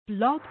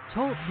Blog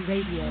Talk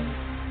Radio.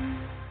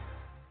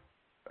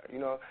 You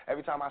know,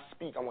 every time I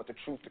speak, I want the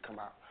truth to come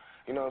out.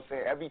 You know what I'm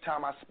saying? Every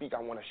time I speak,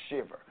 I want to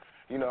shiver.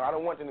 You know, I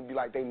don't want them to be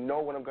like, they know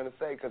what I'm going to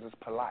say because it's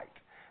polite.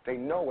 They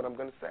know what I'm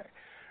going to say.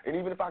 And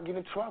even if I get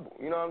in trouble,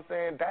 you know what I'm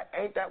saying?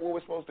 Ain't that what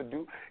we're supposed to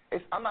do?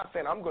 I'm not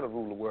saying I'm going to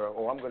rule the world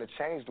or I'm going to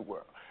change the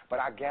world, but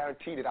I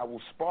guarantee that I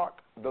will spark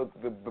the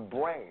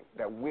brain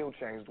that will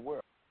change the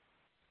world.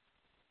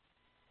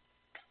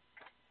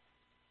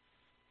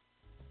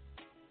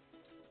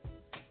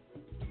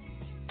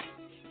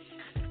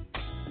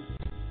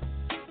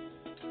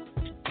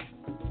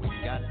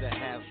 We got to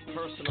have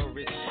personal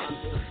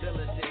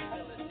responsibility,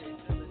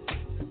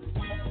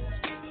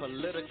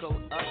 political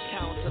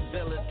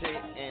accountability,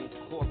 and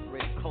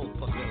corporate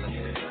culpability.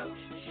 Get up,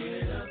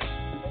 get up,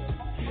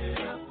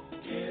 get up,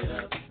 get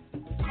up,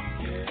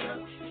 get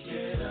up,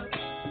 get up,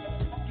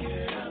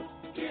 get up,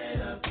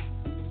 get up.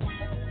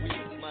 We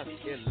must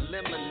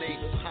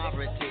eliminate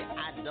poverty.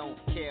 I don't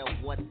care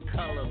what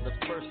color the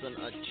person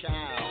or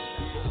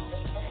child.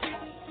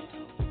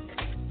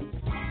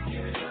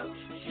 Get up,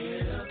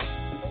 get up,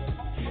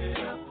 get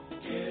up,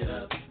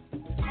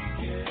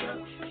 get up,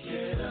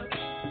 get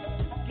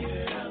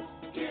up,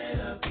 get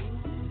up.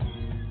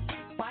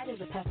 Why does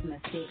a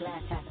pessimist see a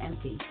glass half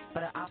empty,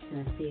 but an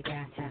optimist see a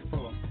glass half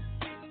full?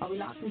 Are we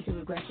locked into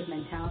regressive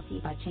mentality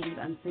by chains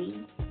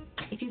unseen?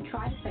 If you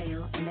try to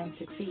fail and then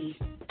succeed,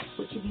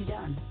 which have you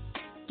done?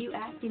 Do you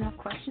ask enough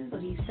questions, or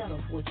do you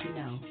settle for what you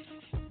know?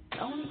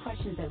 The only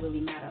questions that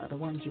really matter are the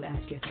ones you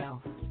ask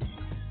yourself.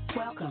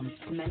 Welcome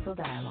to Mental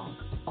Dialogue.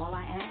 All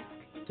I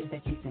ask is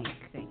that you think.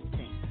 Get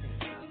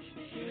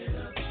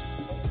up,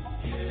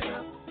 get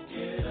up,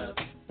 get up,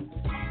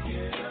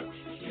 get up,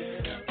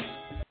 get up.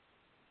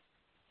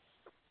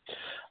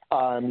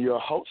 I'm your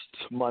host,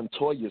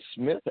 Montoya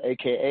Smith,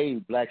 a.k.a.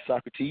 Black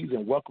Socrates,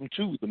 and welcome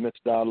to the Mental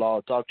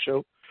Dialogue Talk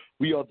Show.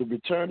 We are the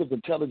return of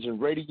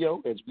intelligent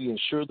radio as we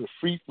ensure the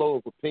free flow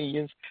of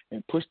opinions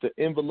and push the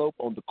envelope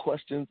on the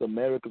questions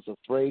America's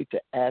afraid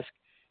to ask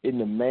in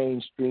the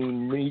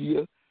mainstream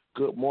media.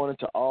 Good morning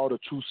to all the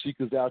truth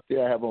seekers out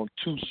there. I have on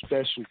two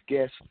special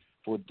guests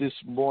for this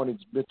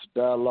morning's Mental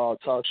Dialogue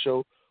Talk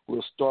Show.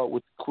 We'll start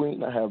with the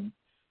Queen. I have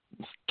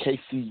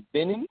Casey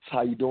Bennings.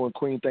 How you doing,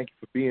 Queen? Thank you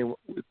for being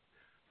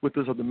with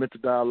us on the Mental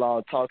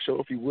Dialogue Talk Show.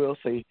 If you will,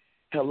 say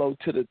hello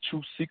to the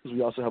truth seekers.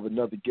 We also have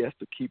another guest,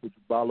 Akiba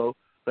Jabalo.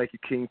 Thank you,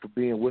 King, for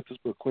being with us.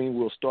 But, Queen,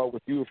 we'll start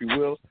with you, if you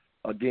will.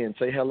 Again,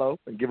 say hello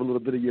and give a little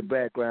bit of your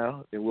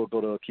background, and we'll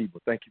go to Akiba.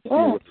 Thank you for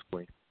being with us,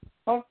 Queen.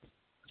 Well,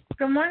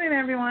 good morning,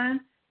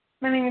 everyone.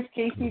 My name is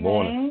Casey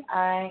Bennings.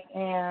 I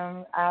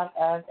am out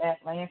of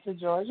Atlanta,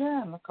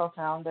 Georgia. I'm a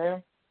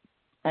co-founder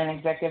and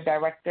executive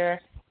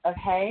director of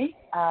HEY,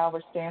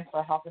 which stands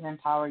for Help and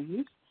Empower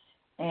Youth.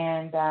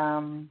 And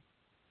I'm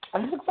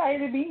just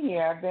excited to be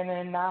here. I've been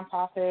in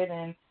nonprofit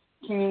and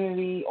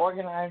community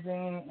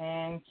organizing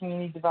and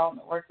community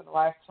development work for the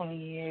last 20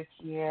 years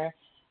here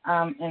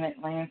in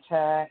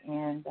Atlanta,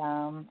 and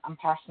I'm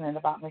passionate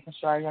about making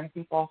sure our young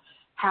people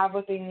have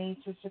what they need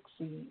to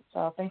succeed.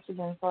 So thanks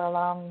again for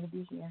allowing me to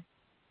be here.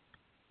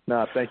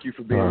 Thank you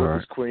for being with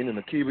us, Queen. And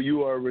Akiba,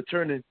 you are a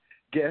returning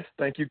guest.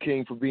 Thank you,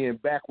 King, for being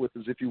back with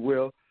us, if you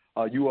will.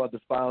 You are the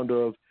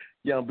founder of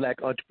Young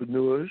Black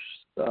Entrepreneurs,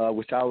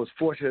 which I was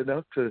fortunate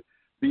enough to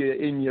be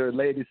in your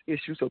latest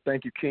issue. So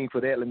thank you, King,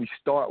 for that. Let me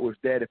start with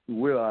that, if you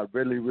will. I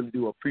really, really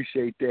do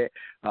appreciate that.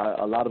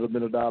 A lot of the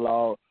Mental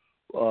Dialogue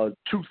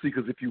truth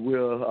seekers, if you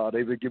will,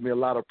 they've been giving me a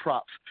lot of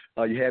props.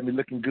 You had me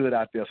looking good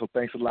out there, so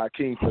thanks a lot,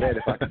 King, for that.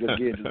 If I could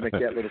again just make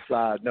that little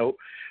side note.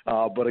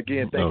 But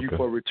again, thank you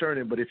for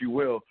returning. But if you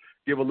will,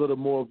 give a little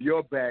more of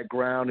your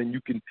background, and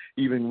you can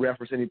even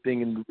reference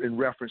anything in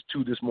reference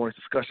to this morning's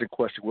discussion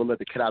question. We'll let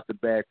the cat out the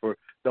bag for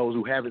those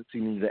who haven't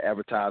seen any of the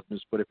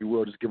advertisements. But if you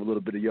will, just give a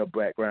little bit of your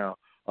background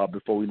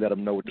before we let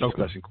them know what the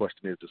discussion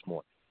question is this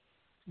morning.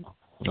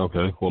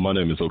 Okay. Well, my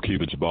name is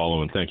Akiba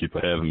Jabalo, and thank you for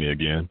having me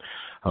again.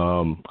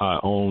 I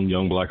own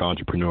Young Black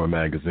Entrepreneur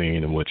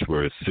magazine, in which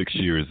we're 6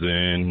 years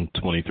in,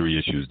 23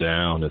 issues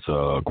down. It's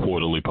a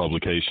quarterly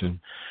publication.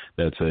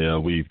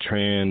 We've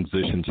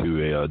transitioned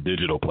to a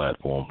digital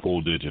platform,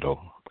 full digital.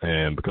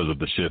 And because of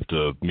the shift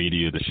of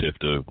media, the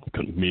shift of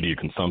media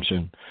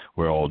consumption,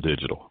 we're all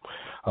digital.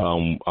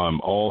 I'm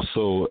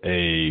also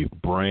a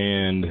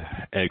brand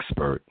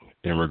expert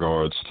in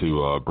regards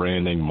to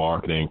branding,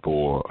 marketing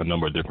for a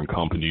number of different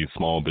companies,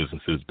 small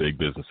businesses, big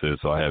businesses.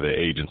 So I have an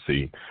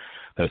agency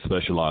that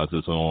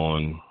specializes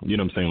on,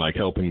 like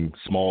helping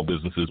small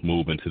businesses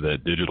move into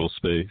that digital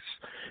space.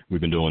 We've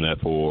been doing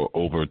that for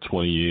over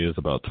 20 years,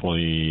 about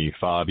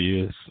 25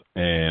 years.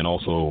 And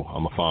also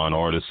I'm a fine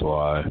artist, so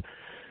I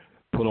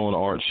put on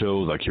art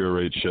shows, I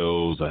curate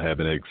shows. I have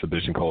an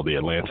exhibition called the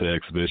Atlanta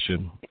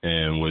Exhibition,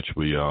 in which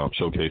we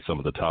showcase some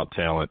of the top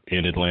talent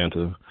in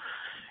Atlanta.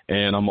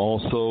 And I'm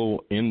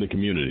also in the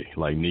community,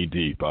 like knee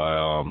deep.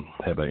 I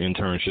have an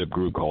internship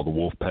group called the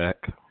Wolf Pack,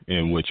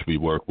 in which we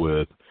work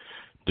with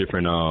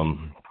different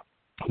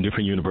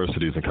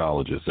universities and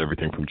colleges,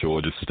 everything from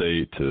Georgia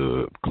State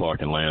to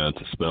Clark Atlanta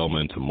to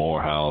Spelman to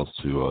Morehouse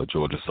to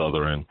Georgia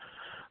Southern.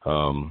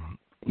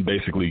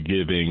 basically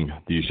giving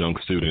these young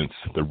students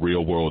the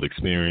real-world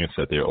experience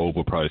that their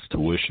overpriced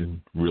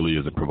tuition really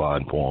isn't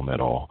providing for them at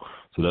all.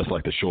 So that's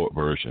like the short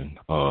version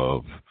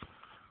of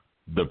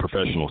the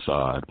professional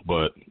side.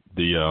 But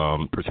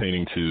the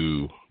pertaining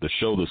to the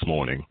show this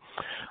morning,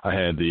 I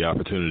had the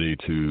opportunity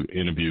to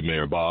interview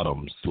Mayor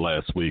Bottoms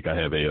last week. I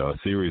have a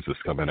series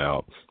that's coming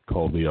out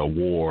called The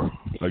War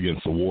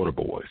Against the Water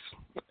Boys.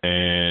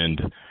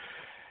 And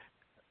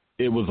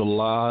it was a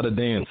lot of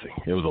dancing.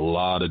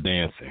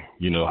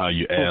 You know how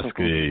you ask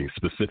a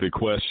specific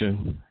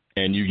question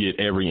and you get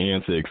every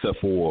answer except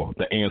for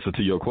the answer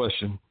to your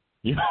question?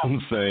 You know what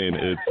I'm saying?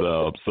 It's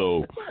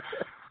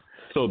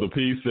so the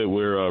piece that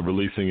we're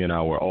releasing in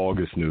our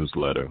August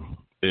newsletter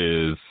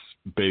is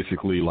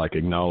basically like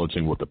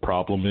acknowledging what the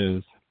problem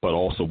is, but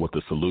also what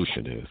the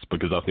solution is.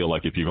 Because I feel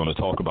like if you're going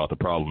to talk about the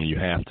problem, you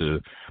have to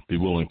be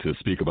willing to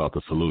speak about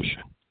the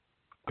solution.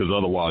 Because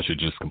otherwise you're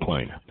just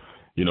complaining.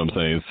 You know what I'm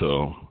saying?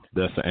 So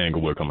that's the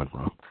angle we're coming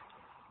from.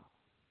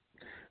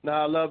 No,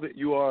 I love it.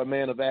 You are a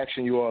man of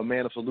action. You are a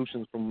man of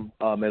solutions. From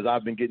as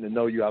I've been getting to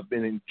know you, I've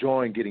been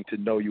enjoying getting to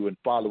know you and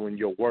following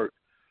your work.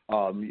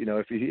 You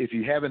know, if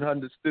you haven't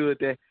understood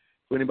that,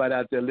 for anybody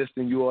out there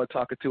listening, you are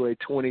talking to a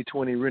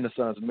 2020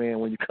 Renaissance man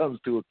when it comes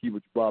to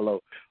Akiba Jabalo.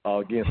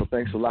 Again, so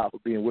thanks a lot for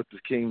being with us,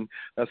 King.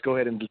 Let's go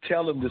ahead and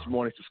tell them this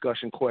morning's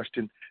discussion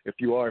question. If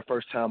you are a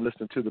first-time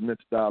listener to the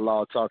Mental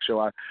Dialogue Talk Show,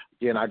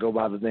 I go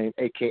by the name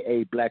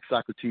AKA Black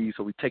Socrates.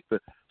 So we take the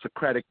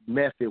Socratic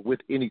method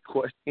with any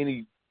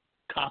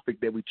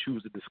topic that we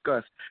choose to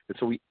discuss, and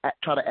so we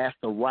try to ask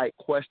the right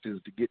questions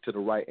to get to the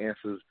right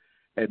answers.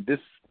 And this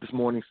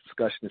morning's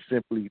discussion is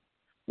simply,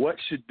 what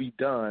should be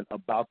done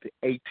about the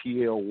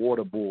ATL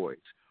water boys?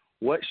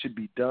 What should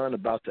be done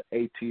about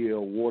the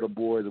ATL water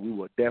boys? And we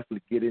will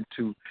definitely get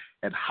into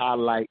and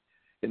highlight,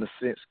 in a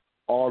sense,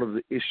 all of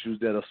the issues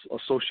that are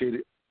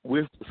associated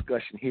with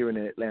discussion here in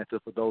Atlanta.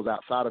 For those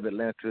outside of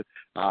Atlanta,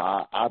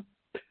 I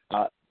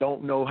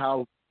don't know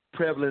how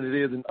prevalent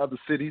it is in other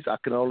cities. I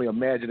can only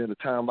imagine in a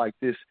time like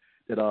this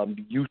that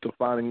youth are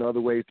finding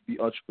other ways to be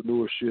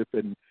entrepreneurship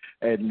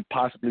and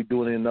possibly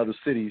doing it in other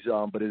cities.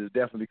 But it has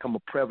definitely become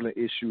a prevalent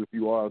issue if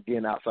you are,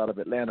 again, outside of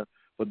Atlanta.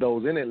 For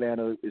those in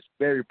Atlanta, it's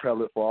very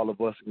prevalent for all of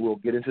us. We'll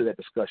get into that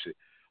discussion.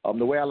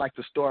 The way I like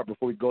to start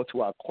before we go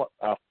to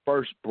our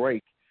first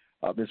break,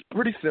 it's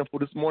pretty simple.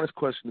 This morning's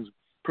question is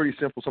pretty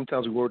simple.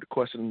 Sometimes we word the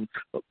question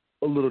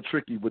a little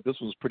tricky, but this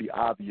one's pretty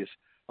obvious.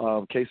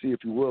 Casey,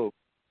 if you will,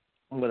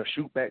 I'm going to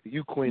shoot back to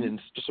you, Queen, and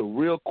just a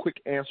real quick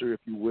answer, if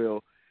you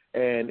will.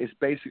 And it's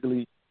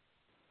basically,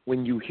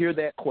 when you hear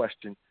that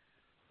question,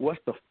 what's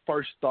the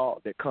first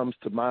thought that comes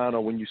to mind,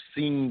 or when you've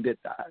seen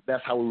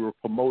that's how we were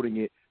promoting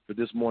it for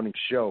this morning's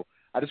show?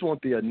 I just want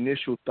the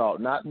initial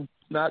thought, not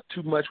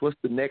too much what's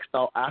the next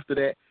thought after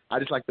that. I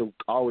just like to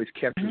always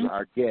capture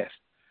our guests'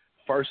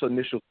 first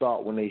initial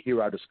thought when they hear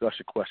our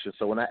discussion question.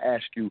 So when I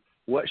ask you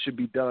what should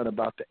be done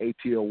about the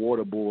ATL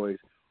water boys,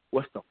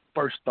 what's the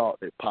first thought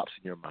that pops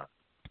in your mind?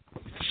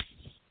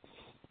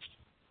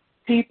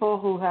 People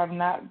who have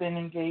not been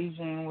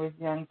engaging with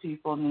young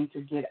people need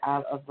to get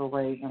out of the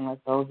way and let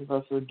those of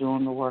us who are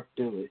doing the work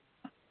do it.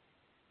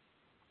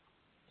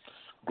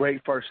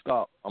 Great first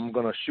thought. I'm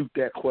going to shoot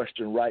that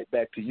question right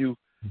back to you,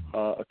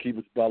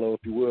 Akiba Jabalo,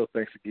 if you will.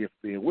 Thanks again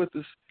for being with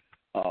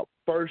us.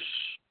 First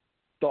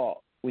thought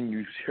when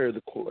you hear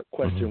the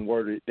question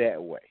worded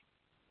that way.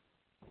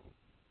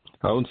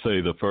 I would say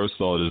the first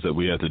thought is that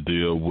we have to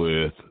deal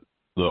with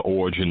the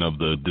origin of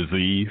the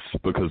disease,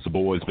 because the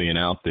boys being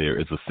out there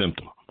is a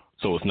symptom.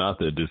 So it's not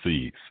the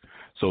disease.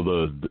 So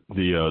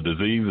the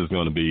disease is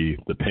going to be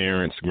the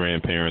parents,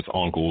 grandparents,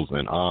 uncles,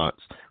 and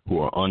aunts who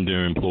are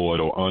underemployed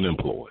or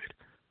unemployed.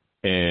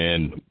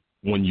 And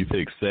when you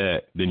fix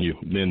that, then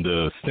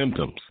the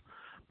symptoms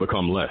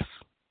become less.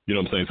 You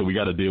know what I'm saying? So we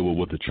got to deal with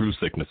what the true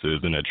sickness is.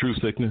 And that true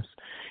sickness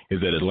is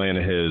that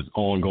Atlanta has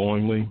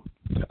ongoingly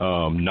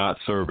not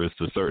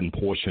serviced a certain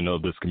portion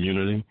of this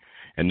community,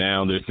 and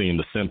now they're seeing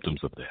the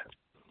symptoms of that.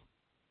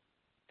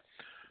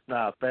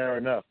 Nah, fair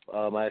enough.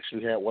 I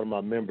actually had one of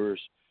my members,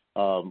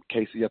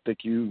 Casey, I think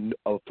you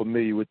are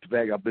familiar with the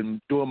fact I've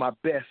been doing my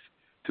best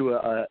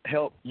to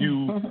help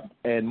you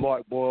and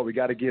Mark Boyle. We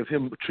got to give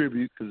him a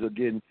tribute because,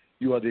 again,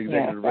 you are the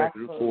executive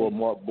director for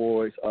Mark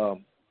Boyle's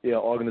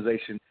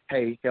organization,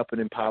 Hey, Helping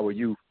Empower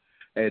Youth.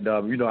 And,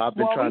 I've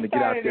been trying to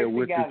get out there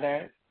with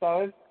together,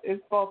 so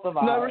it's both of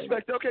us. No,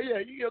 respect. Okay,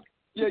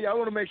 yeah, I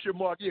want to make sure,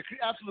 Mark. Yeah,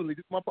 absolutely.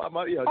 This is my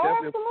definitely.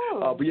 Absolutely.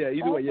 But yeah,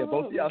 either way,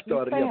 both of y'all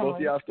started. Yeah, both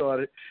of y'all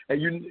started,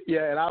 and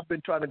and I've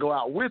been trying to go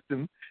out with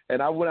them,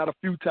 and I went out a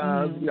few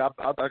times.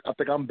 I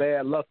think I'm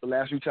bad luck. The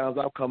last few times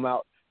I've come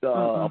out,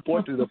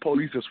 unfortunately, the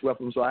police have swept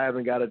them, so I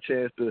haven't got a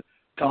chance to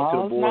talk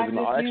to the boys. And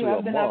actually,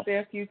 I've been out there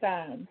a few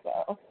times.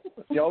 So.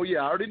 Oh yeah,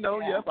 I already know.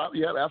 Yeah,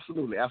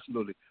 absolutely.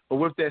 But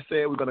with that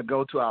said, we're going to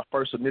go to our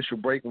first initial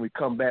break. When we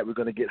come back, we're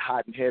going to get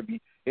hot and heavy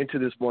into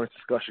this morning's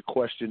discussion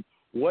question.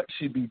 What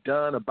should be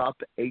done about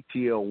the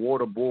ATL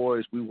water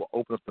boys? We will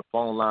open up the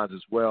phone lines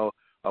as well.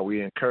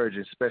 We encourage,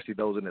 especially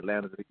those in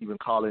Atlanta, to even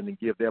call in and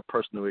give their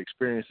personal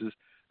experiences.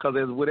 Because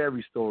as with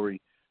every story,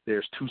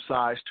 there's two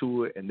sides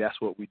to it, and that's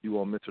what we do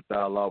on Mental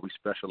Dialogue. We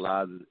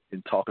specialize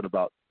in talking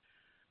about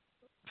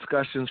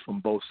discussions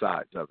from both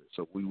sides of it.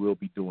 So we will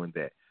be doing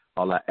that.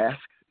 All I ask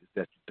is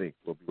that you think.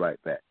 We'll be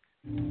right back.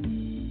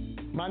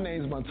 My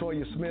name is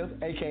Montoya Smith,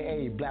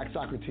 a.k.a. Black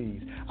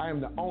Socrates. I am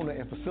the owner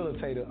and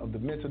facilitator of the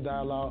Mental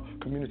Dialogue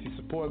Community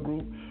Support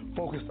Group,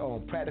 focused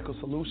on practical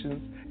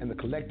solutions and the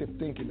collective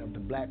thinking of the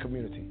Black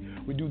community.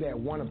 We do that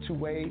one of two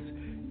ways: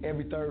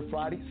 every third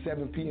Friday,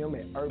 7 p.m.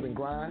 at Urban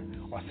Grind,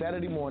 or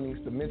Saturday mornings,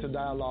 the Mental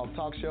Dialogue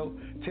Talk Show,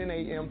 10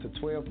 a.m. to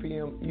 12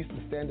 p.m.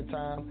 Eastern Standard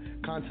Time.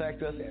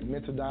 Contact us at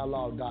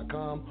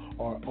mentaldialogue.com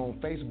or on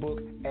Facebook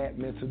at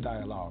Mental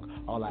Dialogue.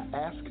 All I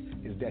ask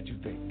is that you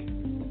think.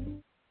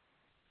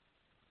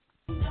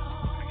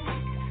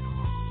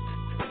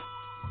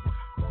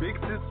 Big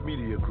Sis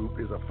Media Group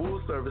is a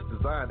full-service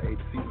design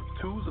agency with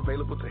tools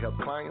available to help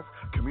clients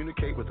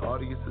communicate with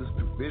audiences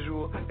through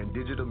visual and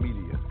digital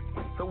media.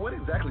 So what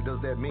exactly does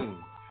that mean?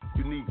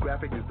 You need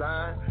graphic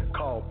design?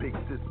 Call Big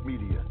Sis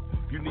Media.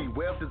 You need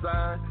web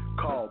design?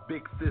 Call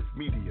Big Sis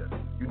Media.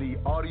 You need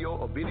audio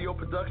or video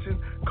production?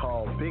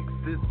 Call Big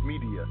Sis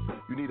Media.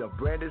 You need a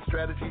branded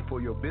strategy for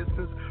your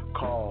business?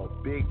 Call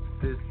Big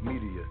Sis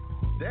Media.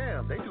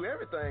 Damn, they do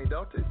everything,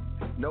 don't they?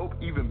 Nope,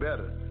 even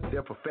better.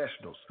 They're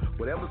professionals.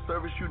 Whatever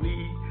service you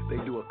need, they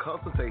do a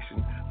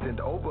consultation, send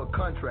over a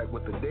contract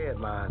with a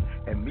deadline,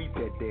 and meet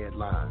that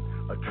deadline.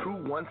 A true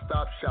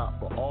one-stop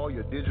shop for all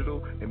your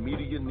digital and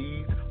media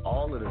needs,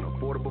 all at an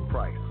affordable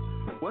price.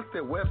 What's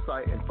their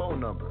website and phone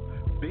number?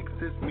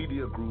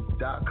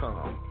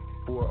 BigSisMediaGroup.com,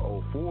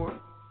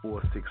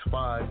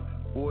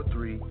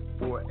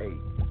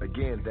 404-465-4348.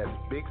 Again, that's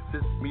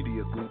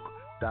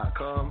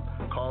BigSisMediaGroup.com.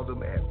 Call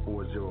them at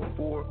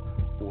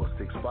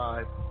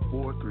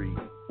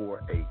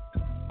 404-465-4348.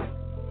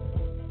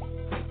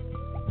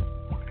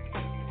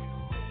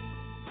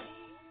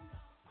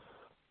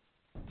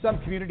 Some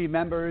community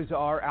members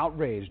are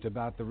outraged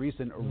about the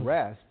recent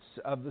arrests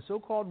of the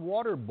so-called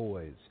water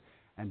boys,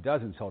 and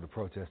dozens held a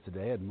protest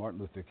today at Martin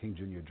Luther King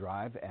Jr.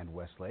 Drive and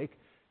Westlake.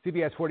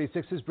 CBS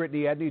 46's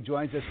Brittany Edney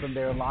joins us from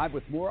there live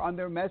with more on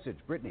their message.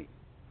 Brittany.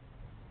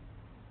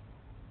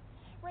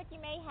 Rick, you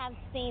may have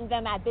seen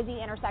them at busy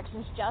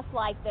intersections just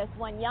like this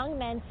one, young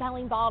men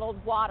selling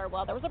bottled water.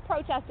 Well, there was a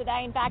protest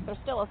today. In fact, there's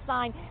still a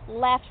sign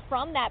left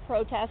from that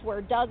protest where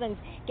dozens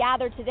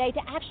gathered today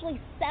to actually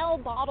sell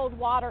bottled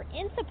water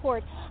in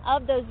support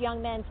of those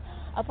young men.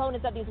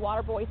 Opponents of these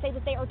water boys say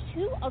that they are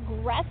too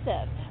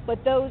aggressive,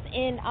 but those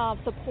in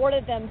support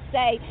of them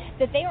say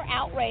that they are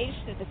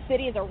outraged that the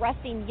city is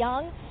arresting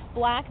young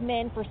Black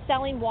men for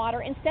selling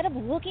water instead of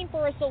looking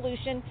for a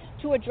solution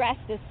to address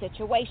this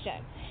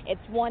situation.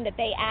 It's one that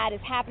they add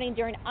is happening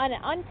during an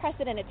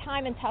unprecedented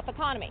time and tough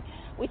economy.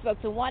 We spoke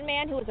to one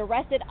man who was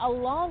arrested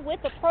along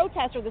with the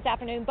protester this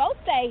afternoon. Both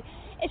say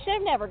it should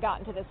have never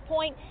gotten to this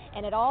point,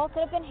 and it all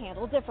could have been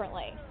handled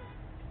differently.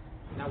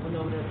 I went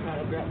over there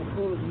trying to grab the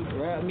cooler. He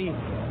grabbed me.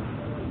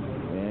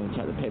 Man,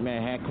 tried to put my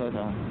handcuffs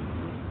on.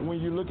 When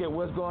you look at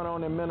what's going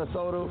on in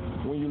Minnesota,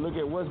 when you look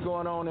at what's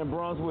going on in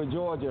Brunswick,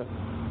 Georgia,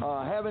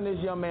 having this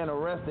young man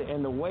arrested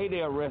and the way they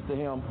arrested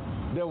him,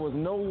 there was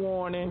no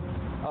warning.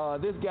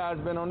 This guy's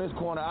been on this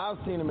corner. I've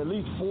seen him at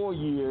least 4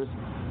 years,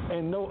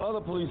 and no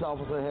other police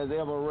officer has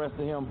ever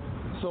arrested him.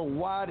 So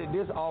why did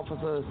this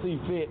officer see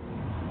fit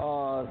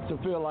to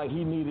feel like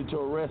he needed to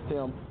arrest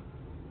him?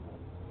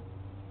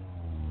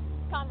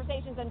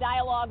 Conversations and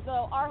dialogues,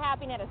 though, are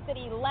happening at a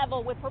city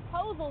level with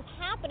proposals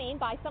happening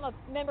by some of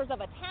members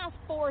of a task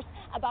force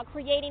about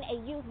creating a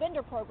youth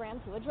vendor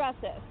program to address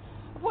this.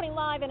 Reporting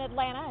live in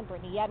Atlanta, I'm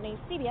Brittany Edney,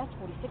 CBS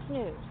 46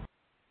 News.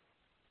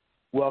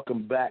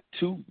 Welcome back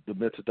to the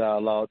Mental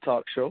Dialogue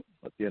Talk Show.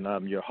 Again,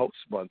 I'm your host,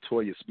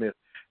 Montoya Smith,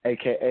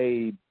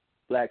 a.k.a.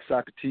 Black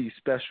Socrates.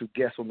 Special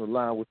guest on the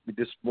line with me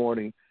this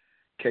morning,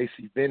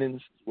 Casey Venens,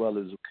 as well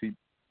as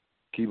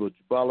Akiba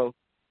Jabalo.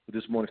 For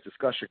this morning's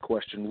discussion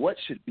question: what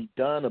should be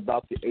done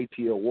about the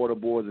ATL water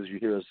boards? As you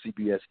hear a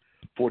CBS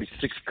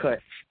 46 cut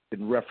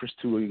in reference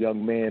to a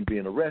young man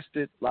being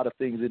arrested. A lot of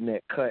things in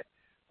that cut.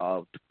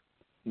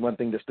 One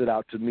thing that stood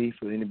out to me,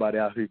 for anybody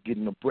out here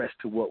getting abreast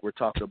to what we're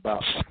talking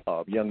about,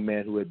 a young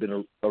man who had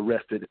been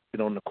arrested,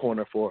 been on the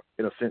corner for,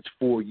 in a sense,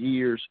 4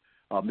 years.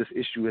 This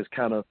issue has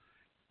kind of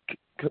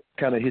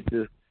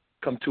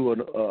come to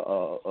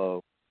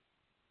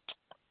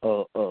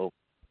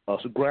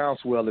a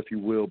groundswell, if you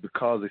will,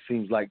 because it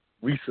seems like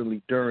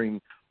recently during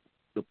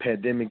the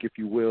pandemic, if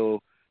you will,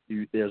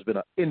 there's been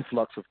an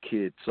influx of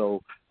kids.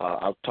 So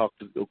I've talked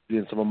to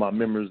some of my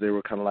members. They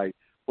were kind of like,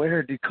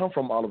 where did he come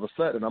from all of a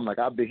sudden? I'm like,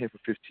 I've been here for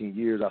 15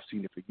 years. I've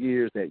seen it for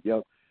years, that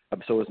young.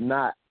 So it's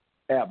not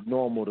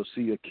abnormal to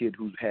see a kid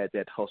who's had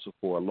that hustle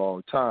for a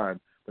long time,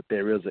 but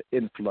there is an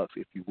influx,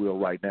 if you will,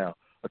 right now.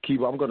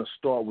 Akiba, I'm going to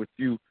start with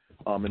you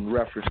in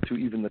reference to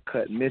even the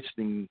cut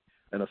mentioning,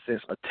 in a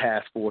sense, a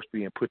task force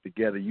being put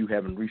together. You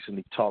haven't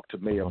recently talked to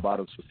Mayor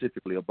Bottom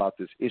specifically about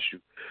this issue.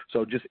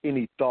 So just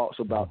any thoughts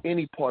about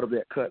any part of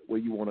that cut where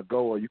you want to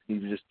go, or you can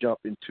even just jump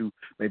into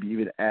maybe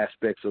even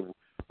aspects of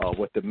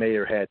what the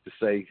mayor had to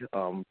say,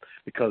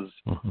 because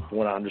from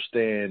what I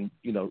understand,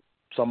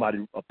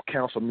 a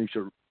council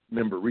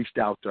member reached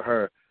out to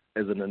her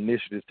as an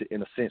initiative to,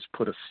 in a sense,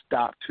 put a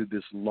stop to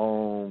this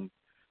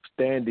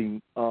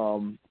long-standing,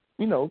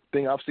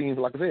 thing I've seen,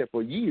 like I said,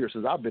 for years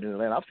since I've been in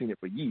Atlanta. I've seen it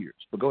for years.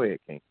 But go ahead,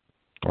 King.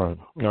 All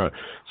right.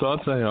 So I'd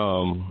say,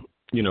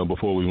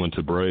 before we went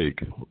to break,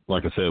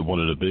 like I said,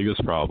 one of the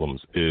biggest problems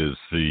is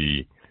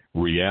the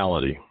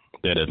reality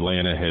that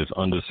Atlanta has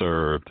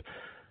underserved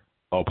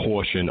a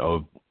portion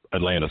of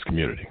Atlanta's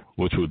community,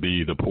 which would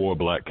be the poor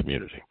black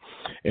community.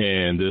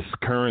 And this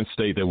current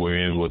state that we're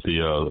in with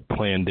the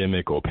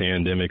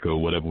pandemic or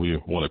whatever we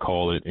want to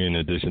call it, in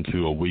addition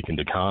to a weakened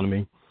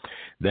economy,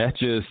 that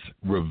just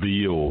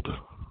revealed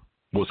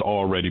what's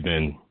already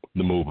been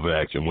the move of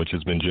action, which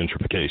has been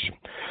gentrification.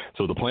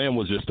 So the plan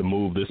was just to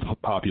move this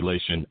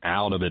population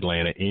out of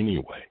Atlanta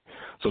anyway.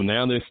 So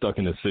now they're stuck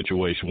in a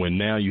situation where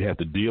now you have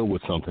to deal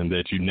with something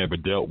that you never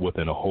dealt with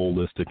in a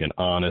holistic and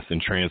honest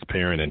and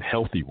transparent and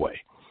healthy way.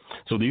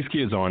 So these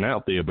kids aren't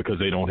out there because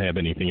they don't have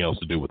anything else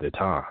to do with their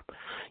time.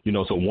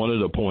 So one of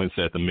the points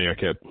that the mayor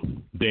kept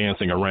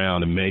dancing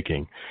around and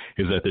making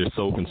is that they're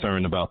so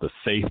concerned about the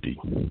safety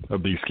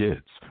of these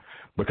kids,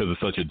 because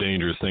it's such a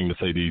dangerous thing to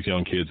say these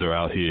young kids are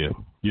out here,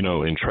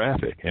 in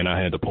traffic. And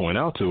I had to point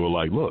out to her,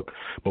 like, look,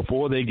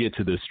 before they get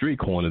to this street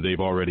corner, they've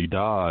already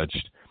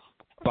dodged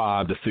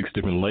 5 to 6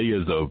 different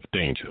layers of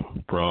danger,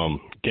 from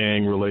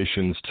gang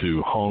relations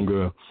to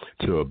hunger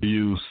to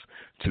abuse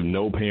to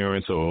no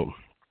parents or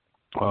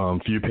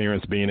few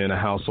parents being in a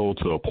household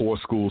to a poor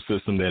school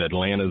system that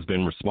Atlanta has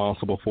been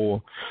responsible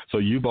for. So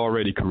you've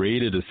already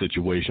created a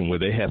situation where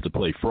they have to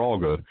play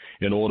Frogger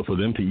in order for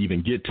them to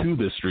even get to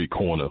this street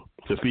corner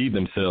to feed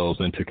themselves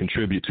and to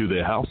contribute to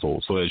their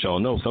household. So as y'all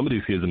know, some of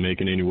these kids are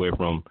making anywhere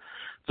from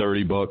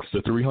 $30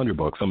 to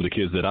 $300, some of the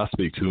kids that I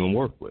speak to and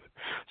work with.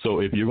 So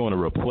if you're going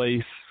to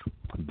replace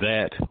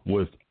that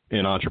with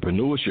an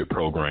entrepreneurship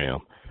program,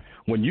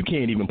 when you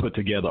can't even put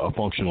together a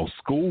functional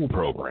school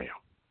program,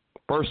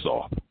 first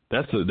off,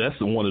 that's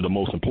one of the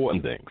most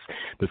important things.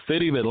 The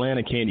city of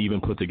Atlanta can't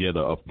even put together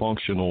a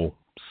functional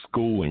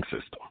schooling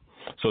system.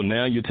 So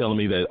now you're telling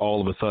me that all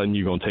of a sudden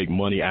you're going to take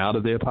money out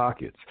of their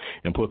pockets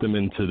and put them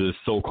into this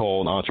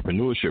so-called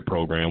entrepreneurship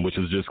program, which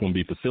is just going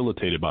to be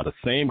facilitated by the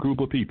same group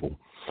of people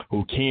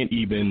who can't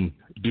even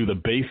do the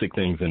basic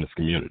things in this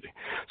community.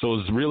 So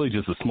it's really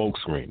just a smoke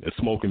screen. It's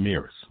smoke and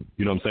mirrors.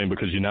 You know what I'm saying?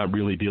 Because you're not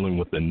really dealing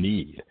with the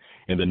need.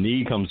 And the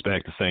need comes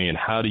back to saying,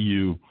 how do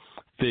you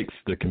fix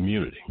the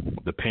community,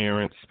 the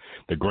parents,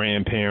 the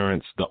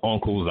grandparents, the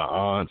uncles, the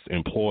aunts,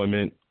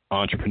 employment,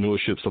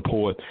 entrepreneurship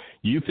support?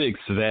 You fix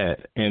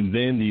that, and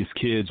then these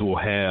kids will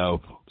have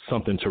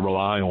something to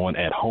rely on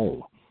at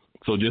home.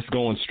 So just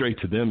going straight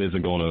to them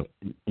isn't going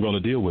to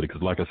deal with it,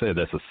 because, like I said,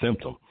 that's a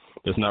symptom.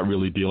 That's not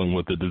really dealing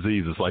with the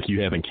disease. It's like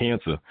you having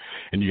cancer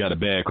and you got a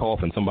bad cough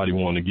and somebody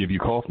wanting to give you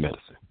cough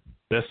medicine.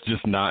 That's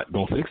just not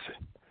going to fix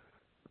it.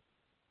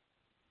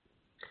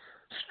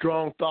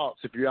 Strong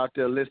thoughts. If you're out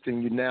there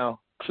listening, you now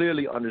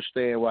clearly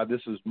understand why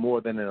this is more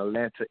than an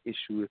Atlanta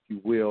issue, if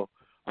you will.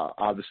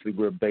 Obviously,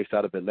 we're based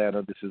out of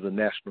Atlanta. This is a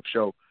national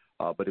show,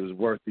 but it was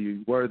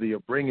worthy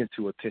of bringing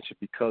to attention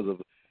because of,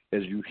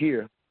 as you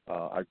hear,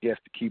 our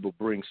guest Akiba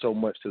brings so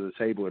much to the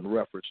table in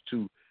reference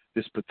to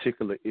this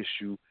particular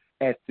issue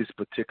at this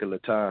particular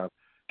time.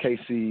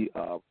 Casey,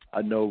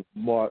 I know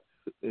Mark,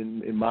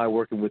 in my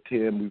working with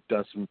him, we've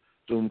done some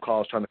Zoom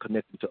calls trying to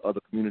connect him to other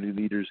community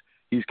leaders.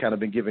 He's kind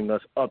of been giving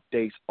us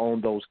updates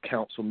on those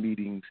council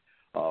meetings,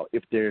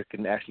 if there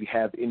can actually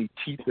have any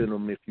teeth in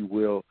them, if you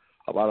will.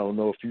 I don't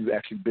know if you've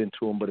actually been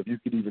to them, but if you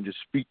could even just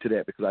speak to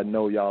that, because I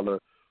know y'all are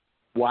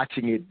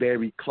watching it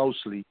very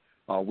closely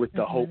with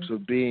the hopes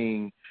of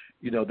being,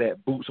 that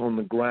boots on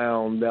the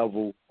ground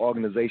level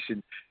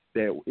organization,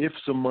 that if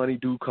some money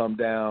do come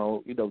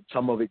down,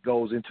 some of it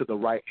goes into the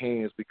right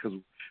hands, because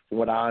from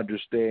what I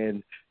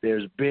understand,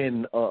 there's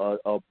been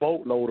a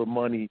boatload of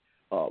money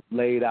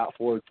laid out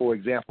for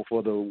example,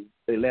 for the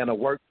Atlanta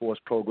Workforce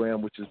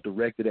Program, which is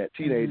directed at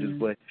teenagers.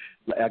 But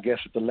I guess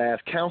at the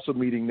last council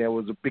meeting, there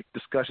was a big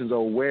discussions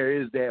on where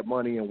is that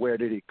money and where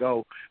did it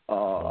go.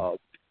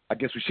 I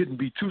guess we shouldn't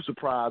be too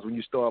surprised when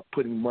you start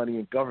putting money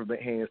in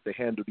government hands to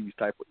handle these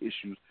type of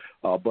issues.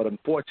 But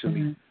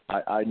unfortunately,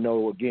 I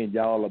know, again,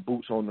 y'all are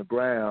boots on the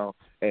ground,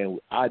 and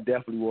I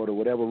definitely want to,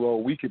 whatever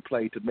role we can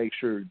play to make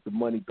sure the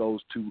money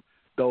goes to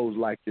those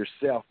like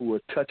yourself who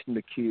are touching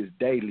the kids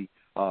daily.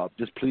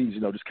 Just please,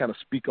 just kind of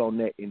speak on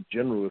that in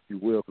general, if you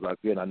will, because,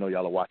 again, I know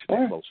y'all are watching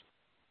that close.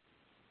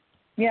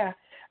 Yeah.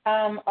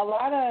 A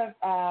lot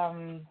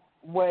of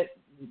what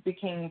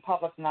became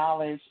public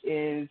knowledge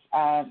is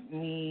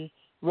me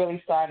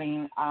really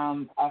starting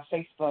a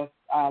Facebook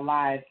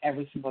Live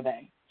every single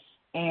day.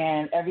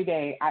 And every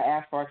day I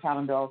asked for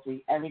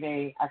accountability. Every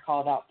day I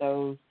called out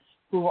those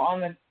who were on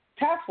the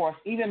task force,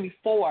 even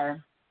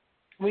before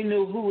we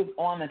knew who was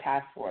on the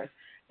task force.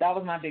 That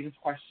was my biggest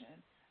question.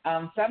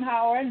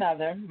 Somehow or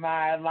another,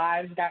 my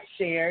lives got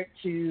shared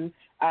to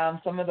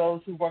some of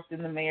those who worked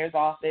in the mayor's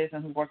office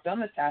and who worked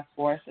on the task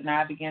force, and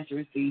I began to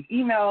receive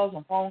emails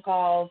and phone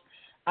calls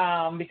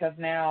because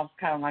now I'm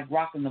kind of like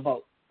rocking the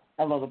boat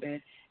a little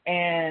bit.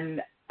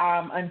 And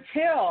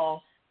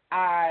until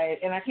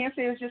and I can't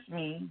say it's just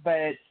me,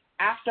 but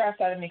after I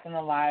started making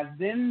the live,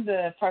 then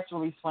the press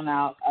release went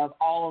out of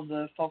all of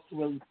the folks who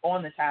were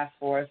on the task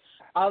force,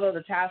 although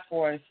the task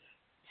force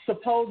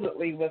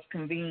supposedly was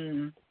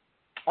convened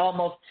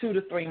almost 2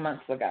 to 3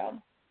 months ago.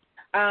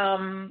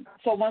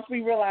 So once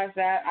we realized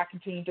that, I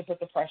continued to put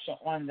the pressure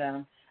on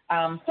them.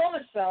 So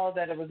much so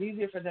that it was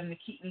easier for them to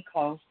keep me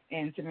close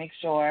and to make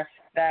sure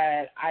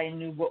that I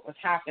knew what was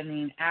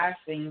happening as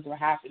things were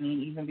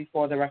happening, even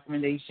before the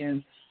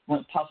recommendations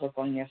went public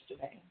on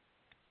yesterday.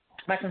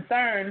 My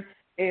concern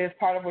is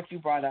part of what you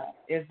brought up,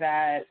 is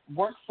that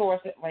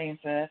WorkSource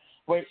Atlanta,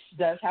 which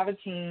does have a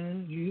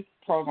teen youth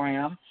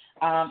program,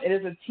 it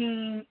is a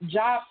teen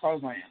job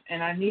program,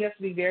 and I need us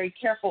to be very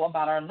careful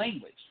about our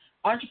language.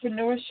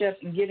 Entrepreneurship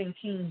and getting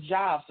teen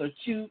jobs are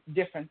two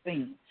different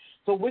things.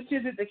 So which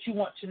is it that you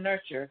want to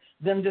nurture?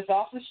 Them just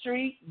off the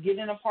street,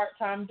 getting a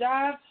part-time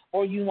job,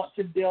 or you want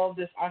to build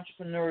this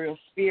entrepreneurial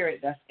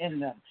spirit that's in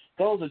them?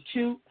 Those are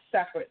two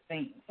separate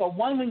things. So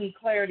one, we need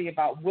clarity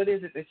about what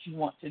is it that you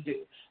want to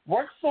do.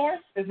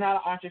 WorkSource is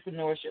not an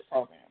entrepreneurship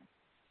program.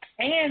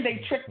 And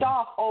they tripped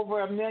off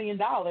over $1 million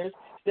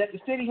that the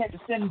city had to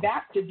send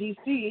back to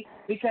D.C.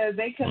 because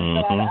they couldn't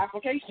fill out the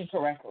application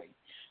correctly.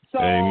 So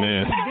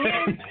Amen.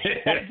 then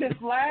at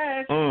this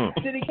last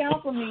city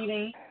council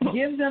meeting,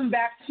 give them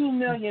back $2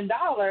 million.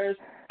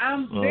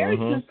 I'm very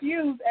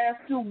confused as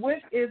to what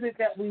is it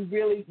that we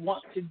really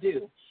want to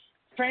do.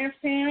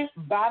 Transparent,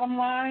 bottom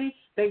line,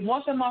 they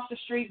want them off the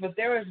street, but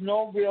there is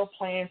no real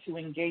plan to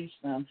engage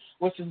them,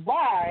 which is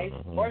why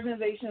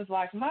organizations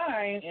like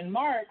mine and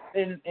Mark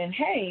and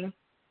Haynes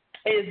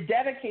is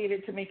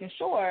dedicated to making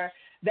sure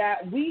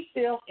that we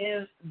fill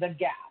in the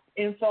gap.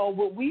 And so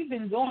what we've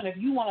been doing, if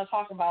you want to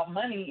talk about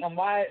money and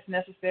why it's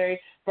necessary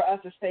for us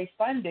to stay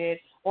funded,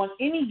 on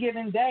any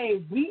given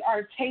day, we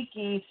are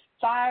taking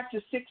 $500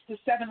 to $600 to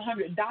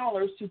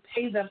 $700 to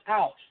pay them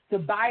out, to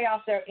buy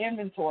out their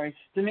inventory,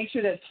 to make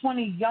sure that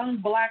 20 young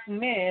black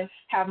men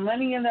have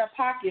money in their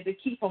pocket to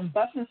keep from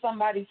busting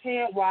somebody's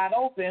head wide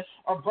open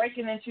or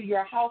breaking into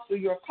your house or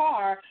your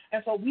car.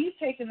 And so we've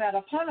taken that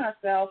upon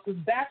ourselves, because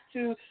back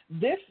to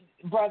this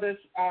brother's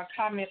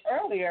comment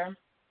earlier,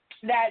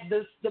 that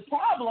the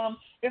problem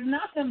is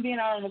not them being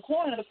out on the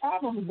corner. The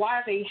problem is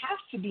why they have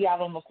to be out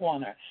on the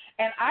corner.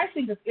 And I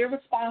think it's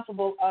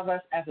irresponsible of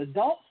us as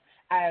adults,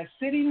 as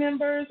city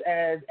members,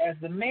 as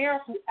the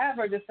mayor,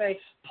 whoever, to say,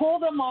 pull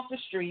them off the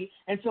street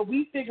until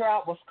we figure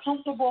out what's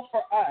comfortable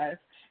for us,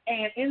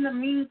 and in the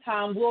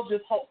meantime, we'll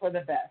just hope for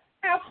the best.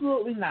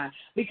 Absolutely not,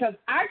 because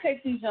I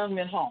take these young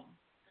men home.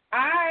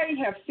 I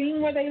have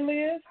seen where they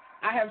live.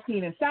 I have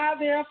seen inside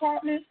their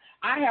apartments.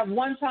 I have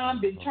one time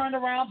been turned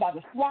around by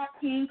the SWAT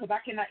team because I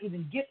cannot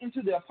even get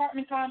into the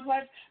apartment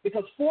complex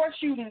because 4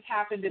 shootings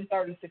happened in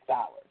 36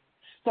 hours.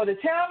 So to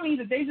tell me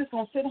that they just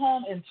going to sit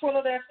home and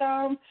twiddle their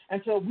thumbs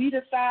until we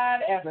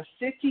decide as a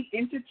city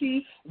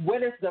entity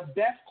what is the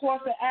best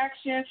course of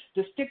action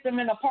to stick them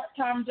in a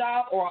part-time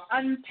job or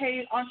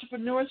unpaid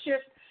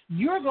entrepreneurship,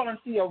 you're going to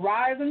see a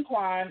rise in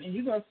crime, and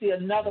you're going to see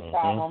another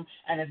problem.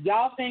 And if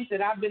y'all think that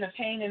I've been a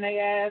pain in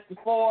their ass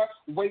before,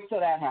 wait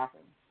till that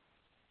happens.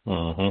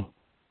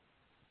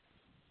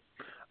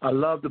 I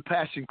love the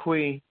passion,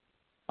 Queen.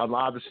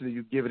 Obviously,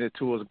 you've given it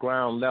to us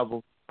ground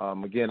level.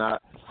 Again,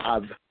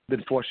 I've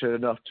been fortunate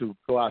enough to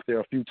go out there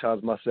a few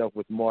times myself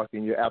with Mark,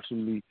 and you're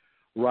absolutely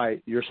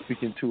right. You're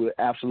speaking to it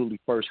absolutely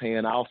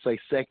firsthand. I'll say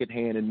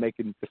secondhand in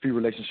making the few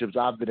relationships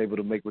I've been able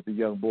to make with the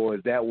young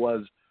boys. That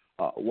was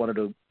one of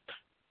the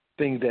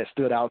things that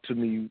stood out to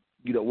me,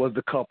 was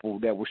the couple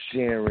that was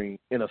sharing,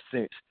 in a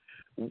sense,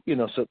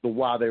 so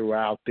while they were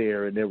out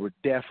there. And there were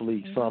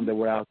definitely some that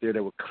were out there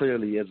that were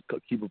clearly, as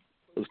Kiba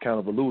was kind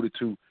of alluded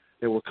to,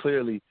 they were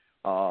clearly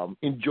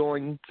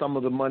enjoying some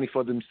of the money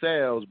for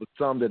themselves, but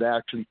some that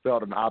actually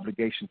felt an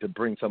obligation to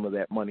bring some of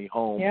that money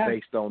home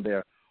based on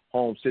their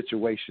home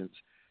situations.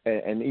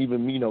 And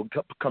even,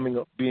 coming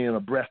up, being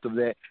abreast of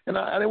that. And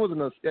I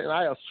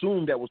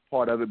assumed that was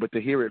part of it, but to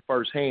hear it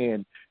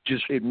firsthand,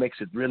 it makes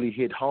it really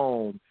hit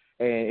home,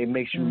 and it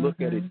makes you look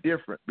at it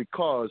different,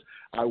 because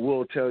I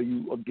will tell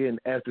you, again,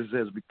 as this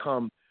has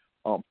become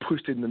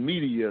pushed in the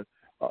media,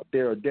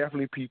 there are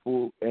definitely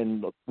people,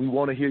 and we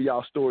want to hear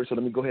y'all stories, so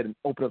let me go ahead and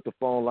open up the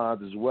phone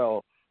lines as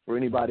well for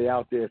anybody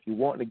out there. If you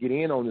want to get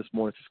in on this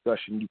morning's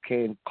discussion, you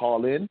can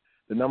call in.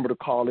 The number to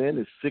call in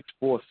is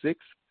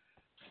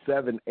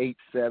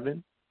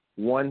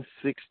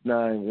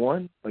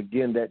 646-787-1691.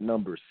 Again, that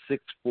number is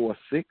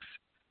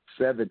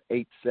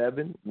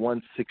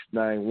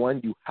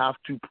 646-787-1691. You have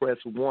to press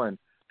 1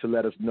 to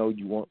let us know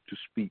you want to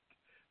speak.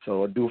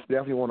 So I do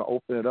definitely want to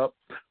open it up,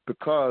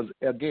 because,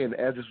 again,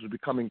 as this was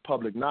becoming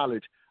public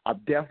knowledge,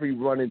 I've definitely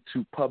run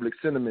into public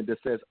sentiment that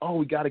says,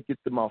 we got to get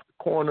them off the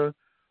corner.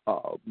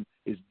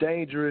 It's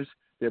dangerous.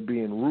 They're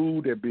being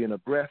rude. They're being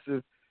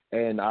aggressive.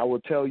 And I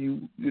will tell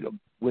you,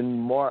 when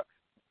Mark,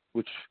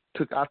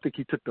 I think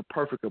he took the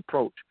perfect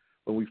approach.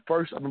 I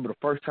remember the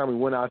first time we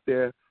went out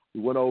there, we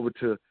went over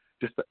to,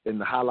 just in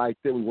the highlight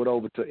there, we went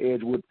over to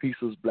Edgewood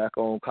Pieces,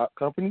 black-owned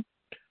company.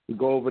 We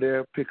go over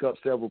there, pick up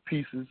several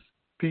pieces,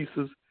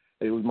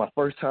 It was my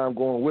first time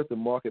going with him.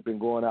 Mark had been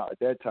going out at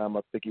that time.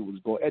 I think he was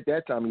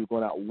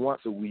going out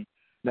once a week.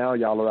 Now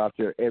y'all are out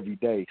there every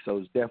day. So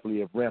it's definitely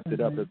have ramped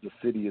it up as the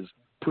city has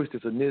pushed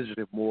this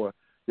initiative more.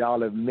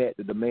 Y'all have met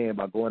the demand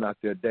by going out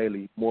there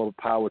daily. More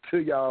power to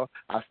y'all.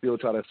 I still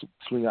try to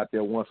swing out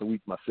there once a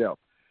week myself.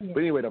 Yeah. But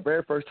anyway, the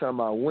very first time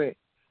I went,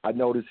 I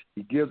noticed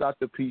he gives out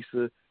the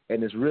pizza,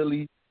 and it's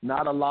really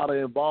not a lot of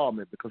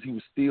involvement because he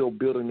was still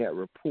building that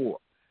rapport.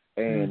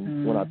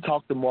 And when I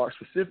talked to Mark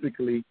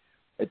specifically,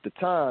 at the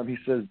time, he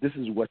says, this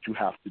is what you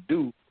have to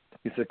do.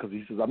 He said, because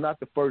he says, I'm not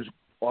the first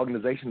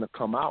organization to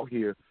come out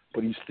here,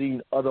 but he's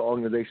seen other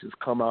organizations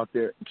come out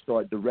there and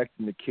start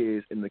directing the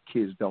kids, and the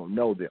kids don't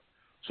know them.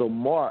 So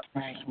Mark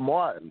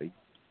smartly,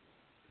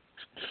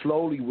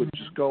 slowly would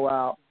just go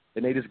out,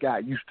 and they just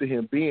got used to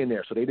him being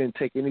there. So they didn't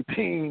take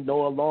anything,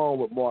 no along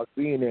with Mark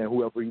being there, and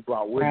whoever he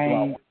brought with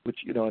him, which,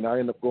 you know, and I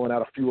ended up going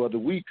out a few other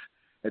weeks.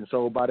 And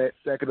so by that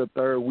second or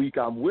third week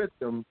I'm with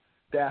them,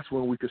 that's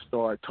when we could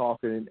start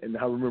talking. And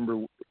I remember,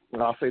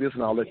 and I'll say this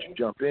and I'll let you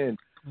jump in,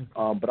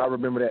 but I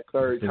remember that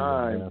third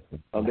time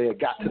they had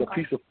got to the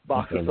pizza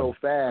boxes so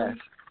fast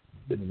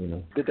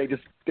that they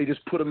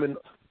just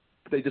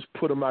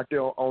put them out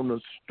there on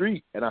the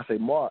street. And I say,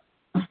 Mark,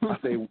 I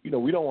say, you know,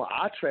 we don't want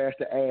our trash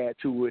to add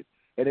to it.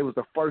 And it was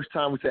the first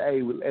time we said,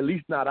 hey, at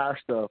least not our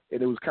stuff.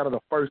 And it was kind of the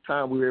first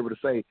time we were able to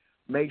say,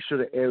 make sure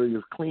the area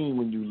is clean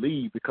when you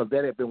leave, because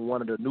that had been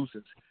one of the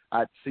nuisance.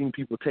 I'd seen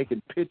people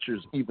taking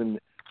pictures, even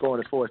going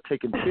as far as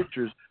taking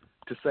pictures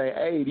to say,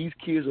 hey, these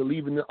kids are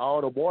leaving all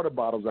the water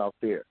bottles out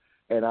there.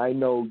 And I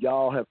know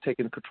y'all have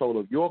taken control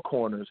of your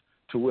corners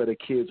to where the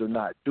kids are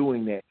not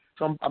doing that.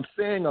 So I'm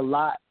saying a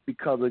lot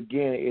because,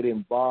 again, it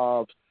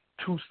involves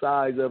two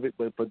sides of it,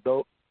 but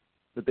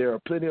there are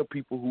plenty of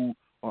people who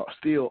are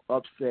still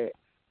upset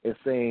and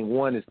saying,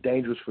 one, is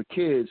dangerous for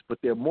kids, but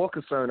they're more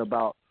concerned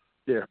about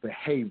their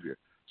behavior.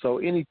 So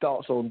any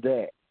thoughts on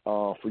that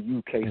for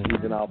you, Casey,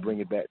 then I'll bring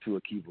it back to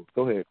Akiva.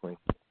 Go ahead, Queen.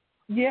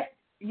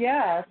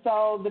 Yeah.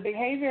 So the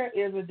behavior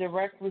is a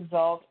direct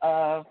result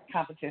of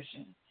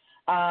competition.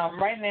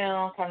 Right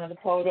now, kind of the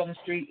code on the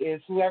street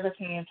is whoever's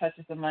hand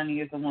touches the money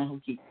is the one who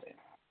keeps it.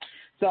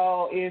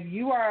 So if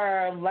you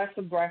are less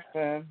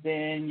aggressive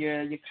than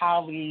your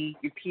colleague,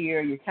 your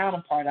peer, your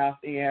counterpart out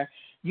there,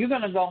 you're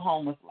going to go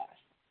home with less.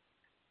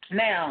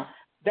 Now,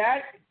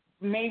 that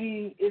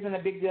maybe isn't a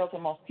big deal to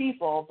most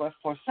people, but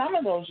for some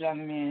of those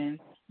young men,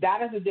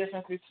 that is the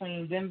difference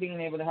between them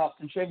being able to help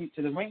contribute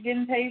to the rent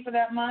getting paid for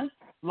that month,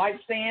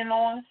 lights staying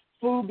on,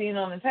 food being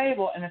on the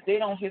table, and if they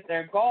don't hit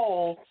their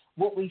goal,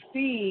 what we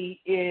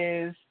see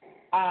is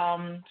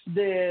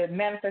the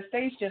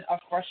manifestation of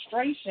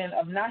frustration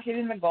of not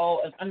hitting the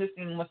goal and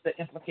understanding what the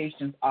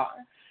implications are.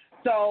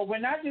 So we're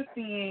not just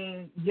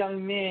seeing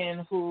young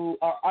men who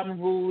are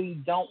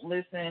unruly, don't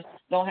listen,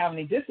 don't have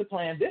any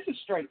discipline. This is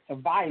straight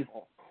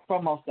survival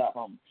for most of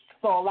them.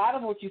 So a lot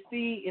of what you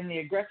see in the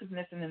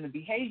aggressiveness and in the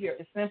behavior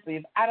is simply,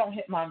 if I don't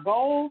hit my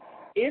goal,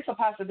 it's a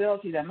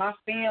possibility that my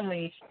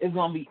family is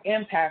going to be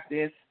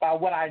impacted by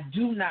what I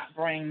do not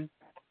bring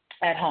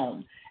at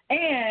home.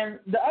 And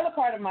the other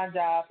part of my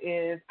job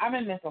is I'm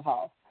in mental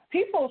health.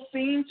 People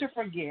seem to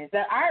forget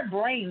that our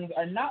brains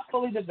are not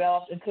fully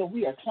developed until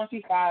we are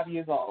 25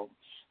 years old.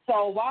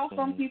 So while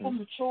some people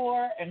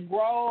mature and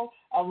grow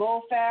a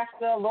little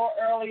faster, a little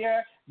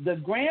earlier, the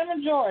grand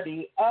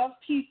majority of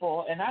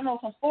people, and I know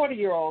some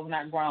 40-year-olds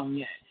not grown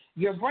yet,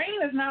 your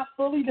brain is not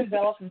fully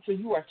developed until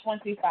you are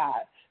 25.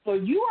 So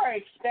you are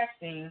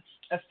expecting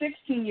a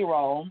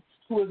 16-year-old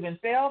who has been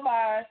failed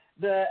by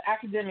the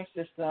academic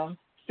system,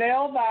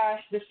 failed by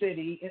the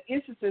city, in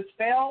instances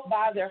failed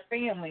by their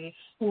family,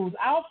 who's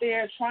out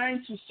there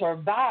trying to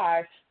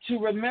survive, to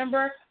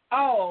remember,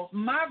 oh,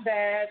 my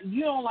bad,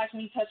 you don't like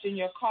me touching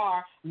your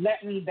car,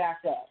 let me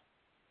back up.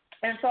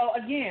 And so,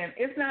 again,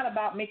 it's not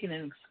about making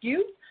an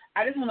excuse.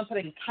 I just want to put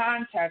in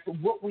context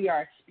what we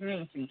are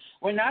experiencing.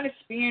 We're not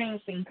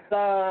experiencing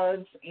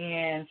thugs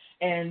and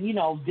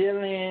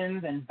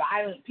villains and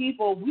violent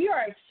people. We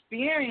are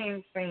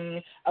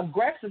experiencing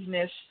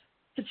aggressiveness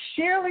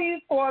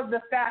sheerly for the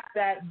fact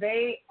that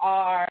they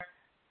are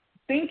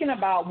thinking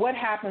about what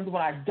happens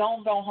when I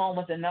don't go home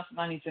with enough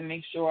money to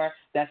make sure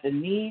that the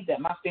need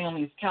that my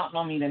family is counting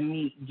on me to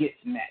meet gets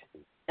met.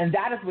 And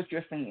that is what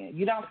you're seeing.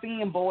 You're not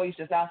seeing boys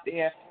just out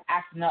there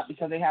acting up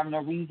because they have no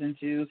reason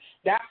to.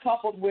 That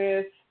coupled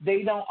with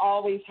they don't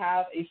always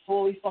have a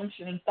fully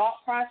functioning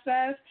thought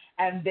process,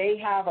 and they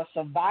have a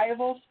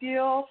survival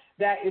skill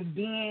that is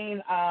being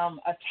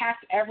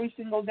attacked every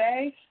single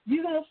day,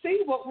 you're going to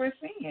see what we're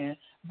seeing.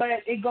 But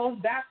it goes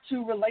back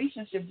to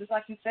relationships, just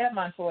like you said,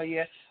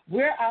 Montoya.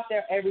 We're out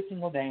there every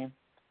single day.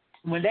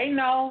 When they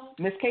know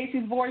Miss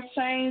Casey's voice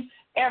changed,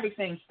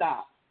 everything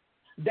stops.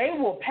 They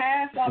will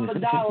pass up a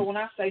dollar when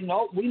I say,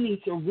 no, we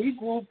need to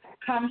regroup,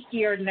 come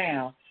here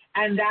now.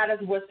 And that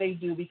is what they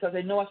do, because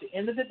they know at the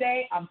end of the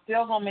day, I'm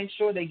still going to make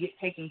sure they get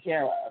taken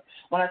care of.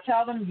 When I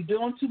tell them you're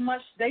doing too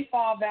much, they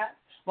fall back.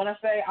 When I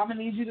say, I'm going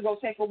to need you to go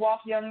take a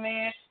walk, young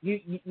man, you're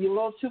a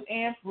little too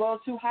amped, a little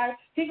too high,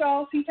 he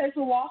goes, he takes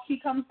a walk, he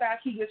comes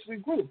back, he gets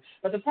regrouped.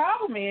 But the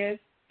problem is,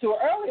 to an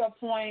earlier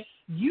point,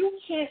 you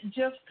can't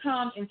just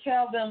come and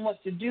tell them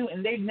what to do,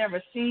 and they've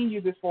never seen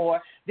you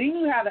before. Then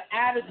you have an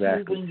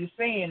attitude when you're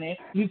saying it.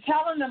 You're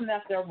telling them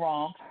that they're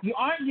wrong. You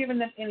aren't giving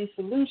them any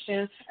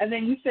solutions, and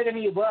then you say to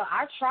me, well,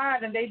 I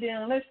tried, and they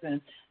didn't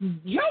listen.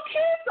 Your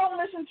kids don't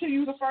listen to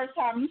you the first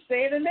time you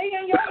say it, and they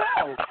in your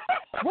house.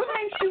 What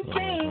makes you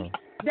think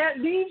that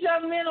these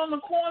young men on the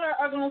corner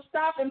are going to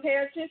stop and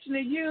pay attention to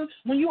you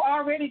when you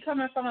already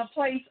coming from a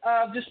place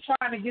of just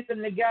trying to get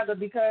them together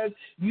because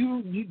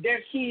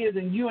they're kids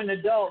and you an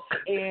adult,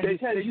 and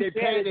because you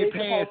said they're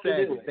supposed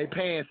to do it. They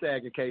pan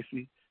sagging,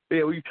 Casey.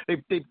 Yeah, we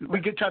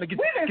get trying to get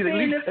at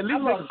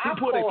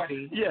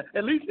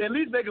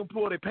least make them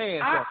pull their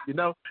pants up. You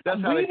know, that's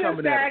how they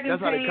coming at it.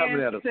 That's how they coming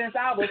at us. Since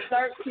I was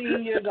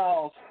 13 years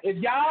old. If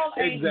y'all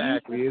ain't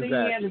used to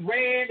seeing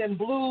red and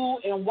blue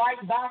and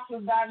white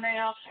boxes by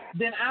now,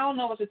 then I don't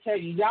know what to tell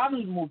you. Y'all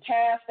need to move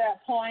past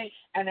that point,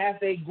 and as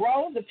they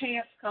grow, the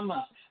pants come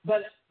up.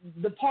 But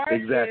the part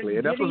is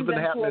and that's what's been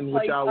happening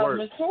with y'all work.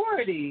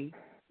 Maturity.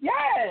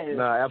 Yes.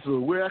 Nah,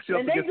 absolutely. We're actually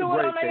up against the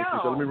break, Casey.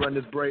 So let me run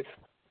this break.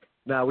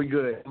 Now we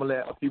good. I'm gonna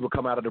let people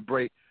come out of the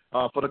break.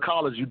 For the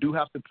callers, you do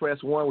have to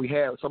press 1. We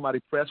have somebody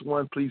press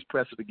 1. Please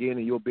press it again,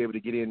 and you'll be able to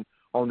get in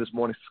on this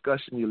morning's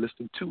discussion. You're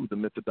listening to the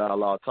Mental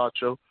Dialogue Talk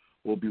Show.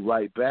 We'll be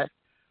right back.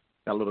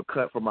 Got a little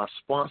cut from our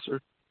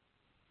sponsor,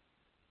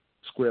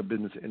 Square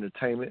Business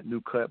Entertainment.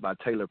 New cut by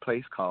Taylor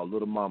Place called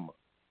Little Mama.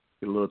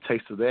 Get a little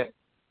taste of that.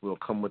 We'll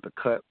come with a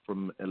cut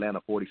from Atlanta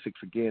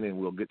 46 again, and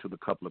we'll get to the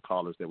couple of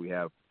callers that we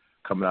have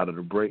coming out of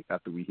the break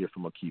after we hear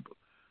from Akiba.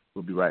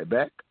 We'll be right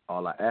back.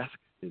 All I ask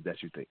is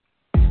that you think.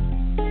 You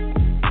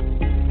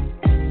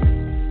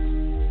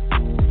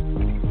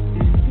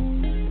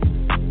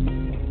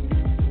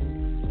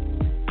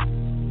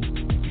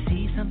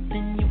see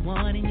something you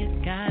want and you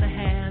gotta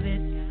have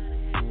it.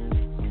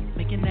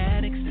 Make an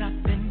addict stop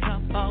and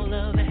drop all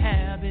of the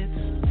habits.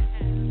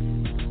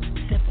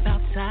 Step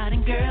outside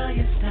and girl,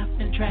 you stop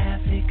in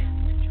traffic.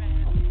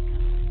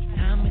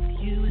 I'm with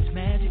you, it's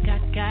magic, I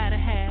gotta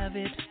have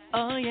it.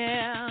 Oh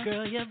yeah,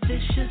 girl, you're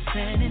vicious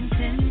and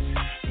intense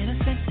in a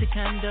sexy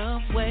kind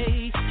of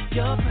way.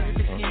 Your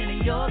perfect skin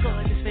and your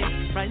gorgeous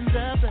face brightens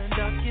up the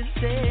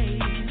darkest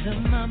days. The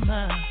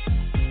mama,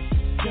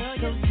 you're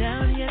so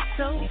down yet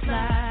so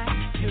fly.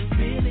 You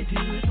really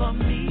do it for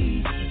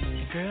me.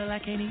 Girl, I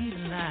can't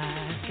even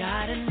lie.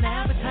 Got an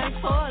appetite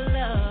for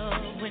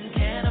love. When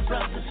can a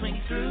brother swing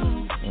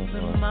through?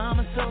 The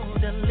mama's so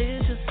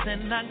delicious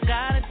and I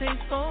got a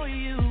taste for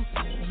you.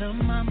 The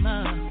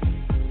mama.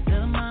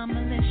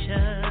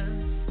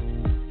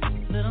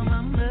 Little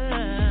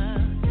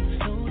mama,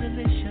 so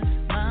delicious,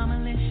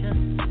 mama-licious.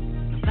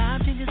 The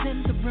vibe changes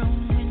in the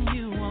room when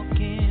you walk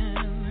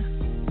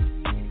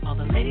in. All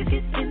the ladies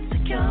get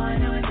insecure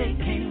knowing they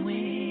can't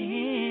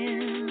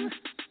win.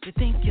 They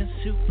think you're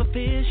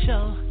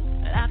superficial,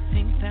 but I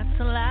think that's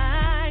a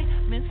lie.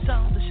 Miss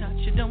all the shots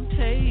you don't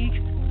take.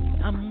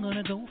 I'm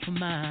gonna go for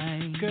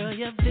mine. Girl,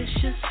 you're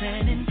vicious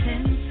and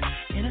intense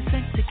in a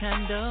sexy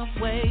kind of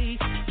way.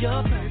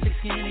 Your perfect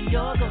skin and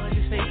your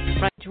gorgeous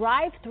face.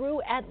 Drive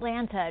through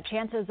Atlanta.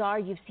 Chances are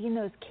you've seen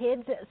those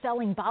kids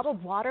selling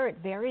bottled water at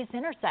various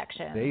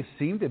intersections. They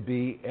seem to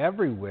be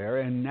everywhere,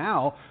 and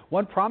now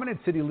one prominent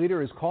city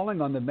leader is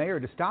calling on the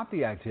mayor to stop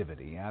the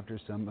activity after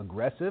some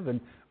aggressive and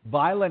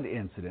violent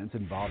incidents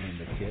involving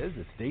the kids.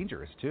 It's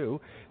dangerous,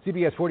 too.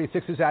 CBS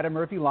 46's Adam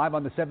Murphy live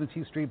on the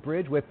 17th Street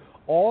Bridge with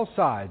all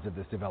sides of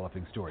this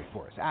developing story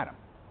for us. Adam.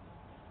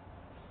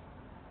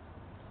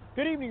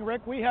 Good evening,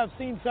 Rick. We have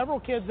seen several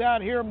kids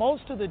out here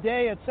most of the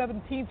day at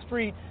 17th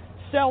Street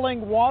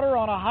selling water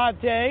on a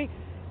hot day.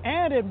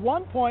 And at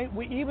one point,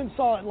 we even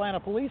saw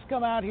Atlanta police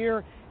come out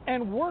here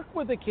and work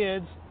with the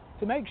kids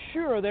to make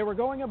sure they were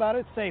going about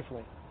it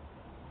safely.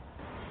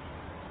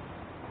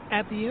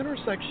 At the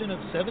intersection of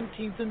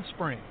 17th and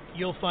Spring,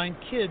 you'll find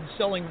kids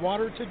selling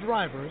water to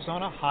drivers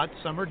on a hot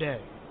summer day.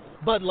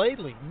 But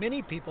lately,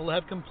 many people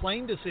have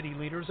complained to city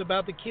leaders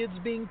about the kids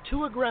being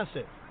too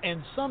aggressive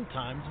and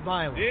sometimes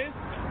violent.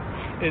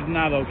 This is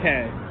not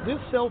okay. This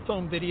cell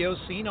phone video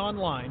seen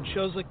online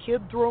shows a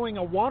kid throwing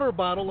a water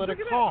bottle at a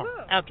car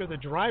after the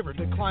driver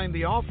declined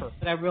the offer.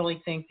 But I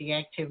really think the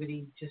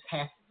activity just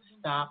has to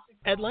stop.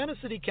 Atlanta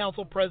City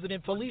Council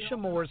President Felicia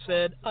Moore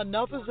said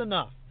enough is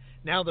enough.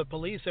 Now the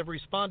police have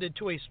responded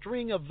to a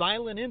string of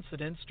violent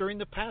incidents during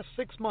the past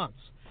 6 months.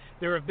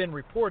 There have been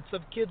reports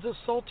of kids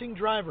assaulting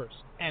drivers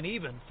and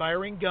even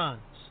firing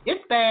guns.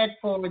 It's bad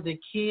for the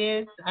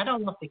kids. I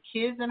don't want the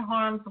kids in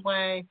harm's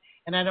way,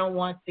 and I don't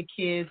want the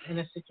kids in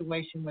a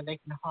situation where they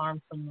can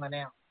harm someone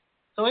else.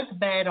 So it's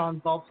bad on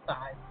both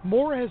sides.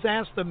 Moore has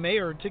asked the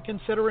mayor to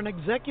consider an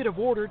executive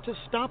order to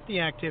stop the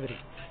activity.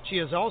 She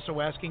is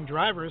also asking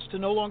drivers to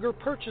no longer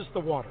purchase the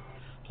water.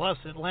 Plus,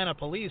 Atlanta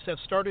police have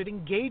started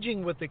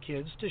engaging with the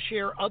kids to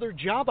share other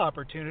job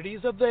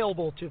opportunities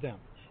available to them.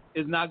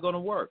 It's not going to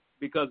work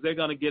because they're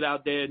going to get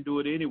out there and do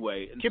it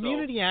anyway. And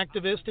community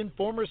activist and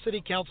former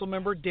city council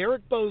member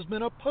Derek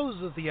Bozeman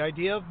opposes the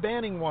idea of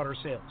banning water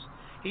sales.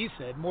 He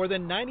said more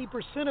than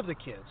 90% of the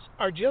kids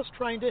are just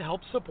trying to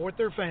help support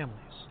their families.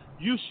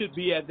 you should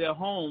be at their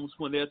homes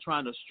when they're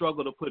trying to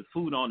struggle to put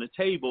food on the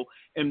table,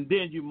 and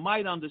then you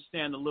might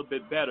understand a little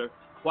bit better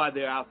why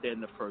they're out there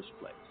in the first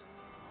place.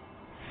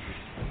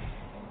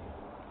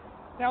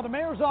 Now, the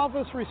mayor's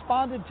office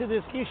responded to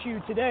this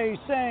issue today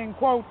saying,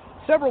 quote,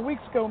 several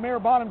weeks ago, Mayor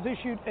Bottoms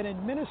issued an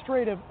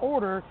administrative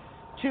order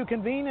to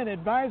convene an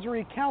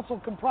advisory council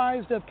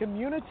comprised of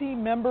community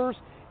members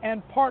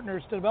and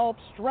partners to develop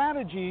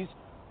strategies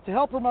to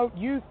help promote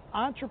youth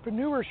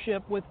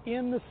entrepreneurship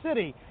within the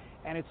city.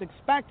 And it's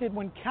expected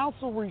when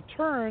council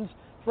returns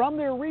from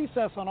their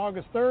recess on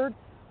August 3rd,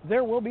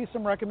 there will be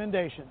some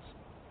recommendations.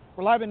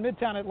 We're live in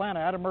Midtown Atlanta.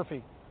 Adam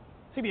Murphy,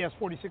 CBS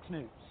 46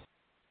 News.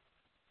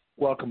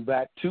 Welcome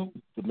back to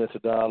the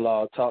Mr.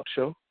 Dialogue Talk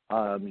Show.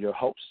 I'm your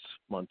host,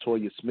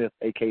 Montoya Smith,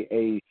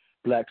 a.k.a.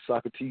 Black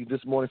Socrates.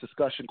 This morning's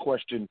discussion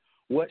question,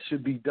 what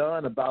should be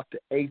done about the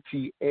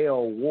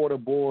ATL Water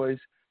Boys?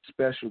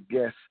 Special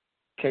guest,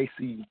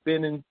 Casey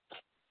Finnan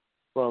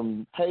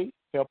from Hay,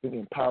 helping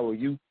empower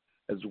youth,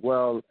 as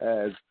well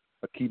as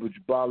Akiba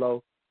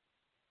Jabalo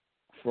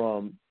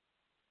from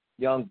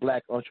Young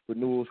Black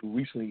Entrepreneurs, who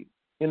recently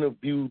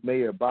interviewed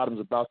Mayor Bottoms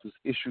about this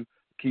issue.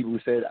 Akiba,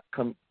 we said,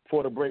 come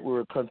for the break,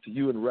 we'll come to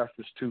you in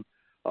reference to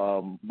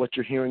what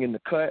you're hearing in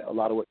the cut, a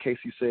lot of what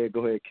Casey said.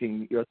 Go ahead,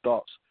 King, your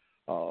thoughts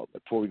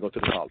before we go to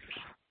the callers.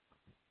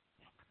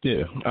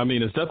 Yeah, I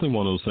mean, it's definitely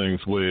one of those things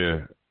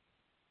where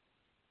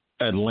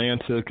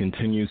Atlanta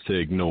continues to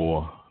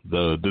ignore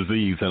the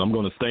disease, and I'm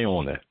going to stay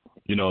on that.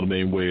 You know what I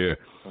mean? Where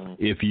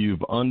if you've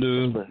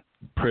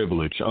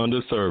underprivileged,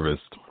 underserviced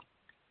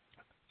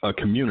a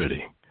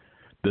community,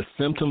 the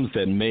symptoms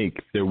that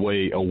make their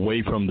way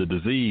away from the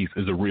disease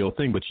is a real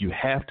thing, but you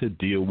have to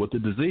deal with the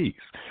disease.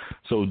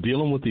 So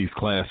dealing with these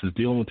classes,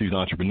 dealing with these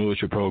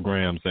entrepreneurship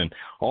programs, and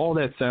all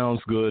that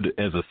sounds good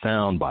as a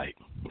sound bite,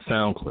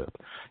 sound clip.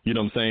 You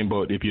know what I'm saying?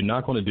 But if you're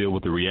not going to deal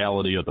with the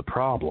reality of the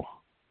problem,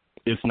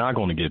 it's not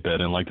going to get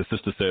better. And like the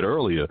sister said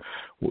earlier,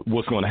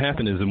 what's going to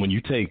happen is that when you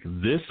take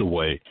this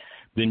away,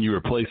 then you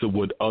replace it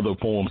with other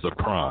forms of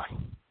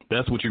crime.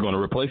 That's what you're going to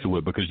replace it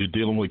with, because you're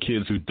dealing with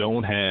kids who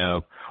don't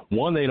have,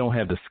 one, they don't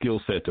have the skill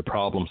set to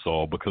problem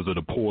solve because of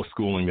the poor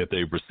schooling that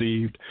they've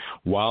received,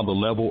 while the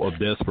level of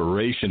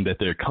desperation that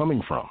they're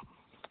coming from.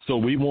 So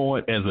we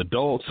want, as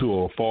adults who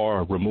are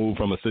far removed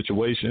from a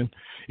situation,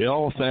 it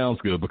all sounds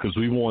good because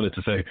we wanted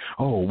to say,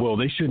 oh, well,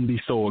 they shouldn't be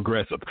so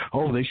aggressive.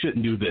 Oh, they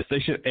shouldn't do this. They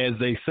should, as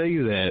they say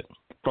that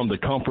from the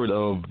comfort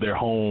of their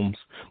homes,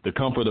 the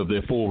comfort of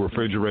their full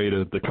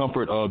refrigerator, the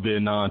comfort of their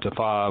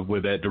 9-to-5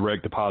 where that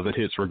direct deposit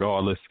hits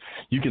regardless.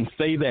 You can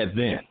say that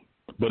then.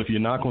 But if you're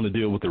not going to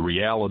deal with the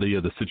reality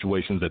of the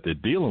situations that they're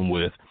dealing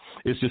with,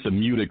 it's just a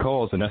muted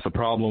cause, and that's a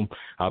problem.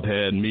 I've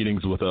had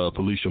meetings with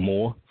Felicia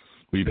Moore.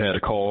 We've had a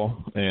call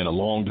and a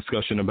long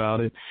discussion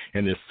about it,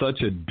 and there's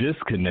such a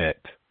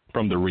disconnect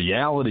from the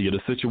reality of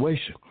the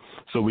situation.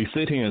 So we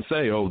sit here and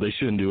say, oh, they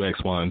shouldn't do X,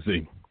 Y, and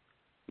Z.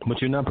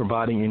 But you're not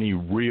providing any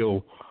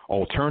real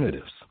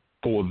alternatives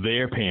for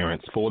their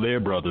parents, for their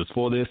brothers,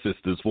 for their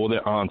sisters, for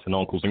their aunts and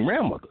uncles and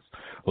grandmothers.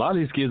 A lot of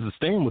these kids are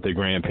staying with their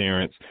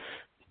grandparents,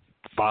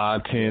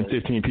 5, 10,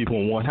 15 people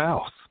in one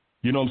house.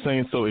 You know what I'm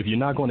saying? So if you're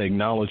not going to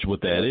acknowledge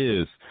what that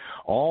is,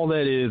 all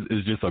that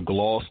is just a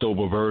glossed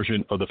over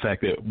version of the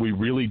fact that we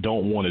really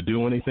don't want to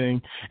do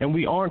anything, and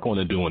we aren't going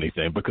to do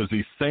anything because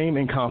these same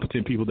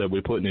incompetent people that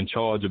we're putting in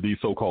charge of these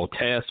so-called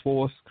task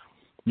force,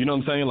 you know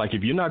what I'm saying? Like,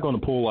 if you're not going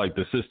to pull like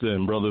the sister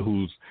and brother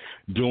who's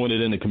doing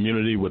it in the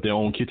community with their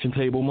own kitchen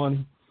table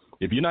money,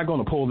 if you're not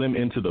going to pull them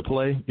into the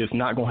play, it's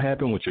not going to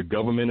happen with your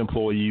government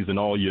employees and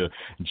all your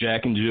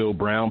Jack and Jill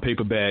brown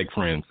paper bag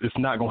friends. It's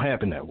not going to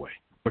happen that way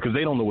because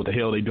they don't know what the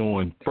hell they're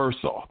doing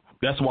first off.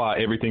 That's why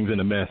everything's in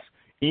a mess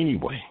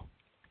anyway.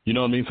 You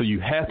know what I mean? So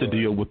you have to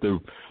deal with the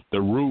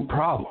root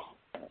problem.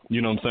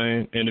 You know what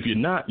I'm saying? And if you're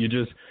not, you're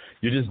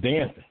just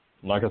dancing.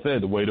 Like I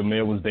said, the way the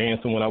mayor was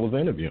dancing when I was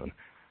interviewing.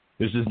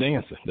 It's just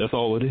dancing. That's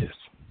all it is.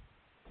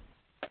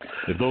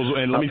 If those,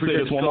 and let me say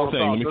this one more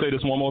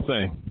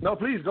thing. No,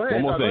 please go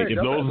ahead. One more thing.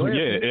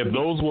 If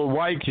those were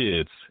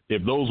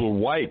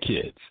white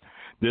kids,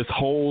 this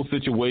whole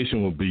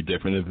situation would be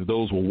different. If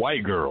those were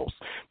white girls,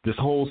 this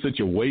whole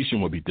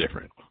situation would be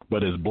different.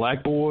 But as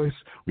black boys,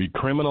 we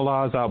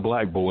criminalize our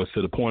black boys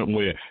to the point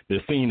where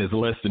they're seen as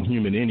less than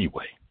human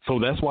anyway. So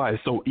that's why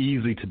it's so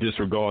easy to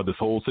disregard this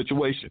whole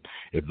situation.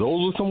 If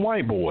those were some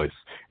white boys,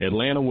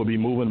 Atlanta would be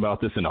moving about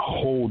this in a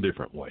whole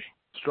different way.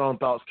 Strong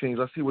thoughts, Kings.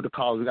 Let's see what the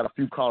callers. We got a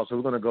few callers, so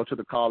we're going to go to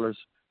the callers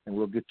and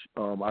we'll get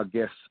our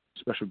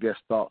special guest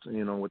thoughts,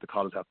 what the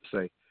callers have to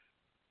say.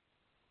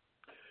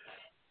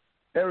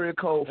 Area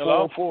code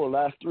 404,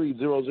 last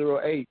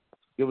 3008.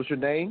 Give us your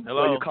name,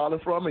 where you're calling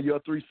from, and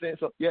your 3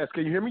 cents. Yes,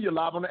 can you hear me? You're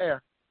live on the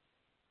air.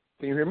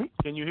 Can you hear me?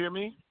 Can you hear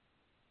me?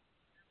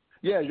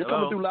 Yeah, you're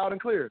coming through loud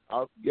and clear.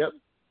 Yep.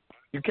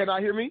 You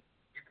cannot hear me?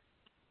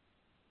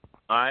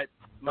 All right.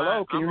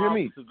 Hello, can you hear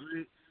me?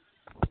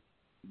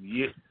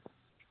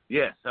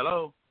 Yes,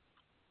 hello?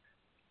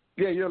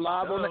 Yeah, you're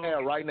live on the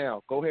air right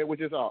now. Go ahead with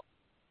your thought.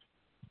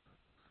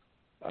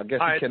 I guess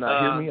you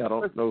cannot hear me. I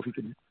don't know if you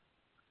can.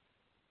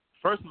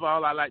 First of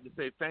all, I'd like to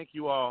say thank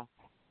you all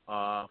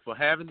for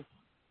having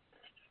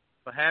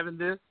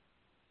this.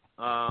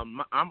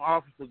 I'm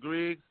Officer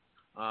Griggs.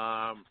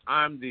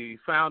 I'm the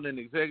founder and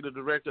executive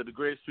director of the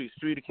Great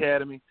Street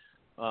Academy.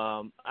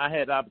 I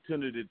had the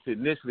opportunity to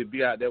initially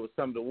be out there with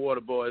some of the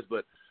water boys,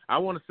 but I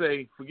want to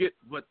say, forget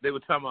what they were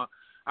talking about.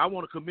 I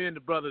want to commend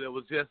the brother that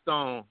was just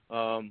on.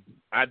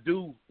 I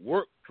do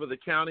work for the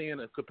county in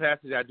a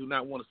capacity I do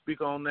not want to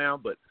speak on now,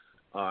 but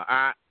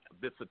I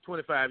for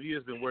 25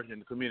 years been working in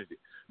the community.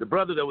 The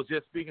brother that was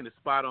just speaking is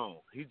spot on.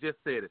 He just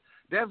said it.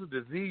 There's a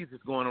disease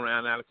that's going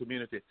around in the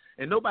community,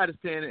 and nobody's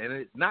saying it, and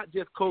it's not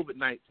just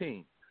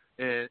COVID-19.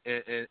 And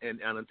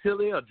until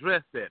they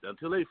address that,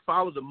 until they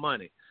follow the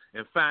money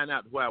and find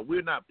out why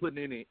we're not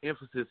putting any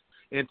emphasis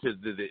into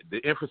the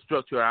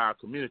infrastructure of our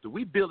community.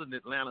 We building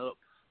Atlanta up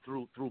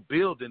through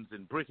buildings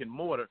and brick and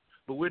mortar,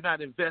 but we're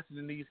not investing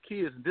in these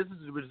kids, and this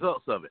is the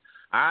results of it.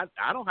 I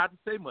don't have to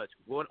say much.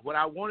 What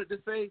I wanted to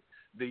say,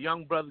 the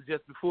young brother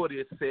just before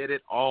this said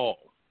it all.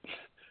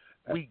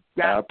 We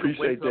got I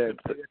appreciate to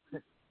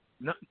that.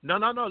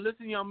 No.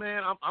 Listen, young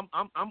man,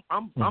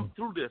 I'm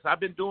through this. I've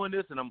been doing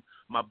this, and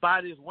my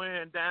body is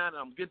wearing down. And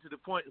I'm getting to the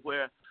point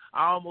where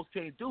I almost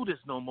can't do this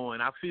no more,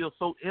 and I feel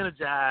so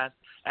energized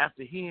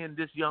after hearing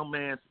this young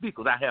man speak.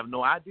 Because I have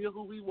no idea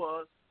who he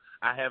was.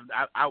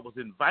 I was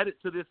invited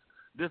to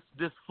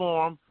this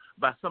forum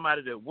by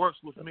somebody that works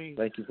with me.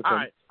 Thank you for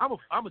coming. coming. All right,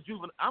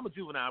 I'm a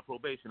juvenile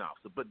probation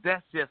officer, but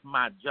that's just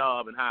my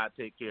job and how I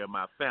take care of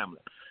my family.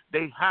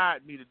 They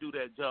hired me to do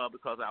that job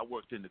because I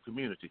worked in the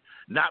community,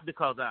 not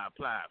because I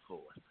applied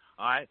for it.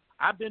 All right,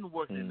 I've been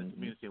working in the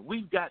community, and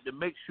we've got to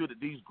make sure that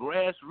these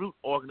grassroots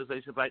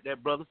organizations, like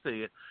that brother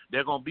said,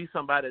 they're gonna be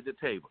somebody at the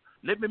table.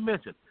 Let me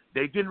mention,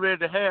 they getting ready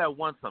to have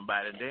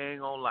somebody, and they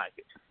ain't gonna like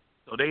it.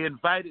 So they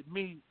invited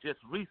me just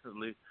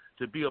recently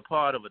to be a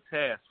part of a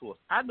task force.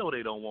 I know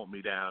they don't want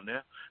me down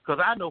there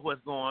because I know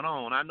what's going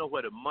on. I know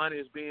where the money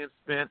is being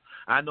spent.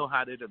 I know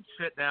how they done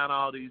shut down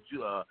all these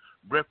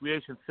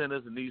recreation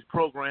centers and these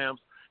programs,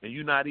 and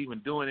you're not even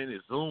doing any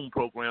Zoom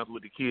programs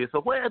with the kids.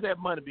 So where is that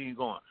money being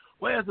going?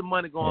 Where is the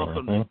money going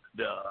from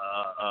the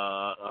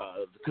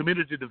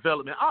community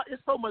development?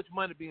 It's so much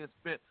money being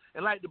spent.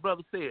 And like the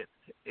brother said,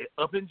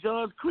 up in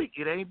Johns Creek,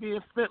 it ain't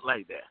being spent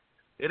like that.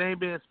 It ain't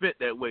being spent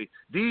that way.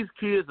 These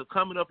kids are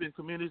coming up in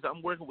communities.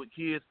 I'm working with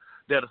kids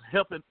that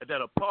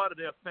are part of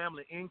their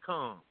family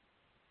income.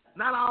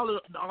 Not all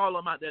of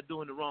them out there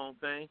doing the wrong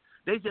thing.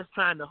 They just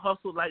trying to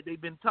hustle like they've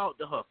been taught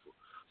to hustle.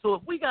 So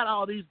if we got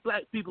all these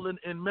black people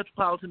in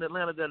metropolitan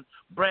Atlanta that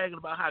bragging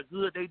about how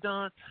good they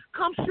done,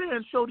 come share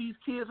and show these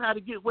kids how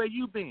to get where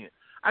you been.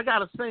 I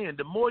got a saying,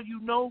 the more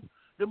you know,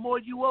 the more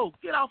you owe.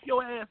 Get off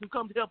your ass and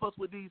come help us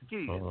with these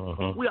kids.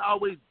 We're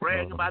always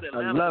bragging about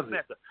Atlanta. I love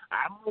it.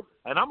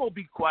 I'm going to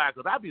be quiet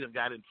because I done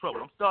got in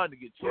trouble. I'm starting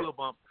to get chill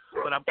bumps,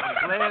 but I'm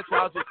glad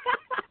y'all just...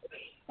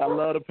 I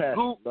love the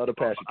passion.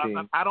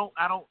 King. I don't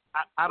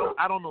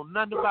know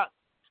nothing about...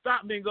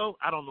 Stop, Mingo.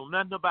 I don't know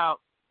nothing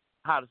about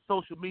how the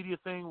social media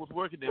thing was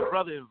working. The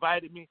brother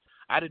invited me.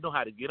 I didn't know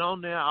how to get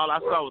on there. All I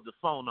saw was the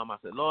phone number. I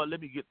said, Lord,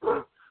 let me get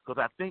through because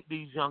I think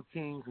these young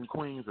kings and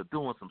queens are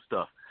doing some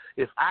stuff.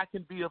 If I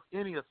can be of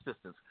any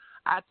assistance,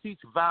 I teach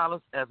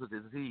violence as a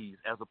disease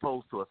as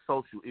opposed to a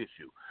social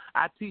issue.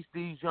 I teach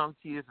these young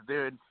kids that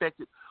they're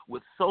infected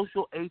with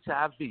social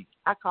HIV.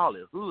 I call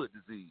it hood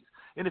disease.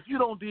 And if you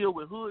don't deal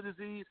with hood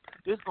disease,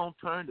 it's going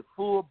to turn to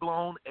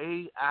full-blown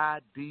AIDS,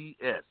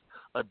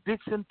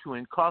 addiction to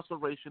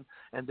incarceration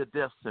and the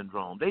death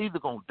syndrome. They either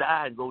going to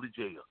die and go to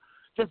jail.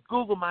 Just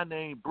Google my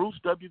name, Bruce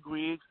W.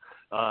 Griggs.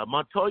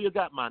 Montoya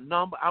got my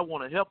number. I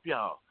want to help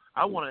y'all.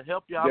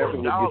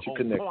 Definitely y'all get you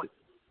connected. Point.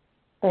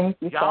 Thank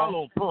you, Y'all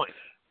on point.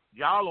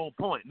 Y'all on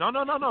point. No.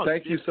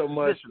 Thank you so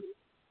much.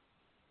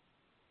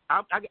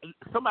 Listen,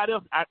 somebody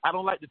else, I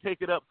don't like to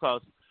take it up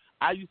because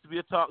I used to be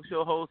a talk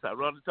show host. I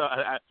run the talk.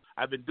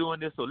 I've been doing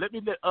this, so let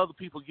me let other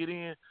people get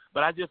in.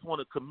 But I just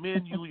want to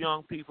commend you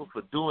young people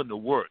for doing the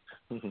work.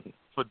 I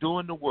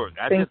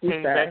just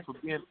came back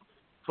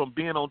from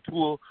being on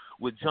tour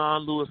with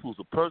John Lewis, who's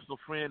a personal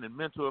friend and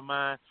mentor of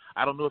mine.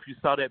 I don't know if you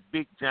saw that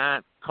big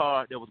giant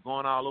card that was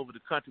going all over the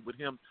country with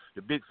him,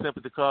 the big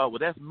sympathy card. Well,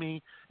 that's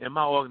me and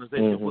my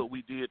organization, what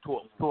we did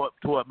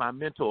toward my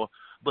mentor.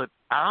 But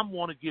I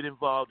want to get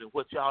involved in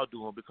what y'all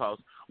doing because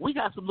we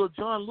got some little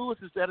John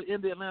Lewises that are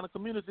in the Atlanta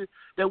community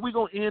that we're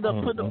going to end up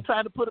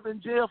trying to put them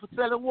in jail for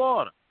selling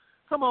water.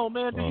 Come on,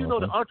 man. Do you know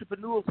the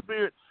entrepreneurial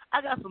spirit?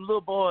 I got some little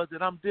boys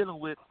that I'm dealing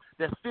with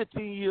that's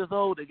 15 years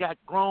old that got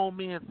grown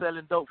men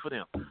selling dope for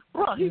them.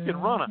 Bro, he can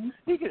run a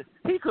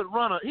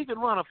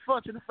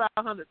Fortune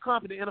 500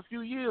 company in a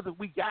few years if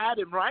we guide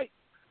him right.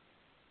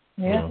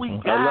 Yeah. If we I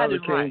guide love it,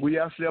 him King. right. We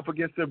actually up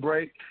against the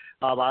break.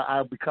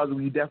 Because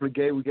we definitely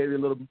gave you a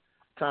little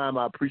time.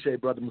 I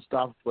appreciate Brother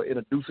Mustafa for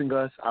introducing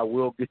us. I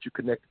will get you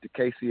connected to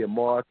Casey and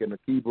Mark and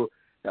Akiba.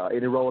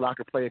 Any role I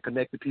can play in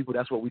connecting people,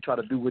 that's what we try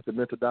to do with the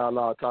Mental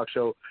Dialogue Talk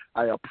Show.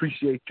 I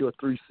appreciate your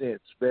 3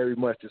 cents very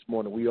much this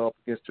morning. We are up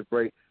against the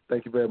break.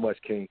 Thank you very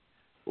much, King.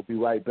 We'll be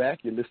right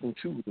back. You're listening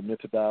to the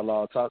Mental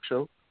Dialogue Talk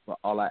Show, where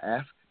all I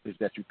ask is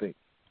that you think.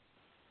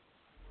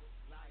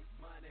 Like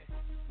money,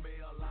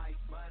 real life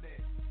money.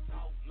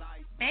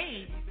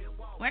 Babe,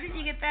 where did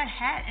you get that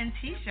hat and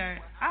T-shirt?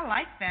 I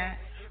like that.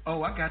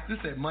 Oh, I got this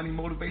at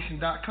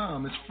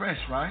moneymotivation.com. It's fresh,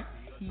 right?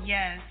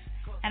 Yes,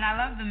 and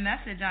I love the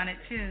message on it,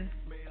 too.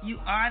 You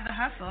are the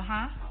hustle,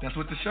 huh? That's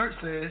what the shirt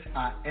says.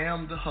 I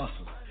am the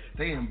hustle.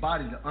 They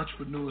embody the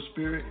entrepreneur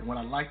spirit, and what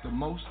I like the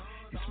most,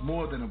 it's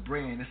more than a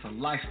brand. It's a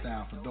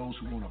lifestyle for those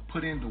who want to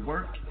put in the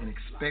work and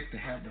expect to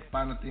have the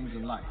finer things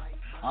in life.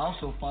 I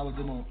also follow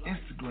them on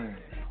Instagram.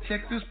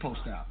 Check this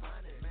post out.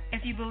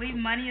 If you believe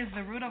money is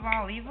the root of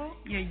all evil,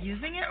 you're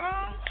using it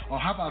wrong? Or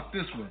how about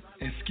this one?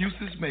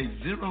 Excuses make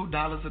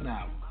 $0 an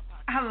hour.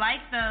 I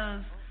like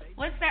those.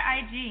 What's their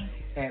IG?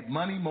 At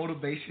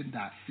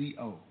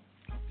moneymotivation.co.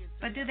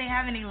 But do they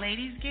have any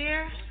ladies'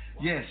 gear?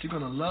 Yes, you're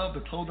going to love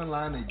the clothing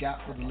line they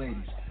got for the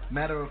ladies.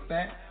 Matter of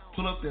fact,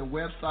 pull up their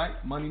website,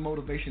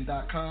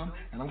 moneymotivation.com,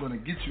 and I'm going to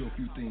get you a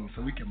few things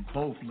so we can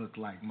both look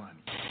like money.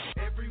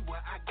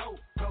 Everywhere I go,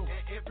 and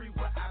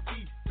everywhere I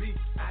be,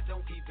 I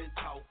don't even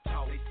talk,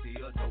 they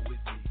still know it's me.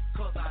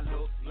 Cause I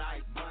look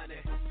like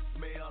money,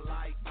 smell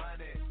like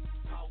money,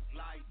 talk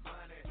like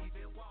money,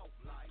 even walk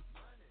like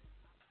money.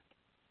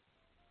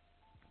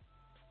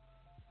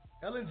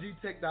 LNG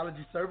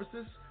Technology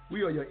Services,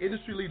 we are your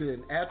industry leader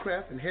in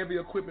aircraft and heavy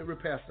equipment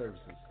repair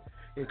services.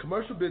 In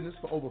commercial business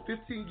for over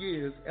 15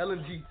 years,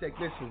 LNG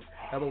technicians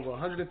have over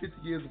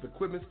 150 years of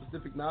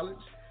equipment-specific knowledge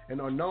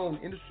and are known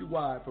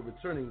industry-wide for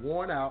returning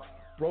worn-out,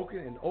 broken,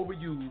 and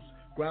overused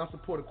ground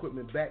support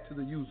equipment back to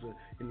the user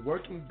in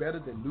working better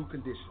than new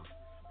condition.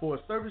 For a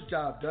service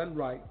job done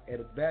right at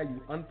a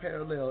value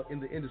unparalleled in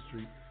the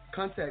industry,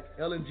 contact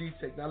LNG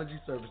Technology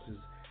Services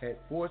at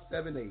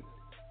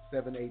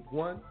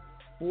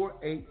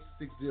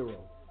 478-781-4860.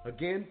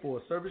 Again, for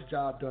a service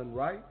job done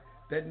right,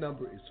 that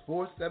number is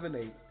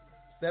 478-781-4860.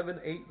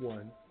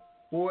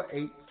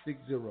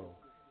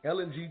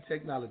 LNG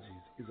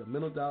Technologies is a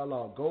Mental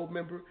Dialogue Gold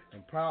member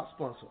and proud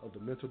sponsor of the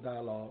Mental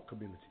Dialogue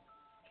community.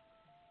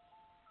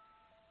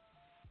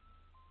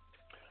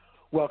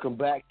 Welcome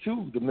back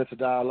to the Mental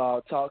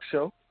Dialogue Talk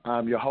Show.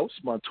 I'm your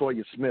host,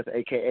 Montoya Smith,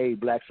 a.k.a.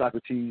 Black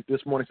Socrates.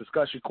 This morning's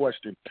discussion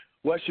question,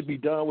 what should be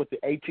done with the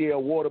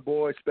ATL Water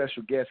Boys?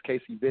 Special guest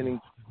Casey Bennings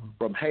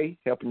from Hay,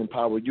 helping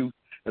empower youth,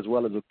 as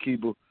well as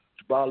Akiba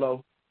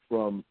Jabalo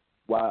from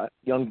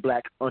Young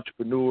Black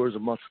Entrepreneurs,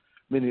 amongst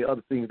many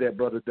other things that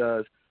brother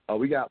does.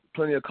 We got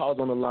plenty of calls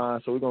on the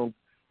line, so we're going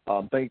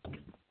to thank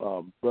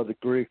Brother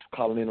Griggs for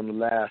calling in on the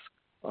last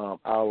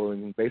hour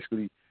and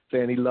basically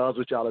saying he loves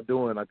what y'all are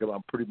doing. I can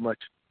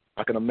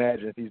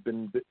imagine if he's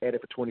been at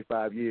it for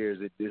 25 years,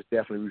 it's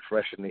definitely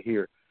refreshing to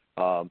hear,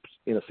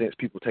 in a sense,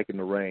 people taking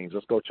the reins.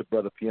 Let's go to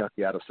Brother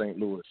Pianki out of St.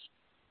 Louis.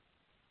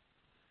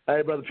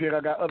 Hey, Brother Pianki,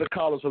 I got other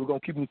callers, so we're going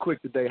to keep them quick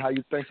today.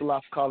 Thanks a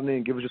lot for calling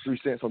in. Give us your 3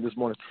 cents on this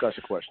morning's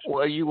discussion question.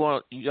 Well,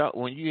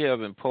 when you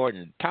have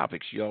important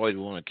topics, you always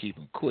want to keep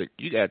them quick.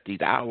 You got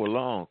these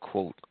hour-long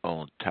quote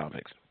on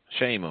topics.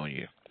 Shame on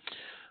you.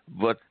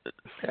 But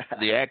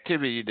the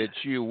activity that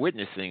you're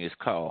witnessing is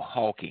called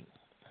hawking.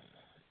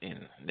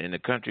 In the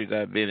countries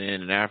I've been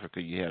in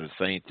Africa, you have the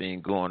same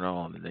thing going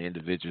on, and the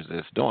individuals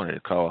that's doing it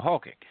are called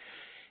hawking.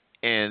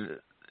 And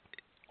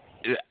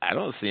I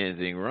don't see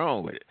anything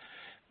wrong with it.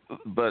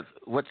 But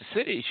what the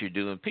city should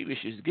do, and people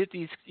should get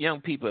these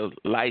young people a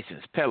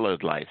license,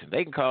 peddler's license.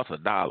 They can cost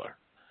 $1.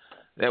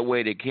 That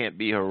way they can't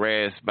be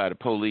harassed by the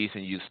police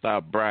and you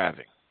stop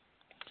driving.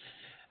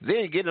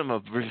 Then get them a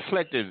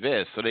reflective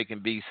vest so they can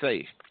be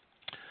safe.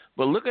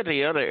 But look at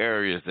the other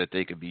areas that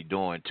they could be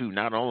doing, too,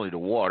 not only the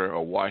water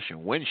or washing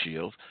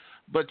windshields,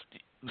 but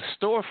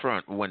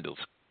storefront windows.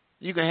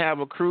 You can have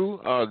a crew,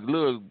 a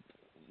little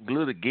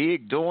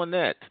gig doing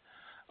that,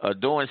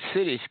 doing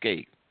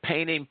cityscape,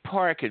 painting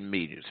parking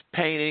meters,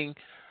 painting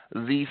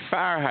the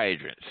fire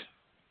hydrants.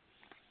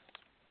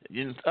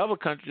 In other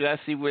countries, I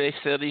see where they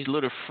sell these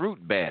little fruit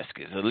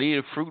baskets, or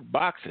little fruit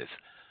boxes.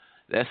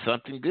 That's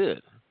something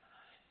good.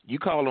 You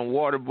call them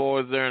water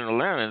boys there in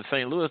Atlanta. In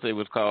St. Louis, they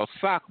was called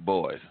sock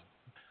boys,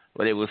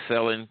 where they were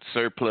selling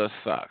surplus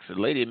socks. The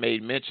lady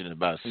made mention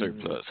about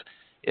surplus.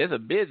 Mm-hmm. It's a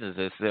business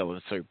that's selling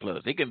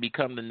surplus. It can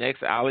become the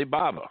next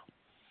Alibaba.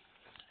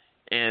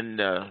 And,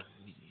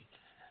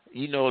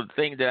 the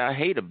thing that I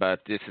hate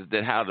about this is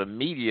that how the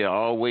media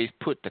always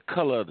put the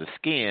color of the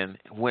skin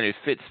when it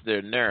fits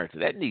their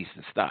narrative. That needs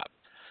to stop.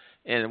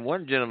 And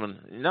one gentleman,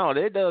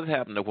 that does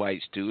happen to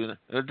whites too.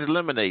 The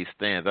lemonade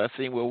stands. I've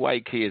seen where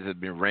white kids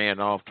have been ran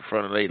off the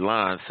front of their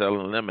line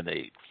selling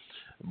lemonade.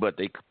 But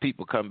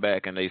people come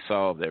back and they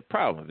solve their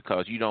problem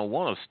because you don't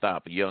want to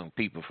stop young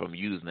people from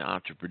using the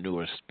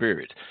entrepreneur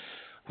spirit.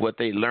 What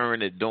they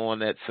learn at doing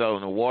that,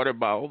 selling the water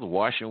bottles,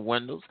 washing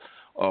windows,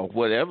 or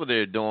whatever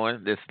they're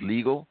doing that's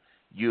legal,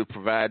 you're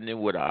providing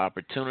them with an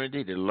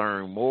opportunity to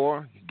learn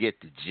more, get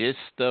the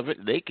gist of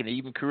it. They can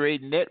even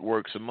create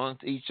networks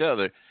amongst each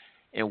other,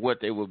 and what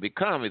they will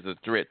become is a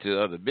threat to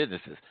other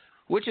businesses,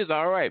 which is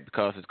all right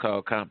because it's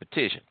called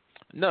competition.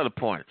 Another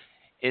point,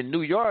 in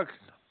New York,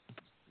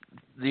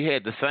 you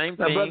had the same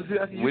now, thing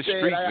brother, with said,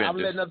 street I'm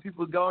vendors. letting other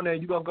people go in there.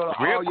 You're going to go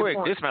to Real all quick,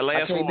 your this is my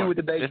last one. one.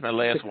 This is my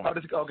last one.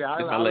 This is my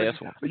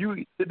last one.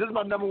 This is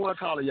my number one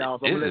caller, y'all.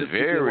 So this is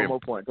very one more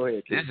point. Go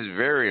ahead, King. This is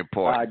very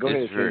important. All right, go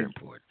ahead, this is very King.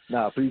 important.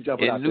 Nah, please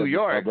jump in New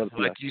York,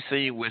 like you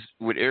seen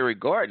with Eric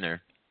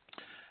Gardner,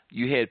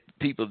 you had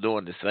people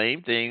doing the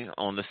same thing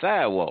on the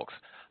sidewalks.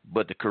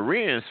 But the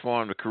Koreans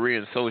formed the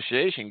Korean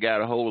Association,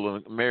 got a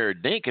hold of Mary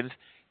Dinkins,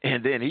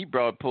 and then he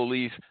brought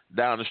police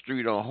down the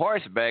street on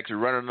horsebacks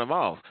and running them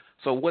off.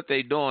 So what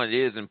they doing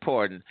is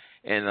important,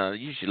 and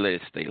you should let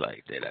it stay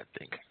like that, I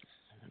think.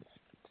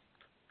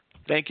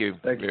 Thank you.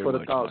 Thank you for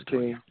the thoughts,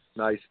 King.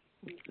 Nice.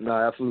 No,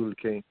 absolutely,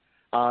 King.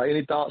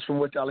 Any thoughts from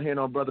what y'all are hearing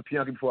on Brother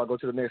Pianki before I go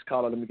to the next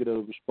caller? Let me get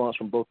a response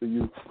from both of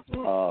you,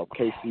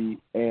 Casey,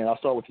 and I'll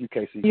start with you,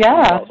 Casey.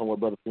 Yeah. Thoughts on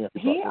what Brother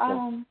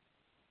Pianki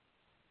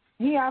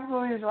He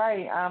absolutely is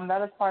right.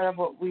 That is part of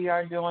what we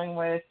are doing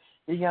with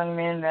the young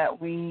men that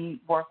we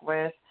work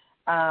with.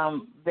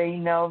 They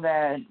know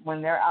that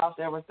when they're out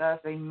there with us,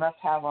 they must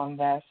have on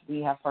vests.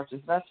 We have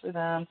purchased vests for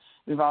them.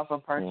 We've also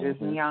purchased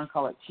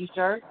neon-colored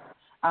T-shirts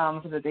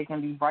so that they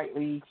can be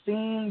brightly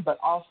seen, but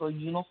also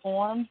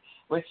uniformed,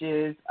 which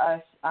is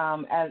us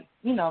at,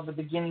 the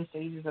beginning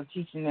stages of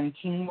teaching them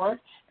teamwork,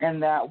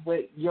 and that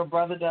what your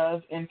brother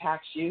does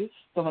impacts you.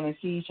 So when they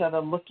see each other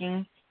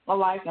looking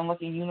alike and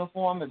looking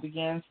uniform, it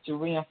begins to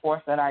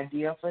reinforce that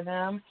idea for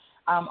them.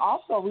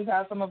 Also, we've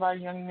had some of our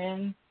young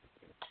men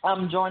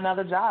join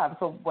other jobs,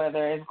 so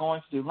whether it's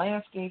going to do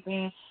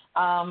landscaping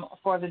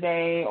for the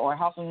day or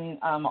helping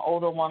an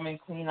older woman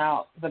clean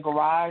out the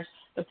garage,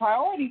 the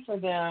priority for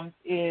them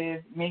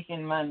is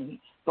making money.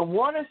 The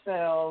water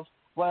sales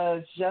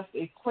was just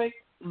a quick,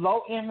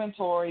 low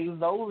inventory,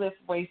 low lift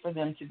way for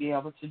them to be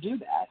able to do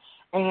that.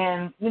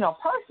 And,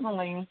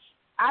 personally,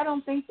 I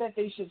don't think that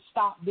they should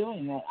stop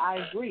doing that. I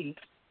agree.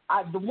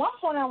 The one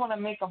point I want to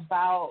make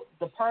about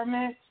the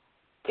permits,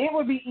 it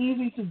would be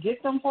easy to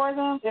get them for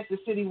them if the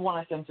city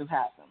wanted them to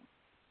have them.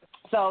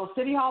 So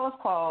City Hall is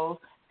closed,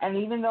 and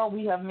even though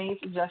we have made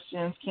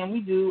suggestions, can we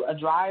do a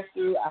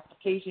drive-through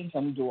application?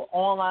 Can we do an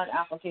online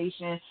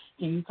application?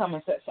 Can you come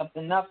and set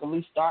something up? At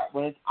least start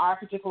with our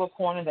particular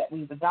corner that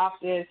we've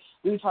adopted.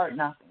 We've heard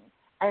nothing.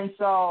 And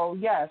so,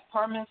 yes,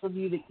 permits would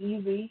be the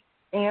easy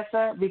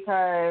answer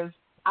because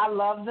I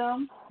love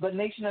them, but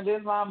Nation of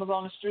Islam is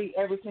on the street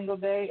every single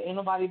day. Ain't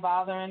nobody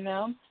bothering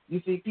them.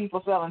 You see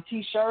people selling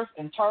T-shirts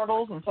and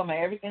turtles and some of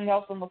everything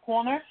else in the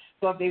corner.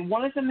 So if they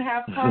wanted them to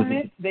have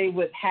permits, they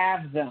would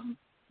have them.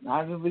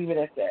 I'll just leave it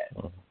at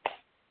that.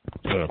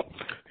 Yeah.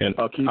 And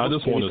I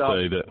just want to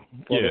say that,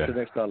 yeah,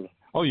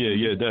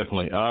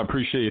 definitely. I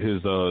appreciate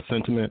his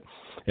sentiment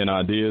and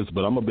ideas,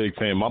 but I'm a big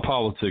fan. My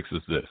politics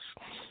is this.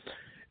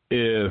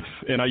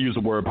 And I use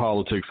the word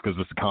politics because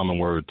it's a common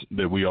word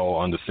that we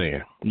all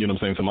understand. You know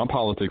what I'm saying? So my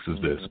politics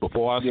is this.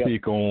 Before I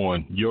speak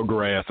on your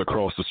grass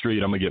across the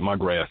street, I'm going to get my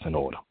grass in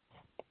order.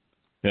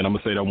 And I'm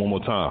going to say that one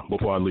more time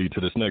before I lead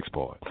to this next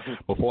part.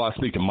 Before I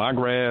speak to my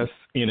grass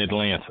in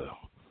Atlanta,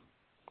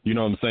 you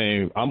know what I'm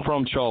saying? I'm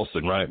from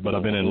Charleston, right? But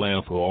I've been in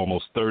Atlanta for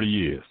almost 30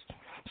 years.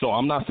 So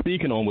I'm not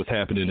speaking on what's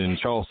happening in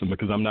Charleston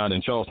because I'm not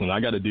in Charleston. I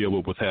got to deal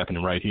with what's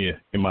happening right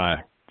here in my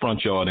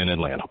front yard in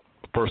Atlanta.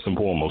 First and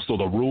foremost. So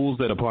the rules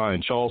that apply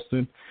in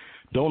Charleston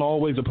don't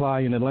always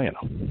apply in Atlanta.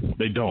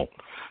 They don't.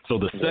 So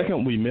the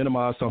second we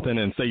minimize something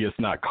and say it's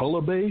not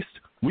color-based,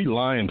 we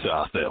lying to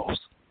ourselves.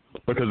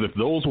 Because if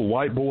those were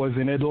white boys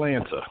in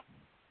Atlanta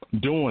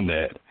doing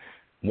that,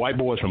 white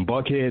boys from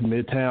Buckhead,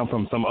 Midtown,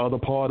 from some other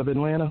part of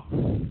Atlanta,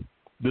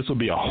 this would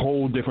be a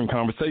whole different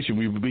conversation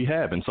we would be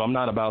having. So I'm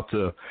not about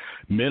to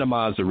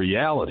minimize the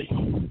reality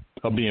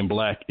of being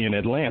black in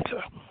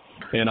Atlanta.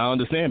 And I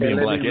understand being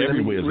black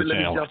everywhere is a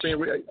challenge.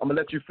 I'm gonna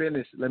let you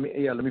finish. Let me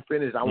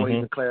finish. I want to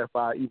even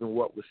clarify even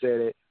what was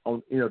said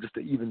on, just to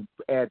even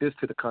add this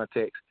to the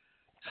context.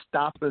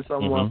 Stopping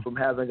someone from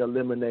having a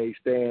lemonade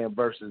stand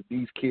versus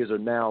these kids are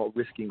now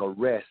risking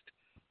arrest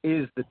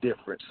is the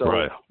difference.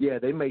 So yeah,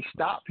 they may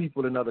stop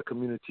people in other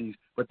communities,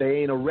 but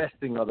they ain't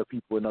arresting other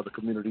people in other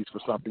communities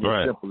for something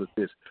as simple as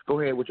this. Go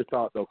ahead with your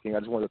thoughts, though, King. I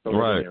just want to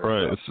throw it in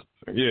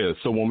there. Yeah.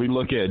 So when we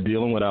look at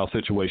dealing with our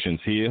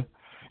situations here.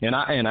 And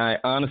I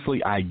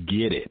honestly, I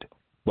get it.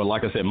 But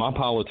like I said, my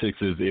politics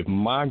is if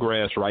my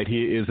grass right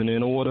here isn't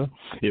in order,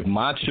 if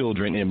my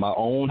children in my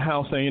own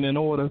house ain't in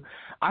order,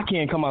 I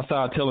can't come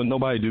outside telling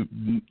nobody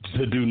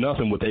to do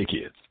nothing with their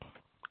kids.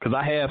 Because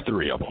I have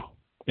 3 of them.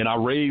 And I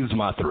raised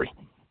my 3.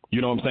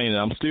 You know what I'm saying? And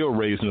I'm still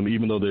raising them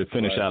even though they're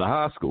finished out of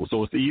high school.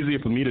 So it's easier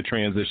for me to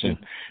transition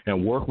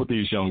and work with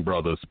these young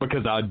brothers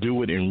because I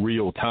do it in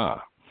real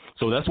time.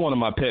 So that's one of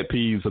my pet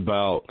peeves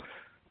about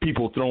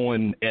people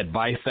throwing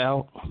advice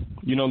out.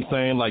 You know what I'm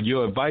saying? Like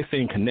your advice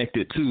ain't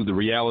connected to the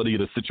reality of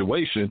the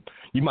situation.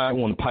 You might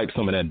want to pipe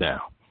some of that down.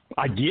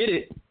 I get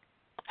it.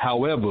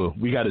 However,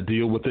 we got to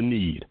deal with the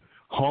need.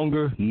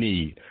 Hunger,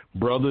 need.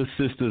 Brothers,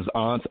 sisters,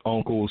 aunts,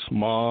 uncles,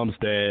 moms,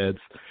 dads,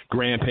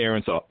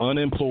 grandparents are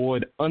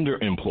unemployed,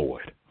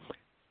 underemployed.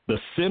 The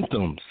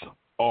symptoms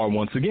are,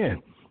 once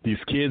again, these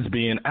kids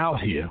being out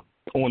here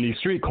on these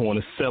street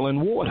corners selling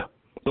water.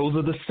 Those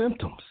are the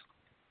symptoms.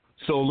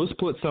 So let's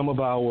put some of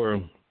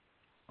our,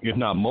 if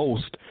not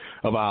most,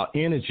 of our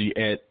energy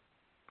at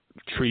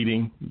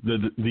treating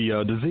the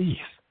disease,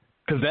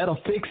 because that'll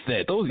fix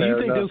that. You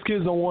think those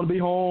kids don't want to be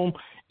home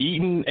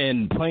eating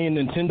and playing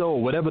Nintendo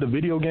or whatever the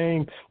video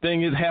game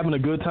thing is, having a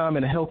good time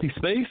in a healthy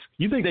space?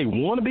 You think they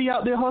want to be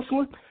out there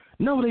hustling?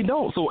 No, they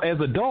don't. So as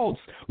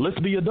adults, let's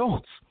be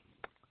adults.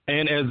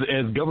 And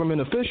as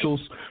government officials,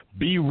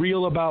 be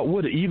real about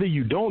what either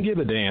you don't give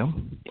a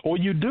damn or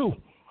you do.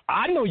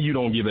 I know you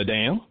don't give a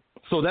damn,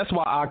 so that's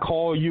why I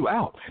call you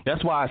out.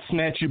 That's why I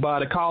snatch you by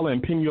the collar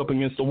and pin you up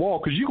against the wall,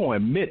 because you're going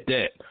to admit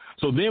that.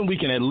 So then we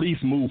can at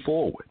least move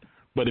forward.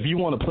 But if you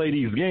want to play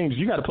these games,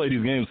 you got to play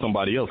these games with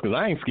somebody else, because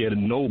I ain't scared of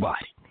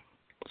nobody.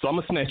 So I'm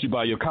going to snatch you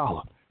by your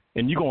collar,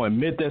 and you're going to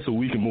admit that so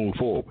we can move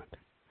forward.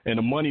 And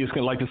the money is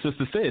going to, like the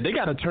sister said, they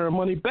got to turn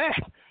money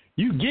back.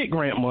 You get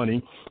grant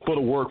money for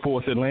the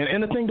workforce in Atlanta,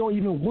 and the thing don't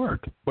even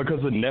work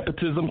because of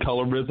nepotism,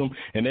 colorism,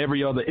 and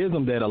every other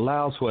ism that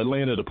allows for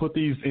Atlanta to put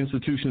these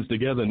institutions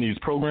together and these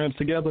programs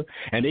together,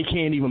 and they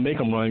can't even make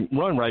them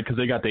run right because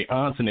they got their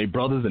aunts and their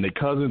brothers and their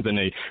cousins and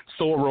their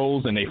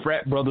Soros and their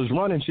frat brothers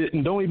running shit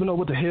and don't even know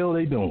what the hell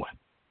they doing.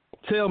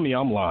 Tell me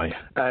I'm lying.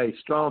 Hey,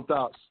 strong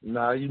thoughts.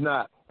 No, you're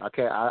not.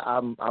 Okay,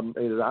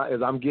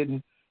 as I'm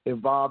getting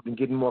involved and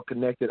getting more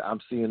connected, I'm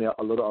seeing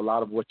a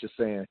lot of what you're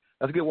saying.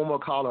 Let's get one more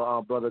caller,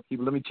 brother.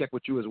 Let me check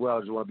with you as well. I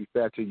just want to be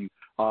fair to you.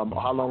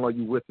 How long are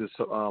you with us,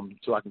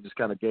 so I can just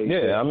kind of gauge?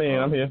 Yeah, I'm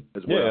here.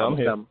 As well. Yeah, I'm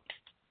here.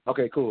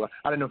 Okay, cool.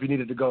 I didn't know if you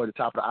needed to go at the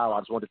top of the hour.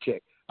 I just wanted to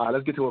check.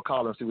 Let's get to a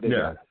caller and see what they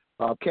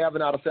got.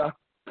 Calvin out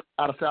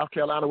of South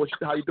Carolina.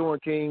 How you doing,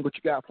 King? What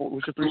you got for?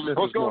 What's your 3 minutes?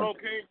 What's going on,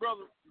 King,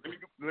 brother?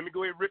 Let me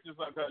go ahead and rip this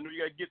up, because I know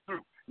you got to get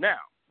through. Now,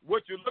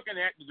 what you're looking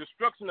at, the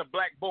destruction of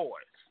black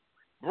boys,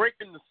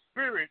 breaking the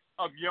spirit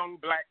of young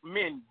black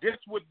men. This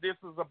is what this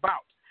is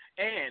about.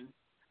 And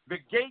the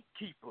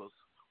gatekeepers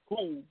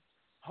who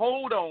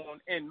hold on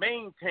and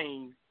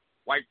maintain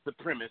white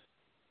supremacist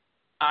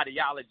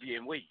ideology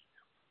and ways.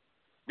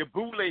 The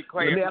Boule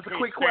class. Let me ask a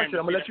quick question.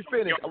 I'm gonna let you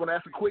finish. I want to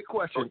ask a quick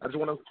question. I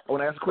want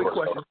to ask a quick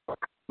question.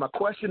 My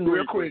question,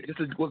 real quick, this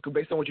is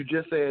based on what you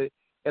just said.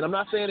 And I'm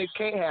not saying it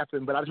can't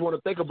happen, but I just want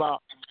to think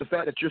about the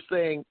fact that you're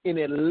saying in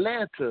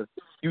Atlanta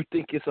you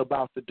think it's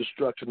about the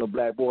destruction of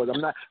black boys.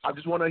 I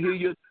just want to hear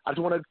you. I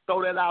just want to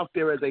throw that out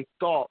there as a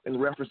thought in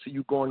reference to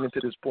you going into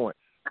this point.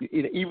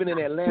 Even in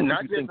Atlanta,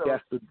 you think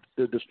that's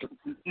the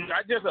destruction.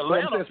 Not just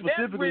Atlanta,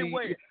 specifically.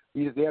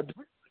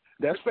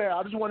 That's fair.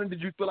 I just wondered,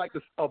 did you feel like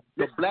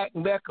the Black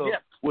Mecca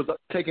was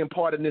taking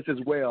part in this as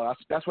well?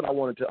 That's what I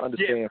wanted to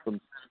understand from.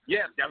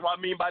 Yeah, that's what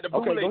I mean by the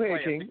Boule class. Okay, go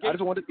ahead, class. King. I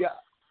just wanted,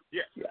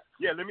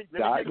 Yeah. Let me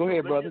go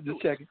ahead, brother.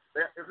 Just checking.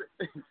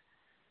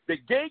 The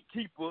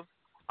gatekeepers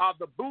are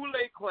the Boule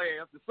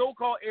class, the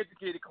so-called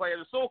educated class,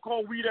 the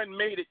so-called we done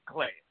made it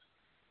class.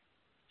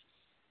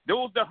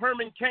 Those the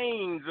Herman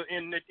Cains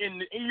and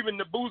even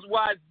the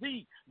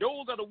bourgeoisie.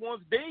 Those are the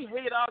ones, they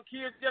hate our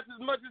kids just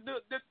as much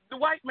as the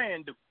white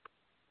man do.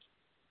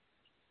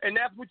 And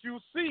that's what you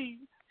see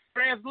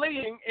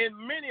translating in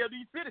many of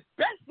these cities,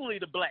 especially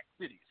the black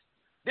cities.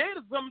 They're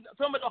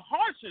some of the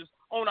harshest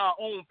on our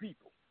own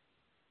people.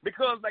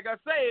 Because, like I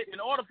said, in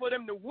order for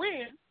them to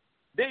win,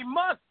 they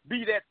must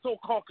be that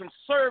so-called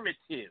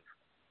conservative.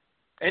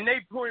 And they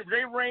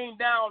rain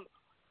down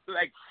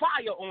like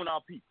fire on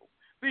our people.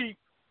 See,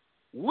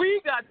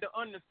 we got to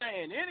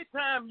understand,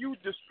 anytime you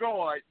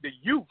destroy the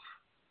youth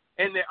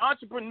and their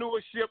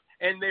entrepreneurship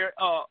and their,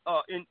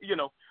 how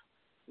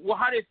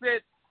they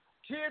said,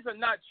 kids are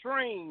not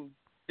trained.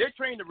 They're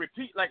trained to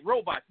repeat like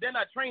robots. They're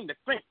not trained to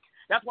think.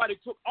 That's why they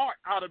took art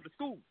out of the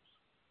schools.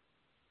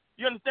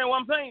 You understand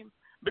what I'm saying?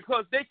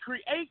 Because they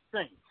create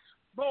things.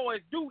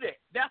 Boys do that.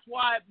 That's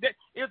why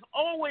it's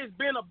always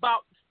been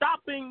about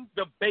stopping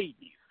the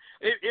babies.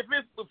 If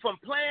it's from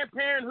Planned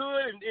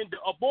Parenthood and the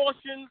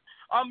abortions,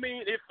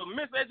 if the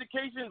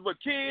miseducations with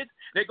kids,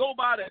 they go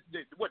by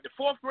the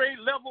fourth grade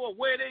level of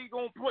where they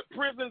going to put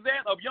prisons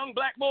at of young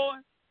black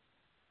boys.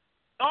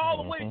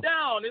 All the way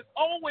down, it's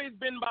always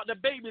been about the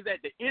babies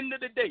at the end of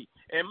the day.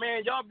 And,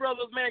 man, y'all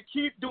brothers, man,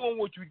 keep doing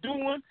what you're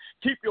doing.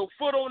 Keep your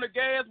foot on the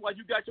gas while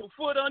you got your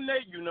foot on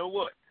there. You know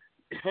what?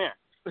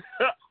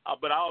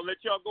 But I'll let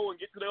y'all go and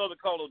get to the other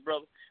callers,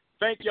 brother.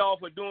 Thank y'all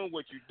for doing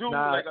what you do.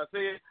 Like I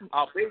said,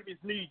 our babies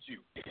need you.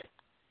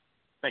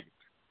 Thank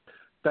you.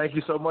 Thank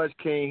you so much,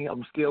 King.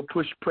 I'm still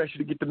pressure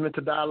to get to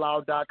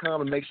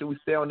mentaldialogue.com and make sure we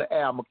stay on the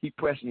air. I'm going to keep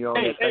pressing you on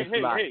that. Thanks a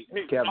lot,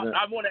 Kevin.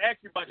 I want to ask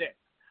you about that.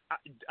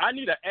 I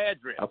need an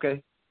address.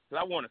 Okay.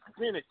 I want to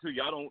send it to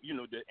you. I don't,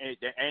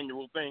 the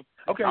annual thing.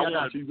 Okay, I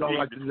got you. You don't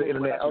like to use the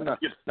internet. Oh, no.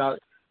 No,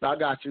 I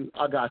got you.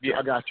 I got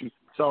you.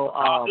 So,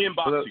 I'll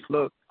inbox you.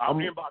 Look, I'll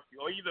inbox you,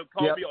 or either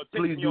call me or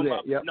text me on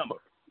my number.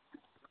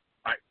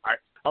 All right.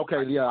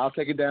 Okay, yeah, I'll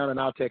take it down and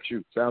I'll text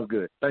you. Sounds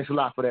good. Thanks a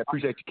lot for that.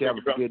 Appreciate you,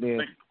 Kevin, for getting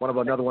in.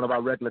 Another one of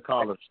our regular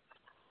callers.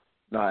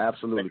 No,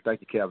 absolutely.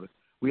 Thank you, Kevin.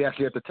 We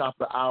actually at the top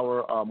of the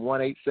hour,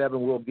 187.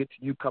 We'll get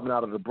to you coming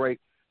out of the break.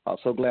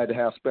 So glad to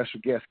have special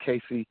guest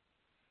Casey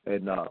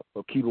and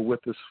Okiba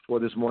with us for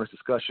this morning's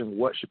discussion.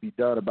 What should be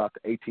done about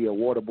the ATL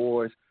Water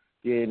Boys?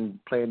 Again,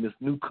 playing this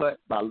new cut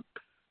by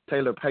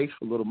Taylor Pace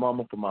for Little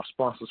Mama from our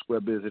sponsor,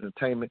 Square Biz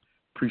Entertainment.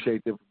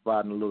 Appreciate them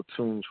providing a little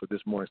tunes for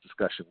this morning's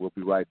discussion. We'll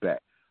be right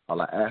back.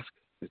 All I ask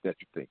is that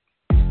you think.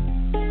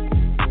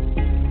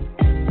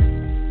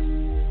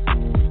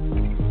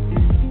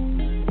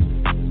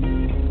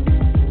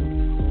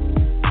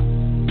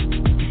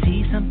 You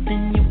see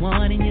something you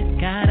want and you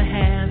gotta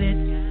have it.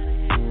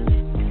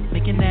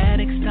 Make an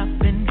addict stop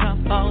and drop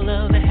all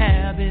of the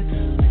habits.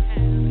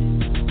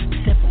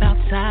 Step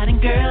outside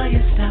and girl,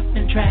 you're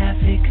stopping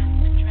traffic.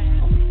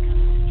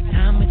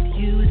 I'm with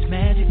you, it's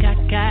magic, I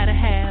gotta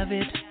have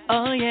it.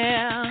 Oh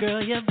yeah,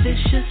 girl, you're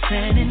vicious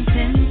and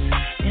intense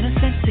in a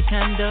sexy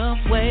kind of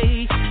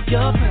way.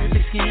 Your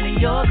perfect skin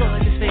and your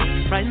gorgeous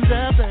face brightens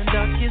up the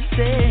darkest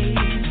days.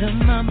 The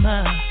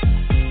mama,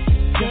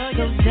 girl,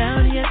 you're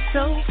down yet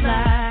so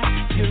fly.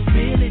 You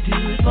really do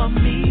it for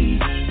me.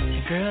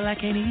 Girl, I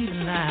can't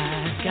even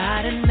lie.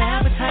 Got an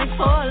appetite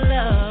for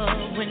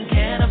love. When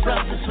can a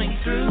brother swing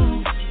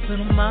through?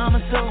 Little mama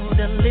so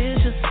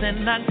delicious,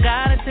 and I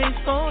got a taste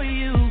for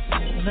you.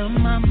 Little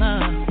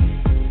mama,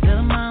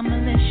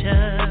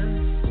 licious.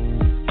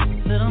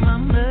 Little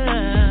mama,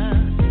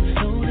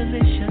 so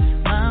delicious,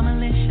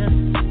 mama-licious.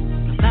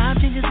 The vibe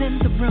changes in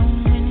the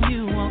room when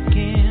you walk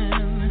in.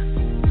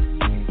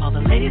 All the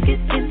ladies get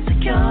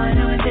insecure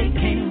knowing they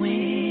can't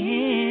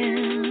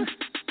win.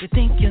 You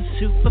think you're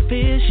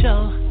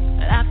superficial,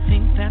 but I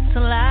think that's a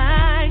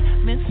lie.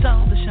 Miss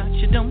all the shots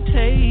you don't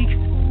take,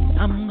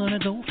 I'm gonna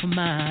go for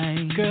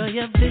mine. Girl,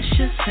 you're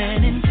vicious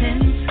and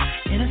intense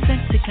in a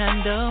sexy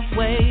kind of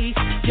way.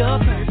 Your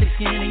perfect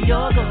skin and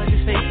your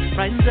gorgeous face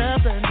brightens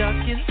up the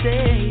darkest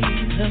days.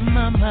 The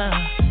mama,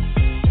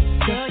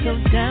 girl,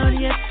 you're down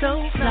yet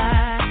so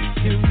fly.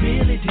 You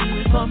really do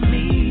it for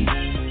me.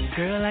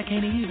 Girl, I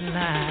can't even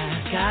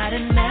lie. Got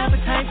an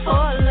appetite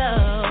for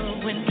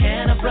love. When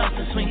can a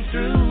brother swing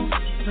through?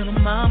 Little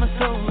mama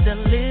so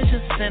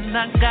delicious, and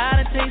I got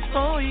a taste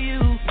for you.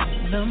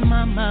 Little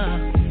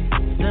mama,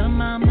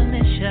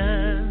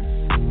 licious.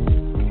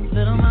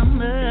 Little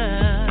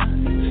mama,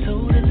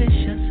 so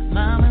delicious,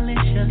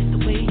 mama-licious.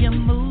 The way you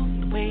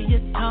move, the way you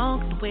talk,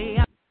 the way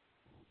I...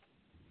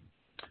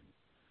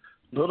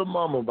 Little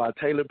Mama by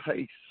Taylor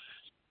Pace.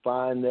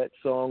 Find that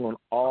song on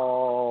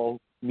all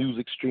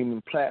music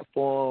streaming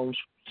platforms,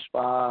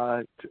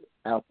 Spotify,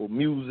 Apple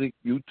Music,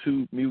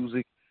 YouTube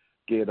Music.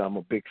 Again, I'm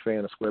a big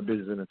fan of Square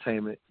Business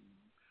Entertainment,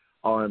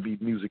 R&B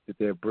music that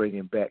they're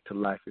bringing back to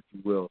life, if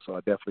you will. So I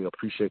definitely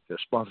appreciate their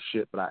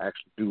sponsorship, but I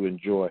actually do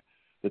enjoy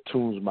the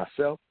tunes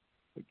myself.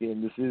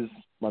 Again, this is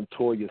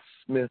Montoya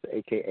Smith,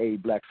 a.k.a.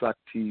 Black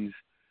Socrates.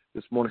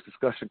 This morning's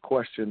discussion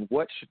question,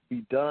 what should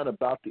be done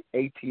about the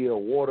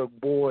ATL Water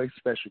Boy?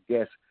 Special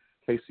guest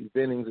Casey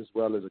Vennings as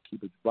well as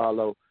Akiba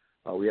Jabalo.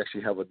 We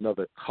actually have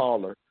another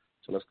caller,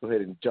 so let's go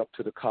ahead and jump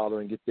to the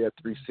caller and get their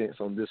 3 cents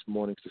on this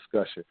morning's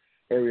discussion.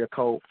 Area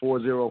code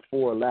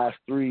 404, last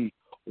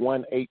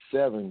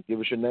 3187. Give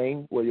us your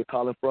name, where you're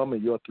calling from,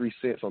 and your 3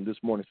 cents on this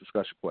morning's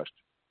discussion question.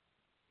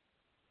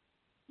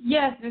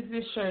 Yes, this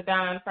is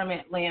Sherdon from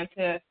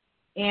Atlanta.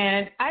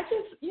 And I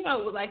just,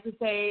 would like to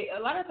say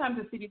a lot of times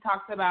the city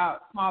talks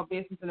about small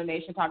business and the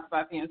nation talks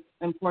about the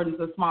importance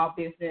of small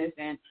business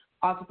and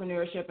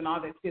entrepreneurship and all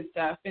that good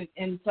stuff.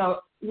 And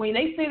so when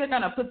they say they're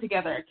going to put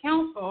together a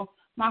council,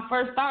 my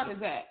first thought is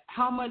that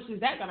how much is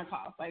that going to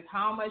cost? Like,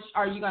 how much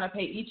are you going to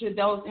pay each of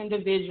those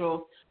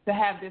individuals to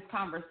have this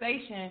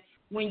conversation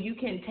when you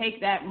can take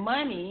that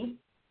money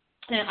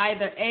and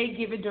either A,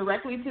 give it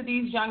directly to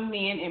these young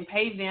men and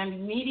pay them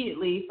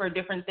immediately for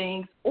different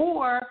things,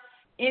 or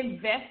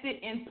invest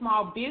it in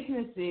small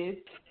businesses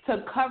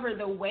to cover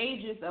the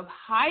wages of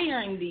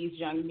hiring these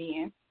young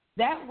men.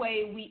 That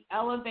way we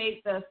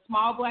elevate the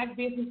small black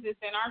businesses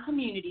in our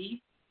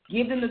community,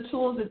 give them the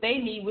tools that they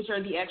need, which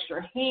are the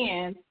extra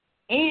hands,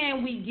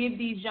 and we give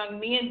these young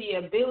men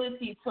the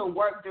ability to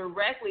work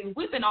directly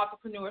with an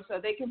entrepreneur so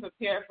they can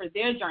prepare for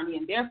their journey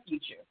and their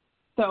future.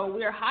 So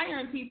we're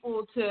hiring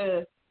people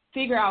to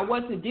figure out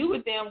what to do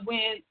with them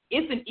when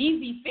it's an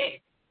easy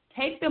fix.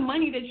 Take the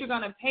money that you're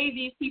going to pay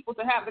these people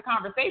to have the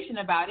conversation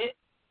about it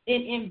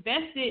and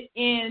invest it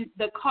in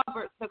the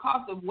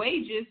cost of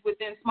wages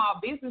within small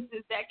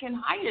businesses that can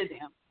hire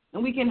them.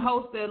 And we can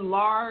host a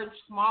large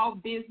small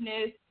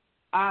business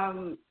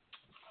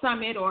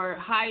summit or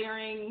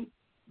hiring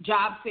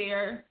job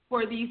fair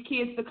for these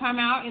kids to come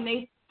out and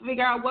they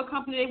figure out what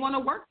company they want to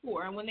work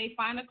for. And when they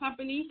find a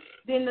company,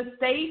 then the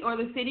state or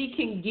the city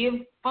can give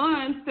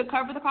funds to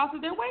cover the cost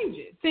of their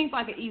wages. Seems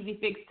like an easy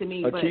fix to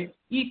me, but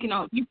you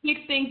fix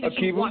things that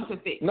you want to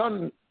fix.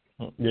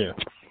 Yeah.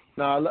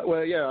 That's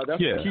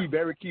the key,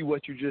 very key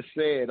what you just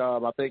said.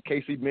 I think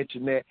Casey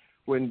mentioned that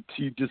when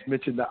she just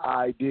mentioned the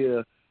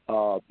idea,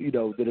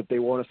 that if they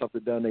wanted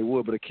something done, they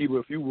would. But Akiba,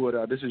 if you would,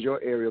 this is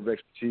your area of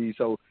expertise.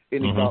 So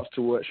any thoughts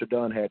to what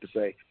Sherdon had to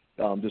say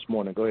this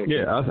morning? Go ahead.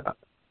 Yeah,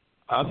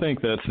 I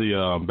think that's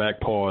the back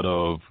part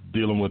of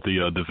dealing with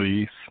the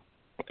disease.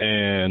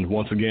 And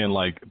once again,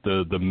 like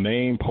the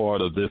main part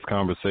of this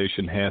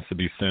conversation has to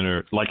be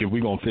centered, like if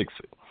we're going to fix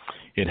it,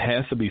 it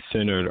has to be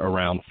centered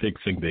around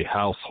fixing the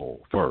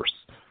household first.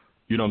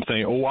 You know what I'm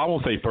saying? Oh, I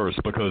won't say first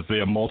because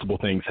there are multiple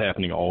things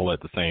happening all at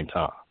the same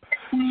time.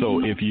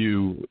 So if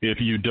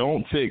you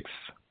don't fix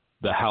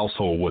the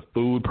household with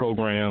food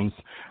programs,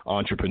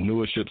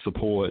 entrepreneurship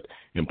support,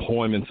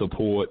 employment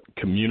support,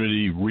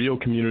 real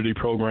community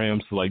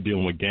programs like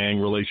dealing with gang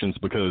relations,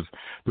 because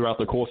throughout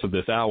the course of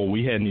this hour,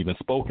 we hadn't even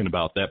spoken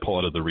about that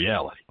part of the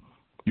reality.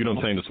 You know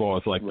what I'm saying? As far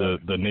as like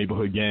the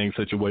neighborhood gang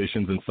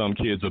situations, and some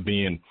kids are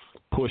being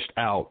pushed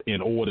out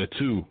in order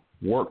to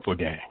work for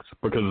gangs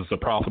because it's a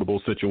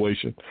profitable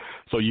situation.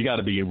 So you got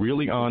to be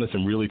really honest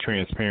and really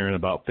transparent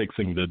about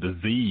fixing the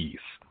disease,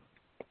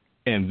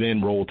 and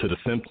then roll to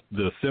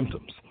the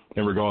symptoms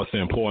in regards to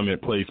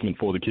employment, placement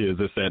for the kids,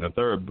 this, that, and the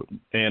third.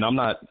 And I'm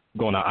not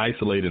going to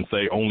isolate and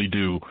say only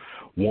do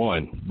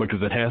one,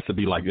 because it has to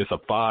be like it's a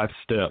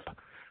 5-step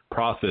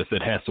process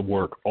that has to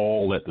work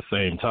all at the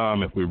same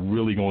time if we're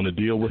really going to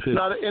deal with it.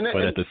 But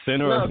at the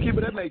center,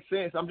 but that makes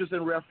sense. I'm just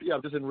in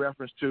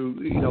reference to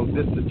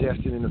this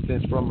suggestion in a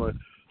sense from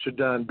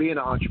Shadun being an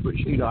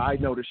entrepreneur. I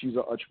know that she's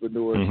an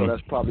entrepreneur, so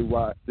that's probably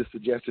why this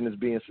suggestion is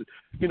being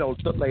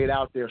laid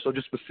out there. So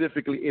just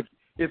specifically,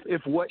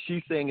 if what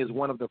she's saying is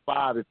one of the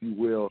 5, if you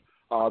will,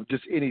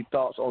 just any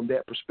thoughts on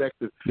that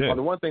perspective. Yeah.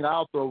 The one thing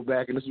I'll throw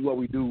back, and this is what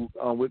we do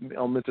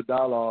on Mental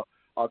Dialogue.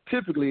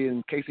 Typically,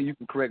 in Casey, you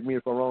can correct me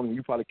if I'm wrong, and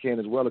you probably can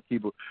as well,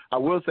 Akiba. I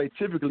will say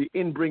typically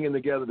in bringing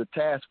together the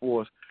task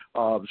force,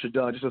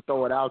 Shadun, just to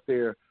throw it out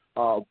there,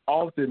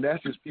 often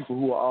that's just people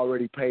who are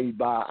already paid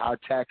by our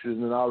taxes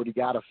and already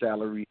got a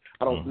salary.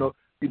 I don't know,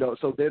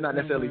 so they're not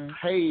necessarily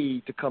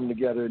paid to come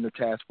together in the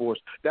task force.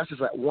 That's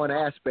just like one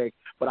aspect,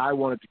 but I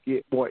wanted to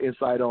get more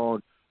insight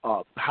on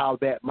how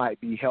that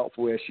might be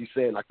helpful, as she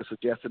said, like the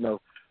suggestion of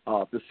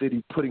the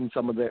city putting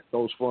some of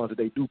those funds that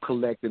they do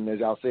collect, and as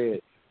y'all said,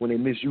 when they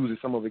misuse it,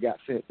 some of it got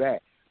sent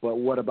back. But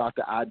what about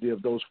the idea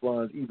of those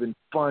funds even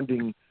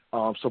funding,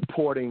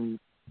 supporting,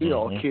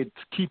 kids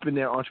keeping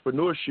their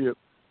entrepreneurship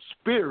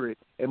spirit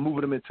and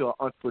moving them into an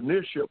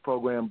entrepreneurship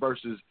program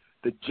versus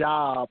the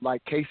job,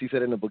 like Casey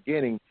said in the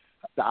beginning,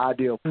 the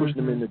idea of pushing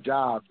them into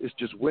jobs is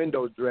just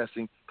window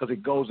dressing because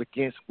it goes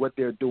against what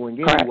they're doing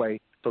anyway.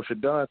 So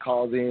Shadun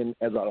calls in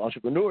as an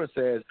entrepreneur and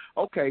says,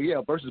 okay,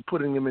 yeah, versus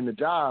putting them in the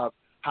job,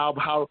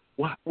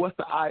 what's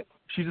the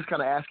she's just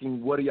kind of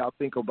asking, what do y'all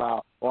think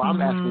about, or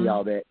I'm asking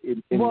y'all that as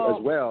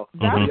well.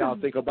 What do y'all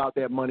think about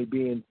that money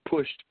being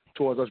pushed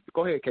towards us?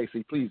 Go ahead,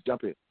 Casey, please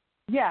jump in.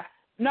 Yeah.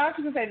 No, I was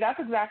going to say that's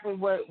exactly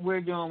what we're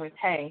doing with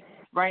Hey.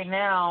 Right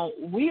now,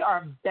 we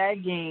are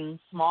begging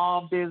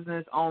small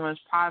business owners,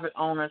 private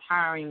owners,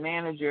 hiring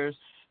managers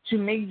to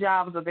make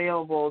jobs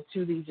available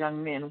to these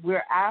young men.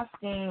 We're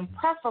asking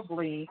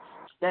preferably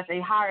that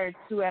they hire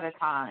 2 at a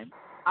time.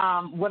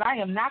 What I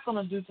am not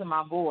going to do to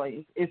my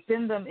boys is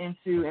send them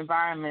into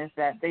environments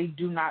that they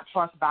do not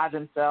trust by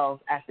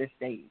themselves at this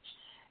stage.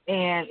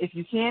 And if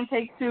you can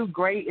take 2,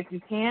 great. If you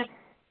can't,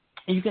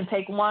 you can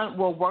take 1.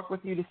 We'll work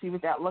with you to see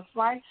what that looks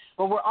like.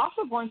 But we're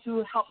also going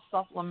to help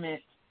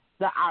supplement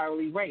the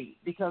hourly rate,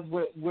 because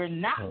what we're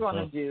not going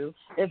to do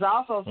is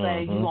also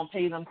say you're going to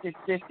pay them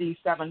 $6.50,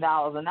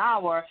 $7 an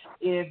hour.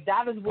 If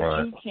that is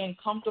what you can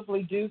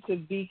comfortably do to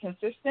be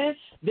consistent,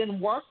 then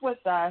work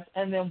with us,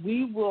 and then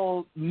we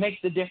will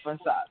make the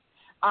difference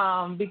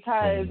up.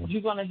 Because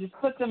you're going to just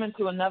put them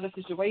into another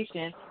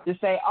situation to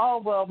say, oh,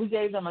 well, we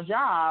gave them a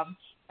job,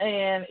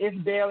 and it's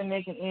barely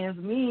making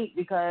ends meet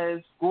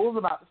because school's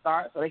about to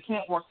start, so they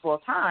can't work full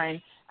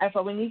time. And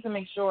so we need to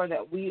make sure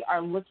that we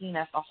are looking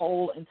at the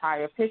whole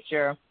entire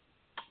picture.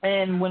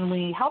 And when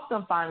we help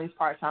them find these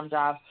part-time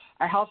jobs,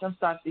 I help them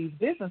start these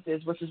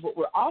businesses, which is what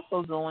we're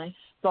also doing.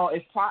 So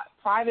if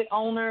private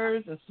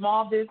owners and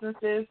small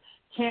businesses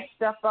can't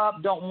step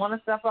up, don't want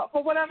to step up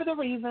for whatever the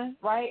reason,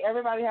 right?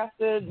 Everybody has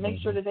to make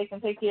sure that they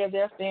can take care of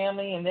their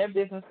family and their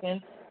business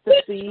can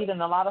succeed.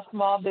 And a lot of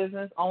small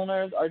business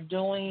owners are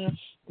doing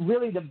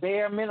really the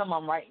bare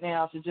minimum right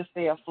now to just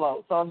stay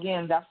afloat. So,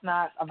 again, that's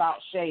not about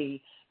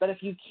shade. But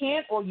if you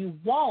can't or you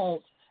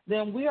won't,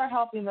 then we are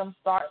helping them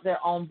start their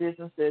own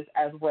businesses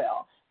as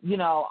well,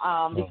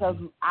 because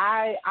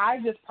I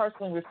just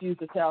personally refuse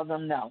to tell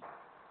them no.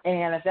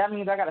 And if that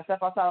means I got to step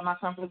outside of my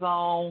comfort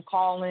zone,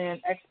 call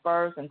in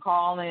experts and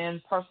call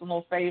in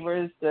personal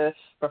favors to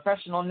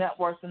professional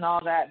networks and all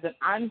that, then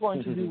I'm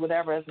going to do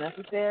whatever is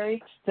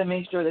necessary to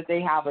make sure that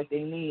they have what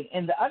they need.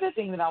 And the other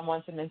thing that I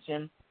want to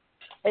mention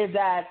is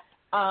that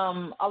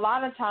a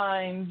lot of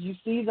times you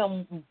see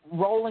them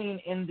rolling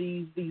in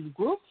these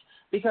groups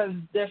because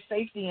there's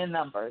safety in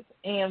numbers.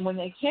 And when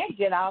they can't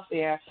get out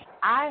there,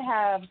 I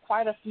have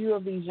quite a few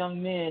of these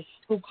young men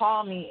who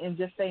call me and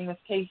just say, Miss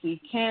Casey,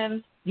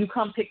 can you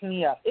come pick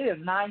me up? It is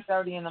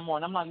 9:30 in the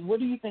morning. I'm like, what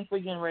do you think we're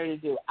getting ready to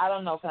do? I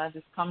don't know. Can I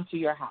just come to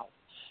your house?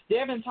 There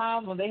have been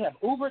times when they have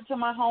Ubered to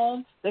my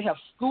home, they have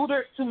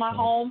scootered to my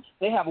home,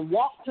 they have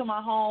walked to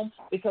my home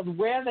because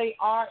where they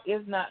are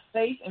is not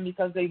safe, and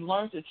because they've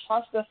learned to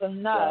trust us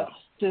enough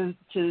to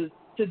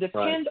to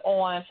depend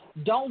on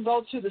don't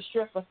go to the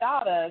strip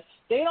without us,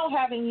 they don't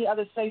have any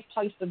other safe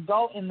place to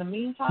go in the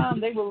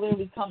meantime. They will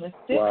literally come and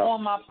sit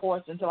on my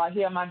porch until I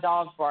hear my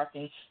dogs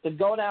barking, to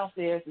go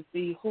downstairs to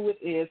see who it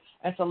is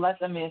and to let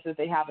them in so that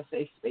they have a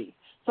safe space.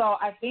 So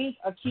I think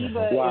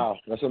Akiva is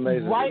that's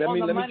amazing. right let on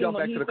me the money jump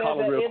when back he to the said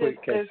caller that real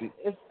it quick, is, Casey.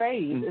 it's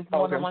phase. It's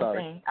more than one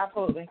thing.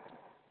 Absolutely.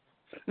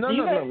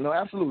 No,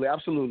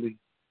 absolutely.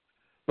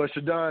 But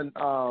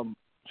Shadon,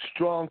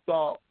 strong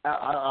thought.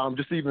 I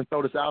just even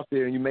throw this out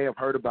there, and you may have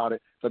heard about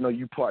it. I know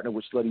you partnered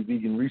with Slutty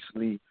Vegan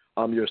recently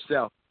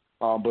yourself.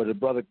 But a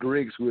brother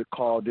Griggs who had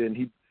called in,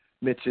 he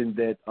mentioned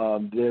that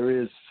there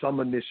is some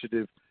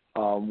initiative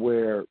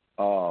where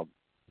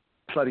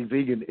Slutty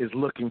Vegan is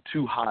looking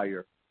to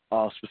hire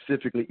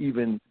specifically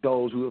even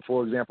those who,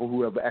 for example,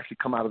 who have actually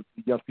come out of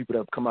young people that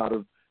have come out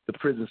of the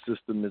prison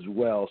system as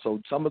well. So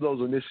some of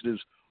those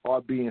initiatives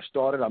are being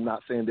started. I'm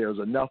not saying there's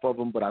enough of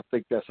them, but I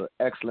think that's an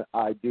excellent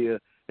idea.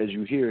 As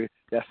you hear it,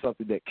 that's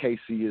something that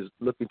KC is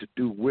looking to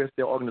do with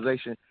their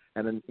organization.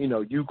 And then,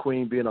 you,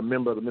 Queen, being a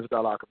member of the Mental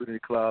Dialogue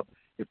Community Club,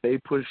 if they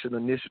push an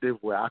initiative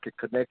where I can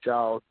connect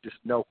y'all, just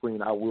know,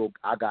 Queen,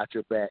 I got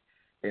your back.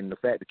 And the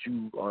fact that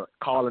you are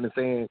calling and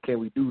saying, can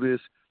we do this,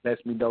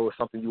 lets me know it's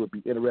something you would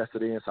be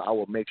interested in, so I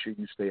will make sure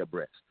you stay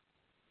abreast.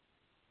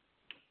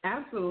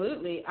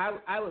 Absolutely.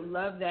 I would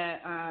love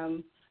that.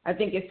 I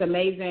think it's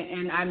amazing,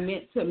 and I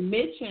meant to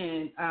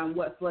mention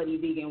what Slutty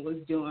Vegan was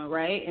doing,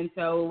 right? And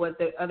so what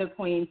the other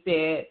queen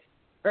said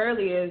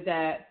earlier is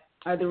that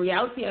the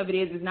reality of it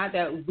is not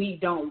that we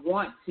don't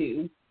want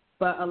to,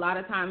 but a lot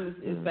of times,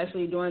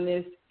 especially during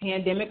this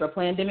pandemic or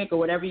plandemic or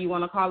whatever you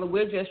want to call it,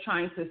 we're just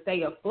trying to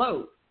stay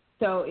afloat.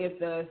 So if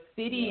the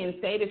city and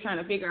state is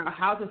trying to figure out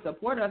how to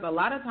support us, a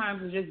lot of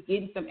times it's just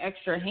getting some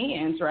extra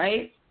hands,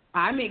 right?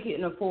 I may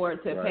couldn't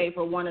afford to pay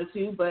for one or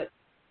two, but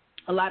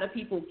a lot of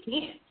people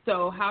can't.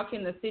 So how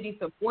can the city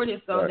support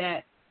it so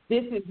that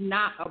this is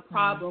not a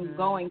problem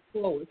going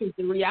forward? Because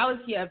the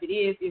reality of it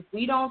is, if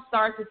we don't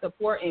start to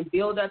support and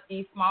build up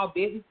these small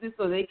businesses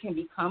so they can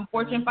become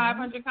Fortune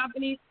 500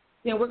 companies,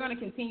 then we're going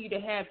to continue to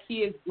have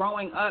kids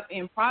growing up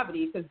in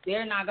poverty because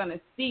they're not going to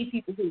see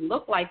people who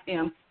look like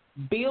them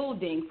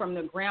building from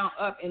the ground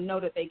up and know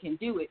that they can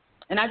do it.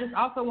 And I just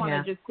also want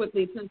to just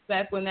quickly touch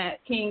back when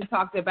that King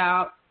talked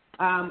about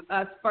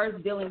us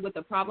first dealing with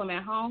the problem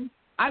at home.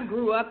 I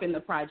grew up in the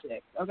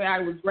projects. Okay, I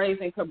was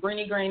raised in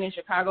Cabrini Green in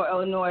Chicago,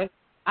 Illinois.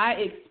 I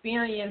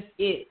experienced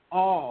it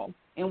all.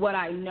 And what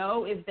I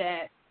know is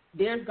that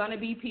there's going to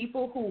be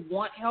people who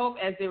want help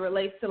as it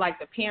relates to like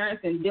the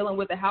parents and dealing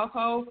with the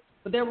household.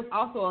 But there was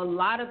also a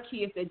lot of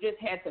kids that just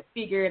had to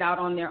figure it out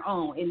on their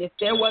own. And if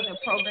there wasn't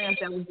programs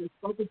that was just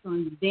focused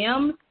on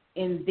them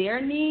and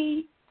their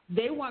needs,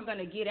 they weren't going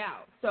to get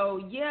out.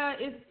 So, yeah,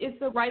 it's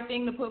the right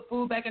thing to put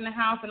food back in the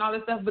house and all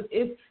this stuff, but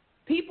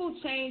people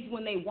change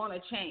when they want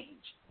to change.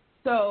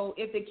 So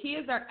if the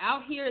kids are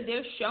out here,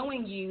 they're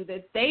showing you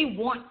that they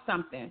want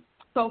something.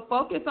 So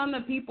focus on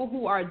the people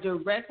who are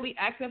directly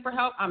asking for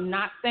help. I'm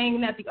not saying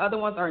that the other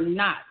ones are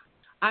not.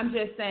 I'm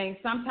just saying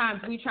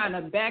sometimes we trying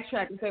to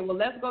backtrack and say, well,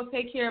 let's go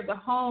take care of the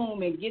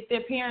home and get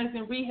their parents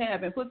in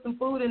rehab and put some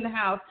food in the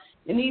house.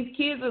 And these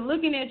kids are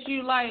looking at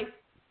you like,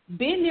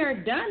 been there,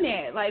 done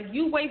that. Like,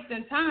 you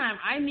wasting time.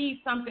 I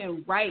need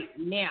something right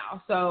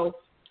now. So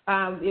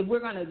if we're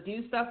going to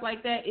do stuff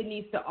like that, it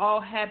needs to all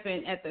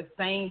happen at the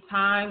same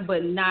time,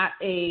 but not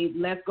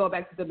let's go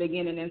back to the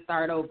beginning and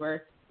start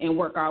over and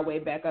work our way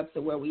back up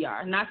to where we are.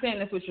 I'm not saying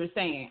that's what you're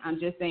saying. I'm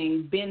just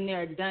saying been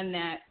there, done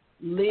that,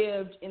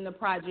 lived in the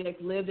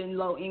project, lived in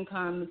low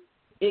income,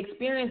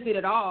 experienced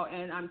it all.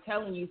 And I'm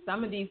telling you,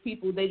 some of these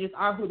people, they just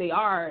are who they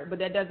are, but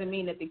that doesn't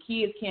mean that the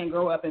kids can't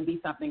grow up and be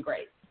something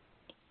great.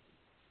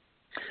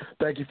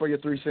 Thank you for your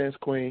 3 cents,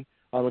 Queen.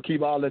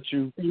 Akiva, I'll let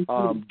you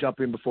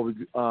jump in before we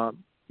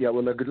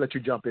we'll let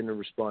you jump in and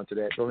respond to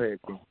that. Go ahead,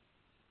 Queen.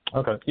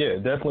 Okay. Yeah,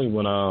 definitely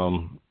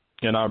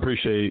and I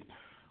appreciate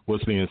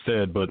what's being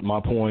said, but my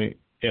point,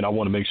 and I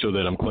want to make sure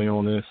that I'm clear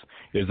on this,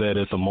 is that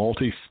it's a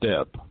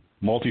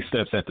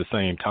multi-steps at the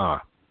same time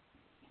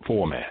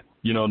format.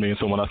 You know what I mean?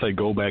 So when I say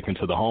go back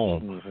into the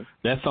home,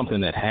 that's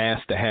something that has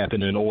to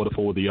happen in order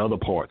for the other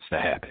parts to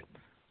happen.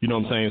 You know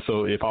what I'm saying?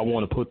 So if I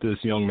want to put this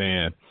young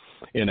man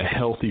in a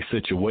healthy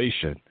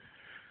situation,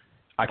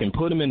 I can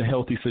put him in a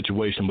healthy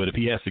situation, but if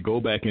he has to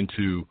go back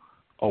into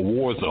a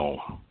war zone,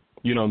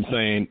 you know what I'm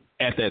saying,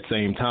 at that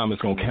same time,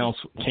 it's going to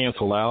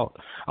cancel out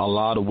a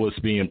lot of what's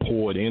being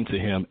poured into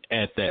him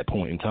at that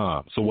point in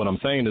time. So what I'm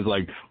saying is,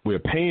 like, we're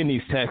paying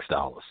these tax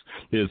dollars.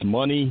 There's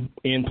money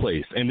in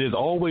place, and there's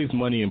always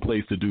money in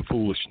place to do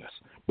foolishness,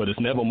 but it's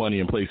never money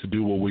in place to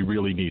do what we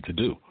really need to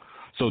do.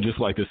 So just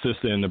like the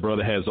sister and the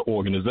brother has an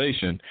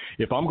organization,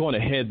 if I'm going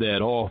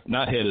to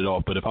not head it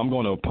off, but if I'm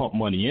going to pump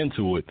money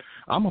into it,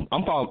 I'm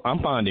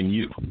finding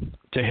you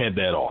to head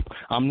that off.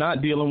 I'm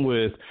not dealing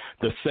with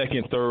the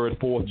second, third,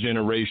 fourth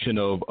generation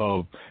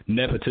of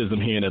nepotism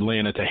here in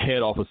Atlanta to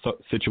head off a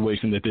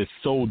situation that they're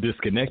so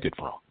disconnected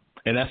from.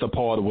 And that's a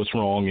part of what's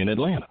wrong in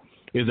Atlanta.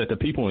 is that the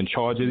people in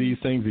charge of these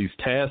things, these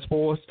task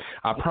force,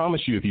 I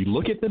promise you, if you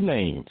look at the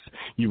names,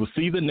 you will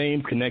see the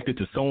names connected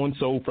to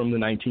so-and-so from the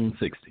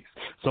 1960s,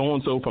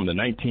 so-and-so from the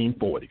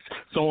 1940s,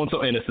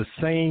 so-and-so, and it's the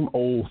same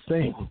old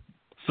thing.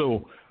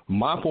 So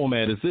my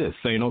format is this,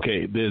 saying,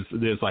 okay,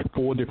 there's like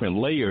 4 different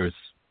layers,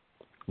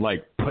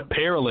 like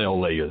parallel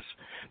layers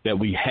that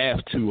we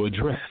have to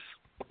address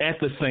at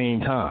the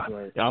same time.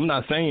 Right. I'm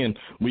not saying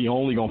we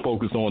only going to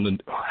focus on the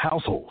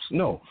households.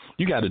 No,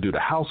 you got to do the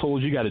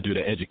households. You got to do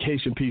the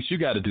education piece. You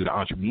got to do the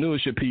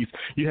entrepreneurship piece.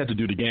 You have to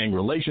do the gang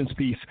relations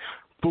piece,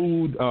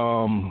 food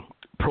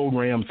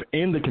programs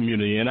in the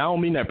community. And I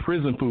don't mean that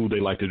prison food they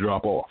like to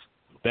drop off.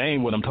 That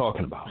ain't what I'm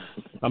talking about.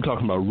 I'm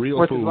talking about real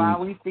food. Which is why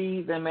we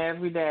feed them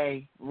every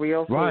day.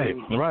 Real food.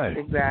 Right.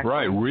 Exactly.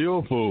 Right,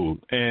 real food.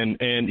 And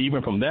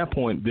even from that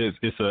point,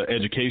 it's an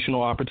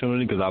educational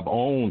opportunity because I've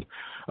owned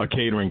a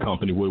catering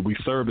company where we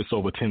service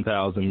over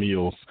 10,000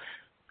 meals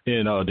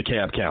in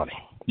DeKalb County.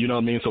 You know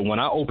what I mean? So when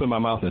I open my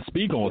mouth and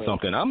speak on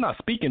something, I'm not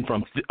speaking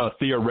from a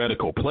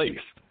theoretical place.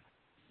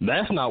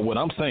 That's not what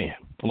I'm saying.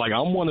 Like,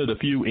 I'm one of the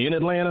few in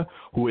Atlanta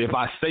who, if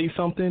I say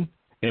something,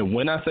 and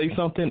when I say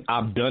something,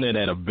 I've done it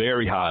at a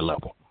very high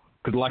level.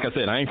 Because like I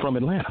said, I ain't from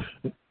Atlanta.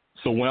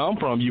 So where I'm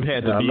from, you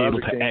had to be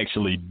able to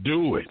actually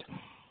do it.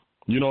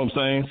 You know what I'm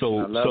saying?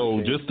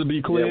 So just to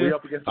be clear,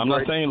 I'm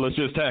not saying let's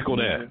just tackle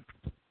that.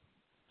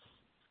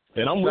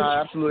 And I'm with you.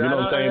 Absolutely. You know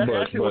what I'm saying?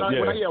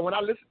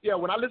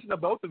 When I listen to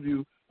both of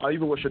you,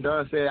 even what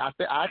Shadon said, I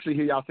actually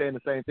hear y'all saying the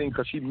same thing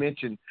because she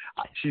mentioned,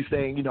 she's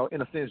saying,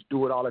 in a sense,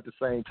 do it all at the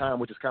same time,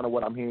 which is kind of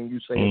what I'm hearing you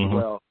say as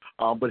well.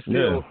 But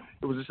still,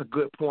 it was just a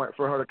good point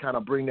for her to kind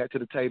of bring that to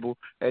the table.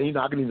 And,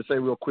 I can even say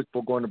real quick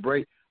before going to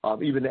break,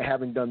 even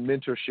having done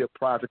mentorship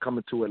prior to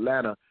coming to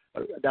Atlanta,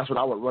 that's what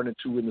I would run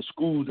into in the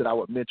schools that I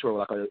would mentor,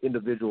 like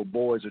individual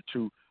boys or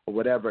two or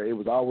whatever. It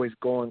was always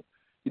going,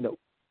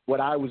 what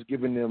I was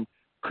giving them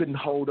couldn't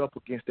hold up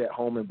against that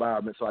home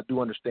environment. So I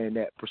do understand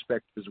that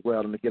perspective as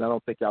well. And again, I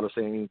don't think y'all are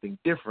saying anything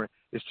different.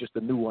 It's just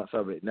the nuance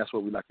of it. And that's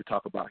what we like to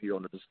talk about here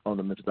on the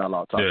Mental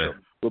Dialogue Talk Show.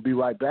 We'll be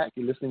right back.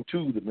 You're listening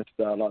to the Mental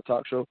Dialogue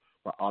Talk Show,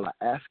 where all I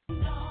ask.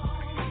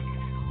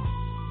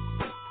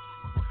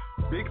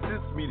 Big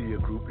Sis Media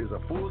Group is a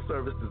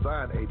full-service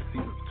design agency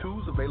with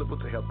tools available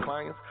to help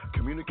clients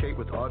communicate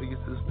with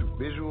audiences through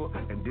visual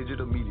and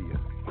digital media.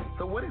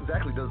 So what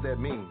exactly does that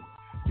mean?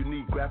 You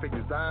need graphic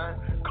design?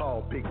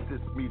 Call Big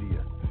Sis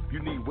Media. You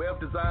need web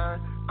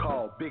design?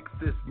 Call Big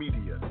Sis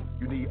Media.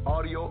 You need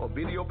audio or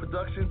video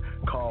production?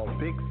 Call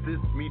Big Sis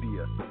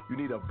Media. You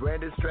need a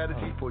branded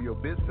strategy for your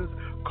business?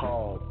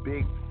 Call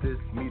Big Sis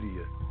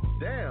Media.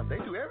 Damn, they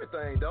do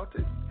everything, don't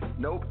they?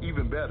 Nope,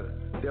 even better.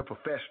 They're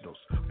professionals.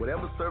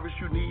 Whatever service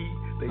you need,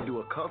 they do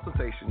a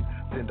consultation,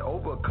 send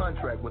over a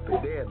contract with a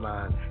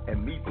deadline,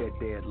 and meet that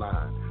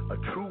deadline. A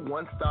true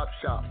one-stop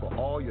shop for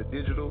all your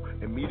digital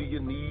and media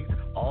needs,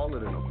 all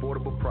at an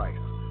affordable price.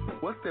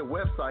 What's their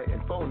website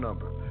and phone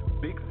number?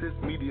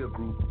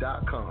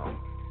 BigSisMediaGroup.com,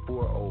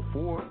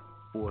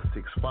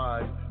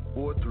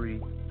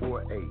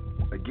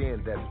 404-465-4348.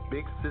 Again, that's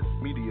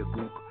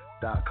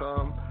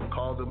BigSisMediaGroup.com.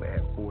 Call them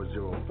at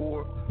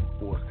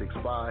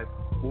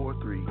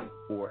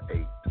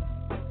 404-465-4348.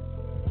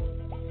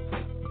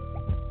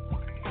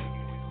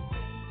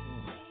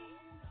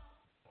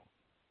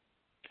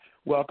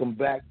 Welcome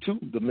back to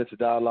the Mental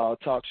Dialogue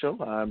Talk Show.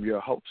 I'm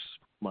your host,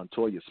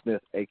 Montoya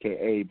Smith,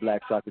 a.k.a.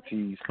 Black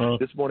Socrates.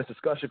 This morning's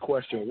discussion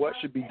question, what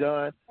should be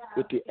done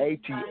with the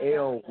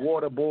ATL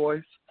Water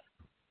Boys?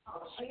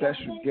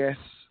 Special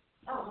guests,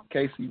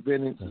 Casey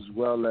Bennett, as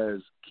well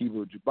as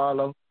Kiva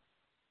Jabalo.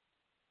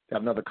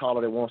 Got another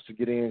caller that wants to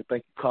get in.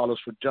 Thank you, callers,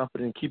 for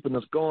jumping in, keeping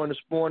us going this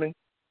morning.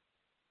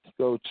 Let's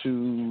go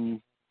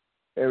to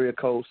area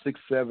code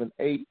 678.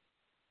 I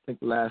think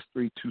the last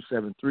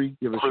 3273.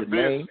 Give us your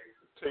name,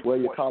 where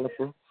you're calling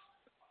from.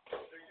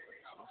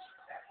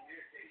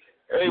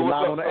 Hey, you're what's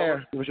live up, on the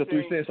air. Give us your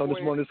 3 cents on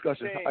this morning's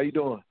discussion. How you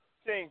doing?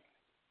 Kings,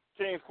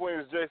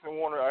 Queens, Jason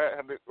Warner. I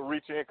had to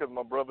reach in because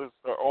my brothers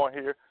are on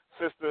here.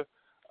 Sister,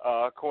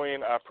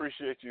 Queen, I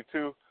appreciate you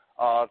too.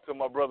 To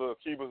my brother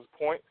Akiba's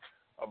point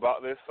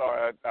about this,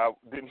 sorry I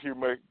didn't hear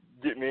me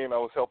getting in. I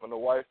was helping the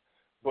wife.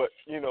 But,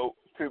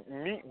 to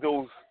meet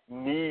those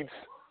needs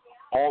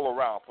all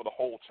around for the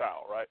whole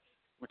child, right?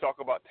 We talk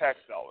about tax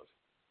dollars.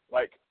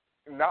 Like,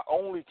 not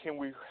only can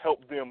we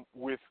help them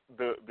with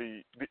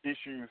the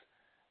issues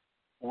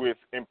with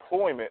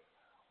employment,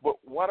 but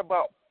what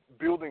about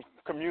building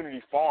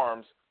community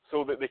farms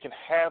so that they can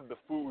have the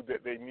food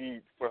that they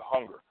need for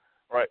hunger,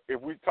 right?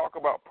 If we talk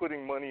about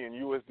putting money in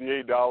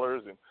USDA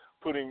dollars and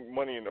putting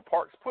money in the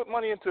parks, put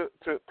money into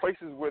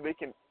places where they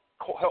can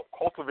help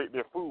cultivate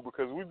their food,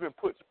 because we've been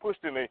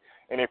pushed in a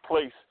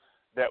place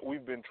that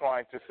we've been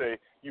trying to say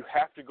you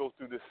have to go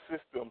through this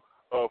system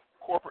of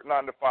corporate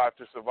 9-to-5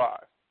 to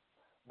survive.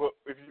 But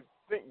if you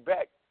think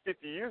back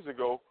 50 years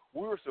ago,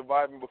 we were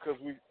surviving because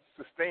we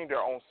sustained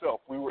our own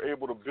self. We were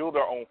able to build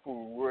our own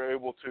food. We were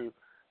able to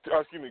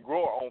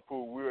grow our own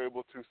food. We were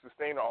able to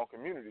sustain our own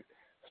communities.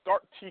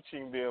 Start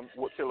teaching them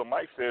what Killer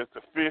Mike says,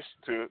 to fish,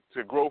 to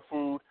grow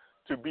food,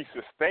 to be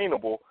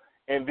sustainable,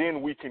 and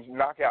then we can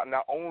knock out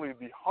not only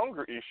the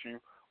hunger issue,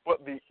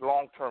 but the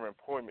long-term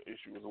employment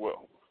issue as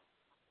well.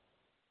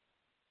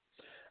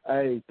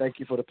 Hey, thank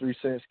you for the 3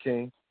 cents,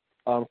 King.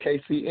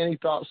 Casey, any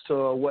thoughts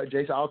to what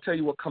Jason? I'll tell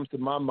you what comes to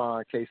my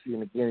mind, Casey.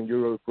 And again,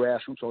 you're a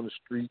grassroots on the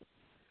street,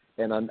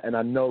 and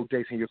I know,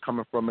 Jason, you're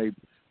coming from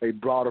a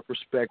broader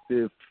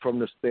perspective from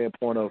the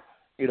standpoint of,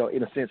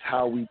 in a sense,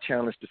 how we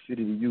challenge the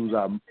city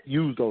to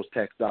use those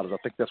tax dollars. I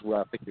think that's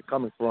where I think you're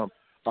coming from.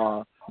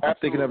 I'm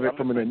thinking of it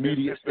from an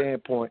immediate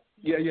standpoint.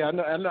 Yeah,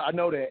 I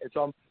know that.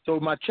 So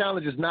my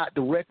challenge is not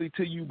directly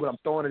to you, but I'm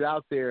throwing it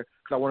out there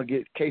because I want to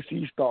get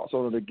Casey's thoughts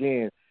on it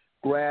again.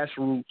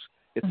 Grassroots.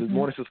 It's the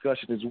morning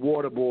discussion. It's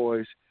water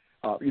boys.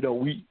 What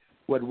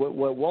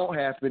won't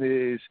happen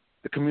is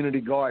the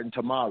community garden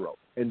tomorrow.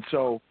 And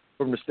so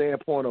from the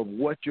standpoint of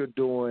what you're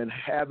doing,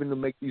 having to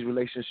make these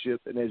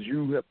relationships, and as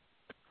you have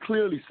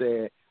clearly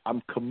said,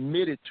 I'm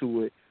committed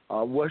to it.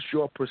 What's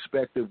your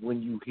perspective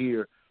when you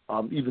hear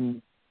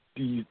even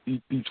these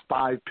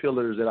 5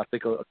 pillars that I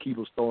think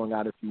Akiba's throwing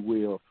out, if you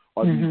will,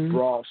 or these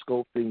broad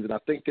scope things? And I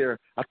think they're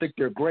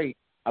great.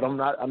 I'm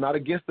not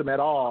against them at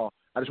all.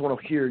 I just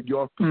want to hear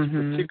your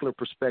particular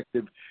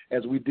perspective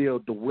as we deal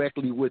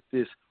directly with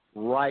this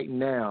right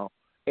now,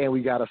 and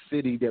we got a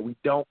city that we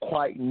don't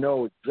quite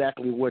know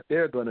exactly what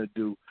they're going to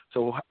do.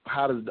 So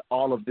how does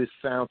all of this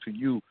sound to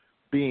you,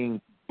 being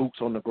boots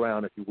on the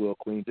ground, if you will,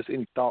 Queen? Just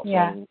any thoughts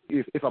on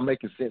if I'm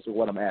making sense of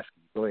what I'm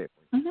asking. Go ahead,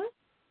 Queen.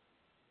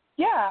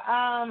 Yeah,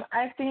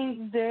 I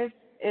think this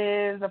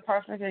is a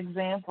perfect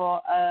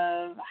example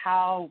of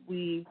how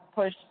we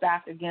push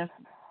back against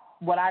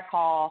what I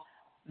call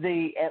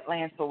the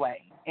Atlanta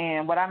way.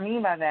 And what I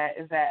mean by that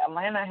is that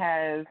Atlanta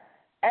has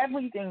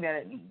everything that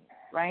it needs,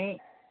 right?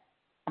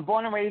 I'm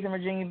born and raised in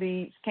Virginia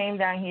Beach, came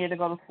down here to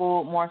go to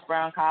school at Morris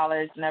Brown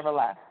College, never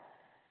left.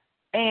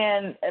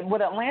 And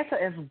what Atlanta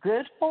is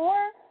good for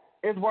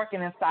is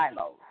working in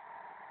silos.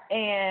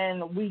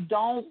 And we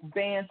don't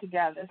band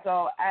together.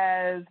 So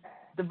as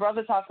the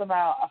brother talks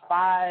about a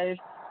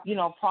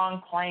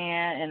 5-pronged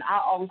plan, and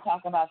I always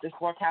talk about this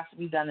work has to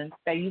be done in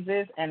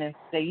phases and in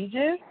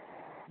stages,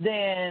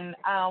 then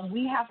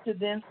we have to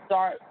then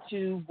start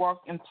to work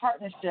in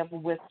partnership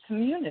with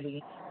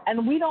community.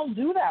 And we don't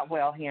do that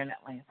well here in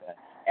Atlanta.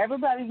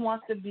 Everybody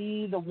wants to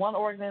be the one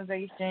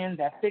organization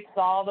that fixes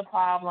all the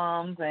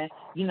problems and,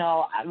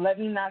 let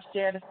me not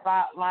share the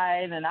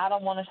spotlight, and I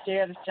don't want to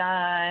share the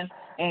shine.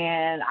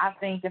 And I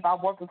think if I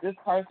work with this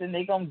person,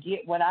 they're going to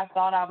get what I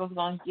thought I was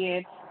going to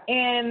get.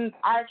 And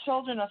our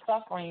children are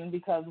suffering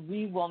because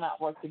we will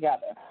not work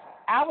together.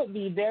 I would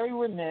be very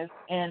remiss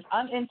and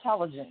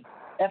unintelligent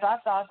if I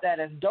thought that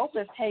as dope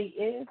as hate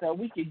is, that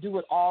we could do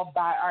it all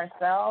by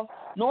ourselves,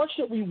 nor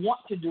should we want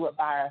to do it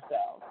by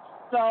ourselves.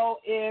 So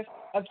if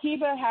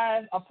Akiba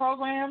has a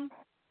program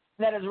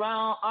that is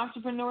around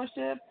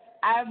entrepreneurship,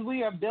 as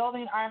we are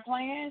building our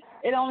plan,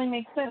 it only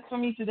makes sense for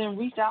me to then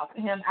reach out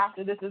to him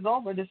after this is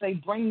over to say,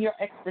 bring your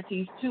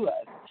expertise to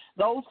us.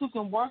 Those who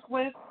can work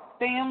with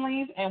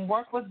families and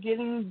work with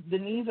getting the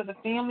needs of the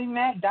family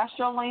met, that's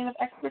your lane of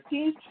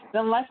expertise,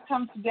 then let's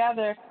come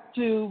together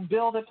to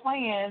build a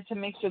plan to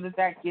make sure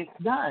that gets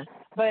done.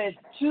 But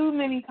too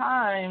many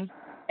times,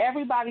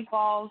 everybody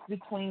falls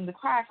between the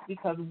cracks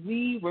because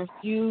we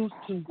refuse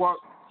to work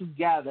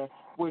together.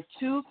 We're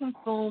too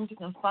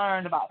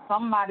concerned about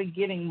somebody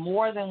getting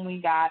more than we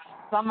got,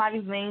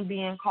 somebody's name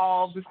being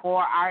called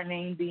before our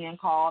name being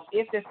called,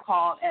 if it's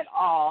called at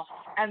all,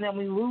 and then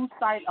we lose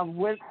sight of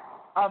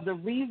the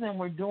reason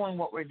we're doing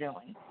what we're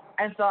doing.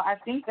 And so I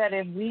think that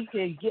if we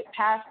could get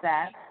past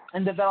that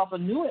and develop a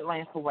new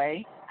Atlanta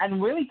way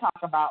and really talk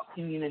about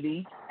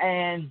community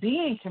and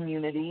being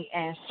community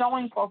and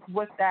showing folks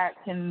what that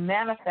can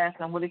manifest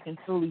and what it can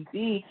truly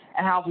be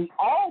and how we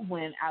all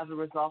win as a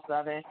result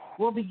of it,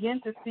 we'll begin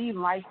to see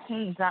life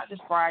change, not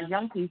just for our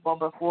young people,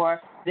 but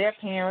for their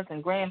parents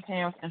and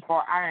grandparents and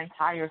for our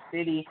entire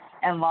city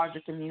and larger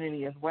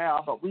community as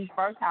well. But we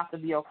first have to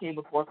be okay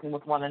with working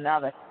with one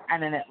another.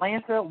 And in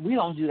Atlanta, we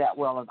don't do that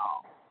well at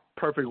all.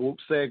 Perfect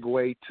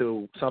segue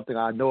to something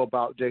I know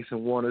about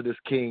Jason Warner, this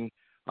king.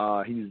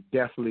 He's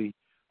definitely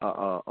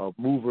a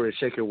mover and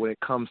shaker when it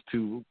comes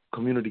to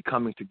community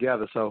coming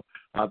together. So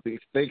I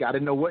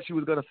didn't know what she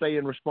was going to say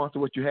in response to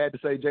what you had to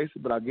say,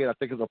 Jason, but again, I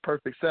think it's a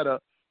perfect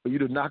setup for you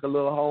to knock a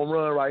little home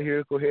run right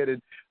here. Go ahead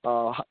and,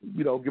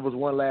 give us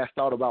one last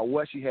thought about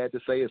what she had to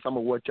say and some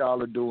of what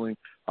y'all are doing.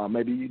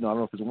 Maybe, I don't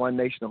know if it's One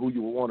Nation or who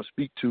you would want to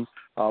speak to,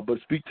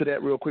 but speak to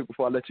that real quick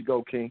before I let you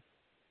go, King.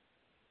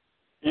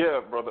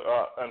 Yeah, brother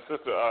and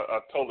sister, I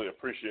totally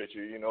appreciate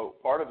you.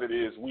 Part of it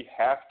is we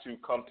have to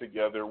come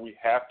together. We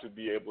have to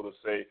be able to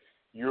say,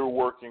 you're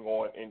working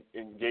on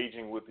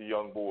engaging with the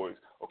young boys.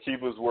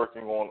 Akiba's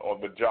working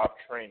on the job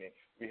training.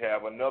 We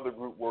have another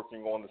group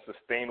working on the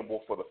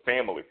sustainable for the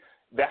family.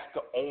 That's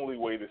the only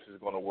way this is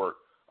going to work.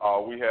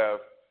 We have,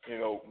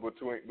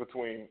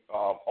 between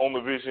On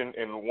the Vision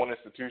and One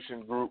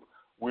Institution group,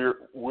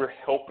 we're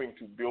helping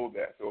to build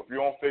that. So if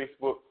you're on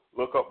Facebook,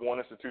 look up One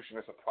Institution.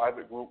 It's a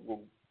private group. We'll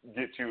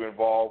get you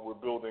involved. We're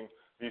building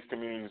these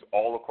communities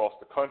all across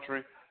the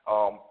country.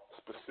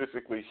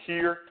 Specifically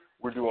here,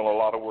 we're doing a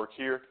lot of work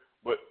here.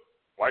 But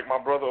like my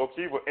brother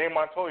Okiba and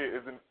Montoya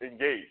is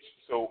engaged.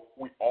 So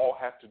we all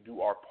have to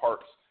do our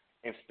parts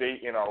and stay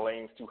in our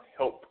lanes to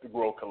help the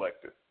Grow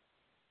Collective.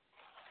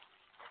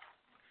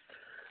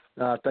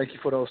 Thank you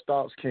for those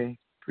thoughts, King.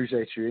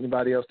 Appreciate you.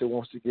 Anybody else that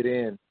wants to get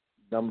in,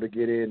 number to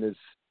get in is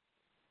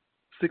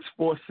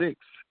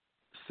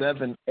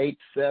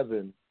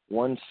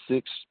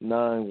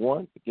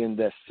 646-787-1691. Again,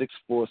 that's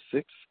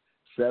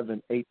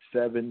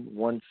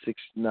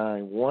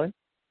 646-787-1691.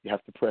 You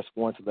have to press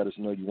 1 to let us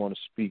know you want to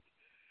speak.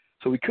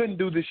 So we couldn't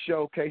do this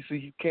show, Casey.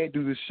 You can't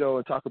do this show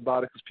and talk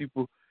about it because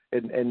people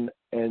and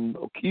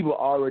Okiba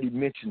already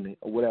mentioned it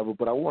or whatever,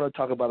 but I want to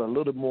talk about it a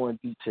little more in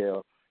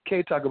detail.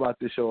 Can't talk about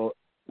this show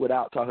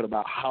without talking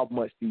about how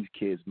much these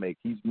kids make.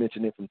 He's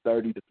mentioned it from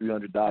 $30 to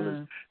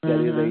 $300.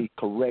 That is a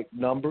correct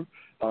number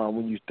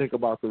when you think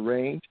about the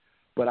range.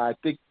 But I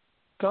think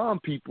some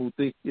people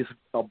think it's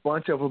a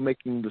bunch of them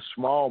making the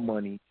small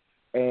money.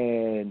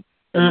 And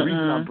the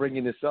reason I'm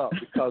bringing this up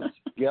because,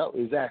 yeah,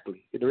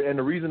 exactly. And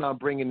the reason I'm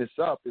bringing this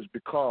up is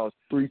because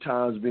 3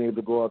 times being able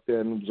to go up there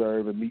and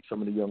observe and meet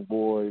some of the young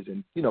boys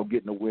and, you know,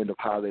 getting a wind of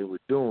how they were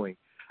doing.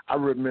 I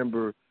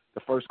remember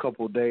the first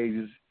couple of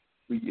days,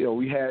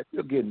 we had,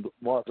 again,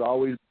 Mark's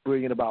always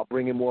brilliant about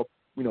bringing more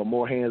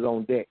hands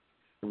on deck.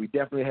 And we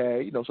definitely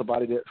had,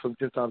 somebody that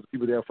sometimes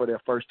people there for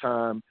their first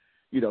time,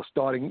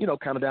 starting,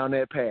 kind of down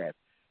that path.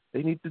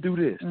 They need to do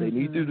this. They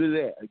need to do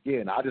that.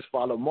 Again, I just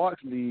followed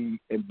Mark's lead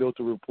and built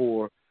a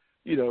rapport,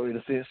 in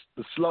a sense,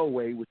 the slow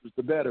way, which was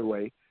the better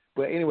way.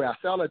 But anyway, I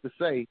sound like to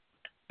say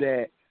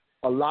that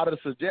a lot of the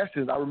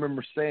suggestions, I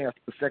remember saying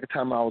the second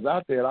time I was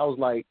out there, I was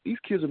like, these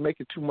kids are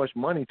making too much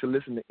money to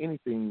listen to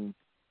anything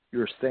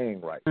you're saying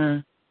right.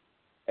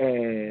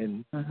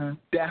 And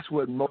that's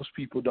what most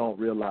people don't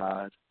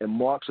realize. And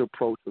Mark's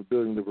approach of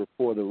building the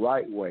rapport the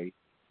right way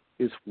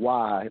is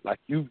why, like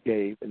you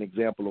gave an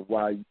example of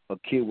why a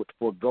kid would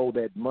forego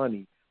that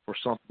money for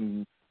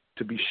something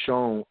to be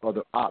shown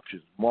other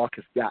options. Mark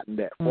has gotten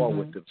that far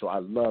with them, so I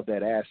love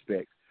that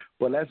aspect.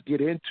 But let's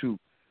get into,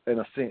 in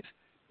a sense,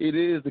 it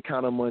is the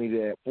kind of money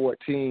that at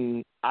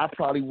 14, I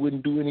probably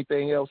wouldn't do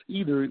anything else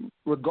either,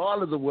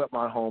 regardless of what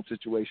my home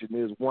situation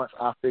is, once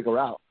I figure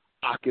out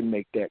I can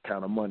make that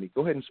kind of money.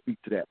 Go ahead and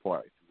speak to that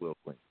part, if you will,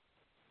 Queen.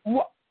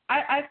 Well,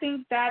 I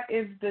think that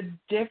is the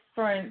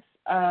difference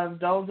of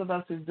those of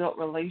us who built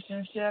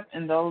relationship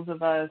and those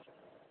of us,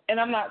 and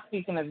I'm not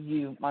speaking of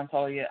you,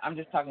 Montoya, I'm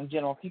just talking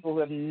general, people who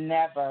have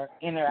never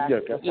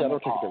interacted with them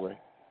don't take it that way.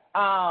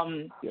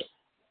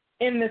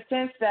 In the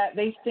sense that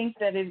they think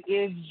that it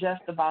is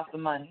just about the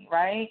money,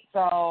 right?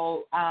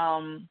 So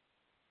I'm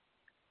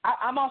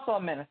also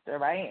a minister,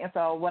 right? And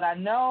so what I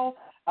know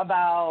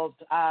about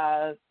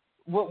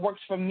what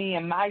works for me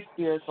in my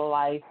spiritual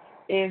life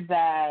is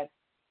that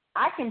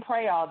I can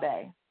pray all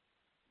day,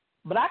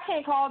 but I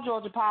can't call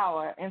Georgia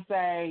Power and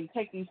say,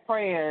 take these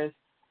prayers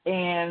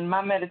and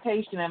my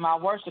meditation and my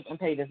worship and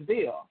pay this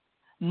bill.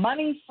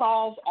 Money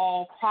solves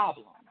all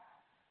problems.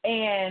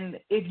 And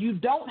if you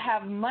don't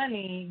have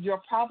money, your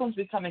problems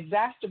become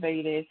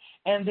exacerbated,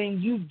 and then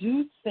you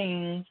do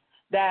things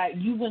that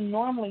you would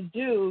normally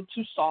do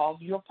to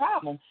solve your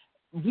problem.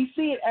 We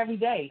see it every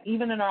day,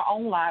 even in our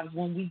own lives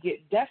when we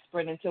get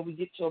desperate until we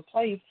get to a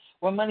place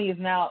where money is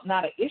now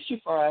not an issue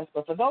for us.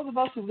 But for those of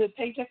us who live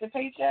paycheck to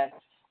paycheck,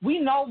 we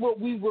know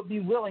what we would be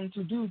willing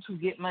to do to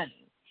get money.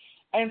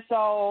 And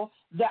so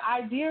the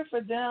idea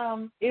for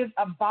them is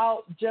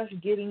about just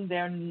getting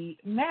their need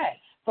met.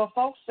 So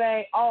folks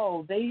say,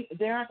 oh, they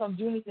aren't going to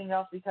do anything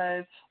else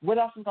because what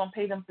else is going to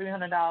pay them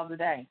 $300 a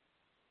day?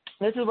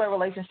 This is where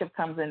relationship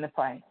comes into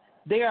play.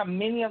 There are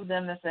many of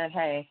them that said,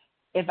 hey,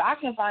 if I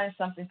can find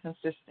something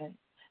consistent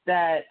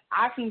that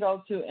I can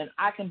go to and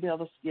I can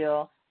build a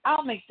skill,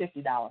 I'll make $50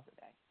 a day.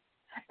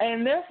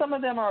 And there's some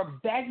of them are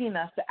begging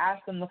us to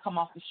ask them to come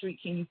off the street.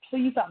 Can you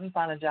please help me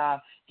find a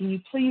job? Can you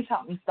please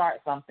help me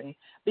start something?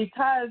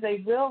 Because they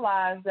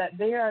realize that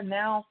they are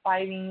now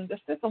fighting the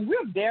system.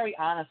 We're very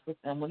honest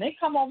with them. When they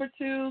come over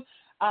to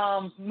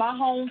my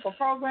home for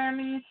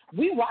programming,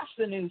 we watch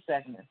the news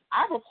segments.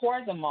 I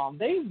record them all.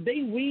 They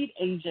read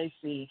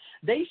AJC.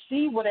 They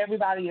see what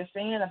everybody is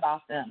saying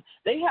about them.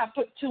 They have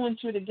put 2 and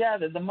 2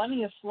 together. The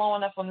money is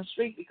flowing up on the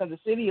street because the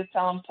city is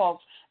telling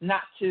folks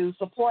not to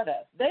support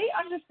us. They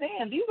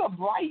understand. These are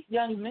bright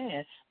young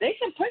men. They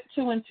can put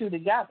 2 and 2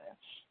 together.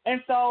 And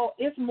so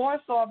it's more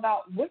so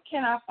about what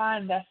can I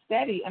find that's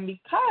steady. And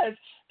because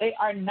they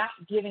are not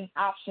giving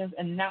options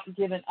and not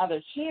giving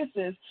other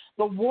chances,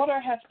 the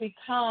water has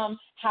become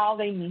how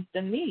they meet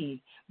the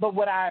need. But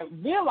what I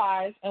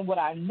realize and what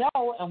I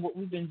know and what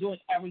we've been doing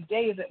every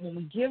day is that when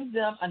we give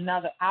them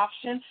another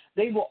option,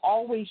 they will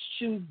always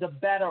choose the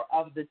better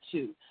of the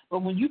two.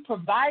 But when you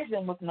provide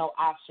them with no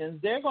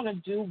options, they're going to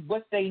do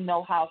what they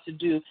know how to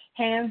do,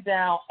 hands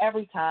down,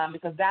 every time,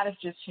 because that is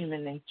just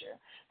human nature.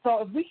 So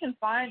if we can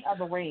find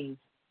other ways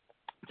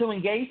to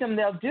engage them,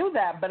 they'll do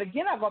that. But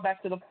again, I go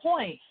back to the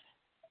point.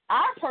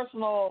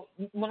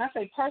 when I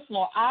say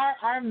personal,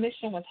 our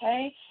mission with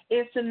Hay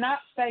is to not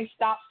say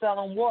stop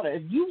selling water.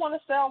 If you want to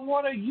sell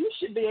water, you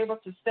should be able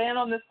to stand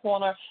on this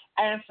corner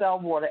and sell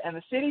water, and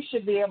the city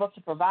should be able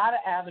to provide an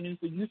avenue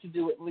for you to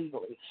do it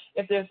legally.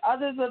 If there's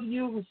others of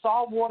you who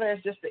saw water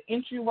as just the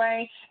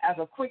entryway, as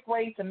a quick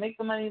way to make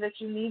the money that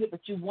you needed, but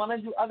you want to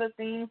do other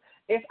things,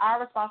 it's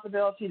our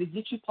responsibility to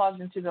get you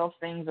plugged into those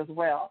things as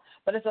well.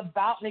 But it's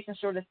about making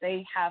sure that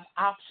they have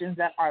options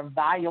that are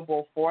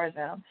valuable for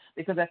them,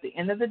 because at the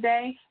end of the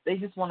day, they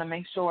just want to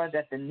make sure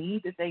that the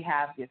need that they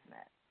have gets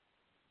met.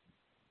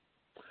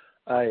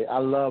 I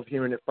love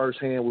hearing it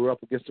firsthand. We're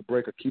up against the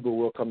break. Akiba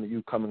will come to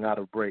you coming out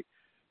of break.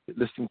 You're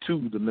listening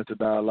to the Mental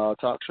Dialogue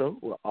Talk Show,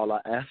 where all I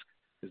ask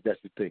is that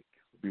you think.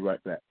 We'll be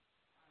right back.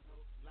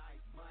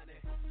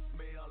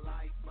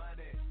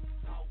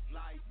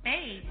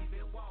 Babe,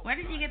 where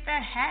did you get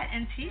that hat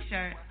and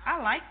T-shirt? I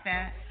like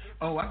that.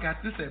 Oh, I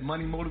got this at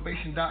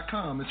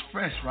moneymotivation.com. It's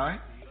fresh, right?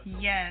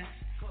 Yes,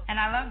 and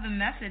I love the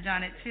message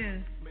on it,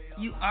 too.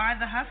 You are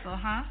the hustle,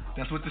 huh?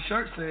 That's what the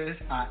shirt says.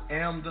 I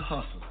am the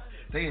hustle.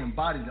 They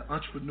embody the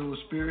entrepreneur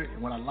spirit,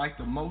 and what I like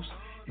the most,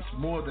 it's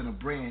more than a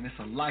brand. It's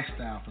a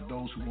lifestyle for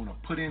those who want to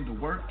put in the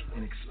work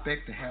and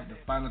expect to have the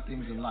finer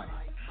things in life.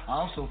 I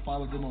also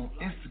follow them on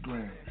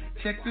Instagram.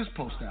 Check this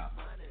post out.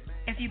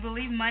 If you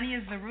believe money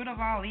is the root of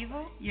all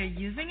evil, you're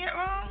using it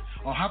wrong?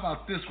 Or how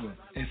about this one?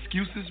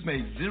 Excuses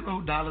make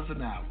 $0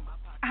 an hour.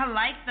 I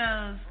like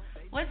those.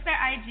 What's their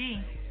IG?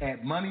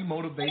 At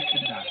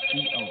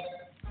moneymotivation.co.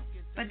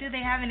 But do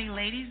they have any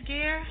ladies'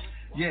 gear?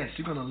 Yes,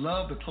 you're going to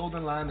love the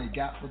clothing line they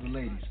got for the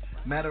ladies.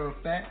 Matter of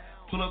fact,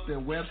 pull up their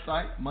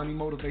website,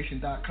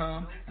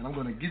 moneymotivation.com, and I'm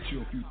going to get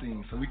you a few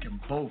things so we can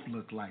both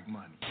look like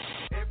money.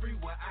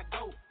 Everywhere I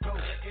go,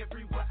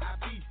 everywhere I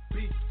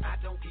be, I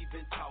don't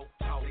even talk,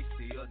 they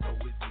still know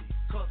it's me.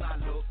 'Cause I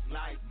look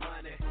like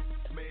money,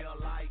 smell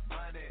like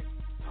money,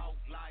 talk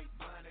like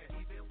money,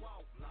 even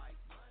walk like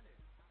money.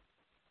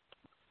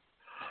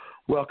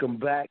 Welcome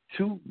back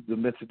to the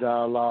Mental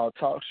Dialogue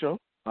Talk Show.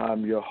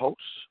 I'm your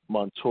host,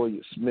 Montoya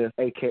Smith,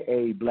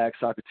 a.k.a. Black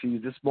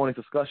Socrates. This morning's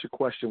discussion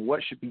question,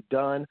 what should be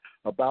done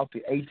about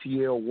the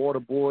ATL Water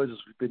Boys, as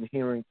we've been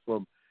hearing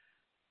from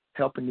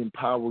Helping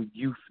Empower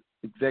Youth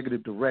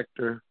Executive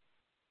Director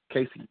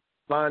Casey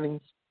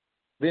Bennings,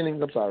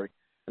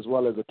 as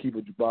well as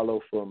Akiba Jabalo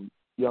from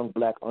Young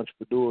Black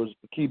Entrepreneurs.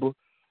 Akiba,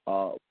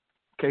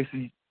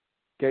 Casey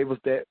gave us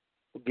that,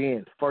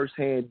 again,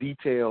 firsthand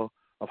detail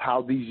of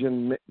how these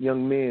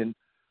young men,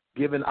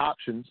 given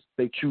options,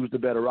 they choose the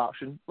better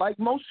option, like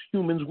most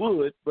humans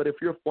would. But if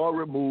you're far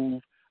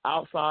removed,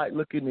 outside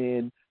looking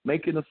in,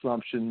 making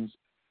assumptions,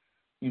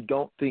 you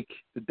don't think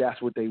that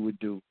that's what they would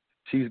do.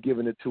 She's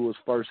giving it to us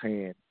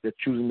firsthand. They're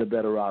choosing the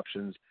better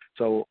options.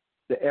 So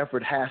the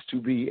effort has to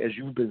be, as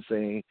you've been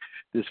saying,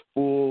 this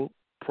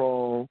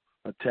full-pronged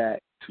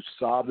attack to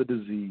solve the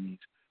disease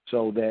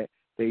so that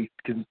they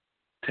can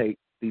take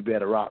the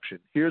better option.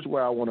 Here's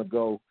where I want to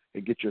go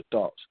and get your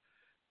thoughts.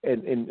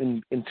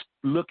 And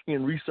looking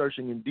and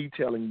researching and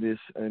detailing this,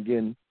 and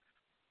again,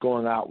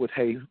 going out with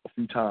Hay a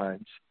few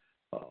times,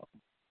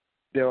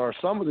 there are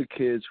some of the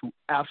kids who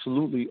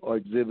absolutely are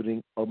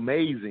exhibiting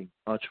amazing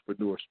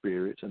entrepreneur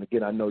spirits. And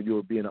again, I know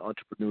you're being an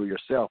entrepreneur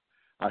yourself.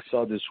 I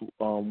saw this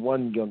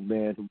one young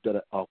man who did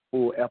a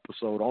full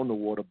episode on the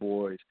Water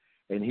Boys,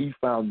 and he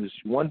found this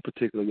one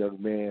particular young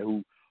man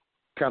who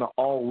kind of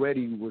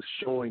already was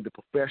showing the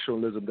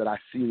professionalism that I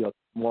see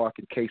Mark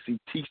and Casey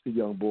teach the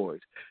young boys.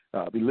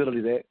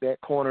 Literally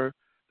that corner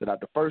that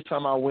the first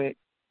time I went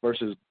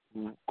versus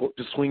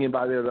just swinging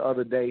by there the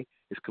other day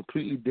is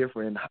completely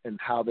different in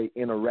how they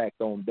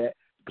interact on that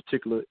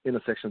particular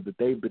intersection that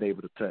they've been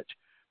able to touch.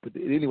 But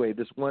anyway,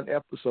 this one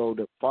episode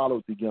that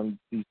followed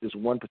this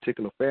one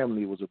particular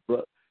family was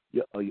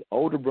an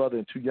older brother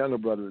and two younger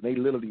brothers, and they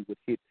literally would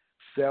hit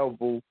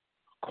several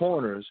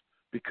corners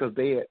because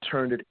they had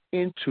turned it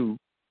into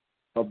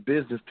a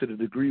business to the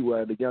degree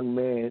where the young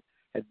man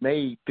had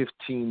made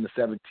 $15,000 to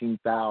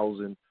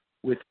 $17,000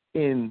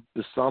 within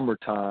the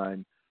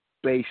summertime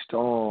based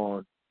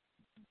on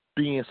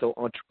being so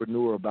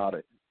entrepreneur about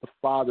it. The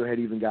father had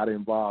even got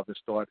involved and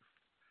started,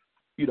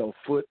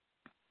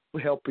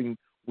 helping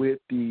with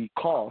the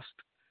cost,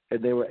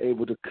 and they were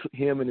able to,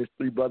 him and his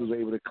three brothers were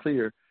able to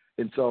clear.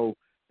 And so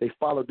they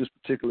followed this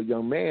particular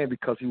young man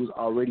because he was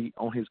already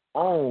on his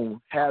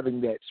own having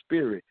that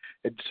spirit.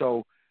 And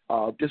so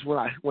just when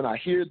I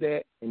hear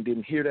that and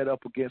then hear that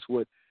up against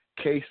what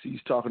Casey's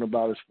talking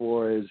about as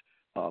far as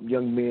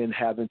young men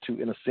having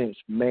to, in a sense,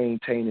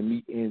 maintain and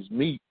meet ends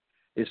meet,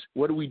 is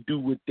what do we do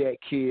with that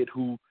kid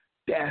who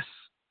that's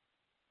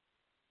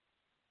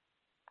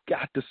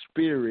got the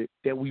spirit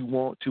that we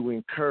want to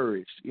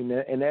encourage? And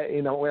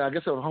I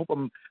guess I'm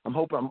hoping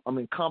I'm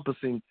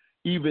encompassing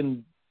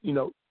even,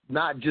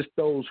 not just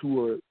those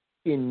who are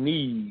in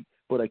need,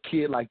 but a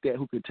kid like that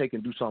who can take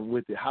and do something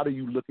with it. How do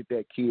you look at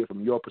that kid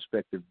from your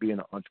perspective being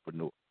an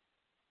entrepreneur?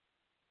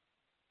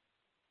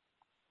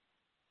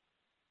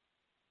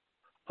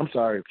 I'm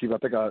sorry, Keith. I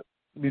think I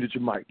muted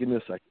your mic. Give me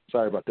a second.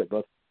 Sorry about that,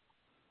 brother.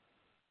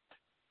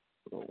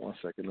 Hold on 1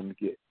 second. Let me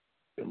get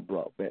Been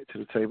brought back to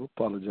the table.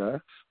 Apologize.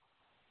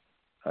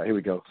 All right, here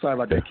we go. Sorry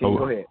about that, King.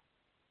 Go ahead.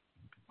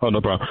 Oh, no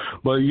problem.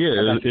 But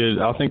yeah,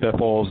 I think that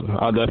falls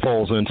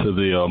into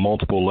the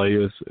multiple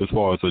layers as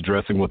far as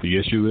addressing what the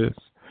issue is.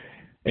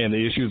 And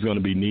the issue is going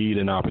to be need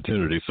and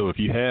opportunity. So if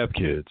you have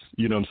kids,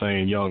 you know what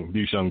I'm saying,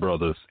 these young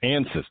brothers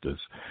and sisters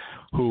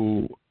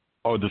who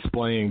are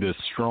displaying this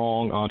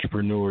strong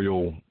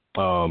entrepreneurial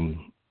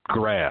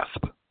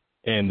grasp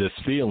and this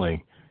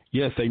feeling,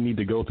 yes, they need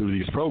to go through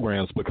these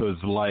programs because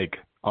like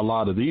a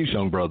lot of these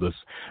young brothers,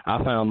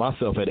 I found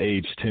myself at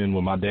age 10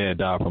 when my dad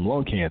died from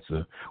lung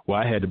cancer where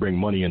I had to bring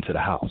money into the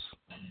house.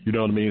 You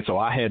know what I mean? So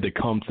I had to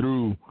come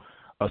through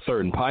a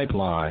certain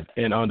pipeline,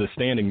 and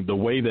understanding the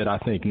way that I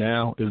think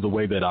now is the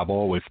way that I've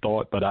always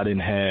thought, but I didn't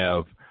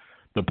have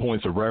the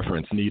points of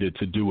reference needed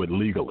to do it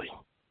legally.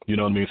 You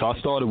know what I mean? So I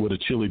started with a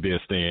chili beer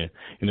stand,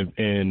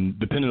 and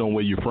depending on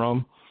where you're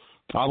from,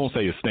 I won't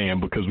say a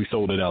stand because we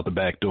sold it out the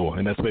back door,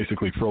 and that's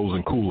basically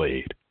frozen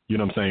Kool-Aid. You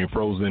know what I'm saying?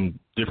 Frozen,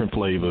 different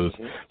flavors.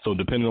 So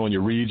depending on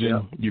your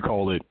region, you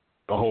call it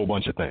a whole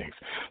bunch of things.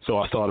 So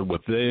I started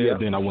with there,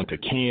 then I went to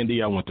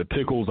candy, I went to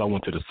pickles, I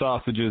went to the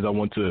sausages, I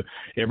went to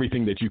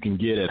everything that you can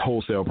get at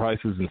wholesale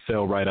prices and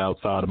sell right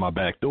outside of my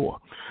back door.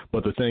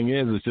 But the thing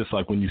is, it's just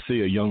like when you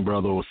see a young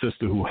brother or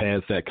sister who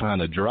has that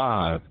kind of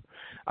drive,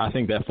 I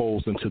think that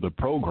falls into the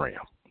program.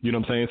 You know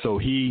what I'm saying? So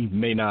he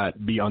may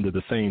not be under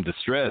the same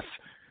distress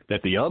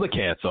that the other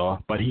cats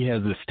are, but he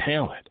has this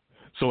talent.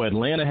 So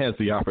Atlanta has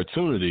the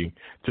opportunity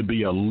to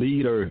be a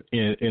leader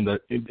in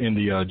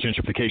the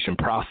gentrification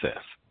process.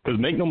 Because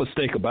make no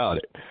mistake about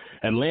it,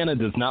 Atlanta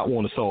does not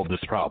want to solve this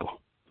problem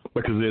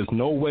because there's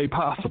no way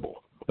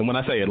possible. And when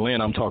I say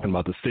Atlanta, I'm talking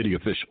about the city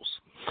officials.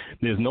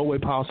 There's no way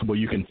possible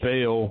you can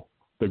fail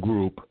the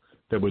group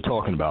that we're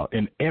talking about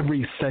in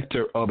every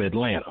sector of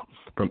Atlanta,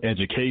 from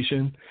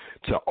education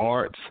to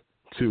arts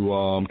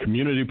to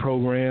community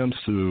programs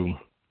to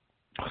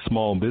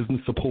small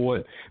business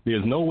support.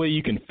 There's no way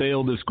you can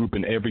fail this group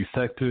in every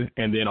sector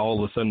and then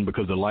all of a sudden,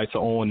 because the lights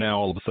are on now,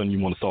 all of a sudden you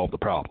want to solve the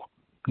problem.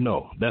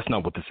 No, that's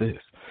not what this is.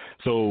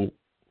 So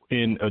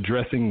in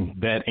addressing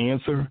that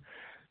answer,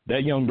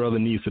 that young brother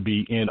needs to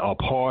be in a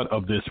part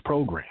of this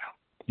program.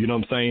 You know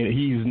what I'm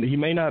saying? He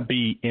may not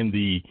be in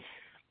the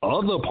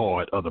other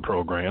part of the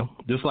program,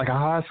 just like a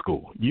high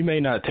school. You may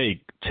not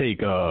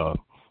take a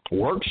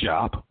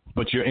workshop,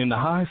 but you're in the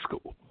high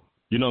school.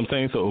 You know what I'm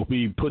saying? So if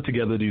we put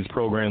together these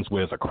programs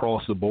where it's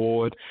across the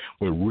board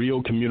with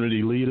real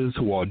community leaders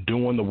who are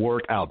doing the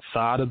work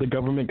outside of the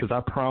government, because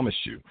I promise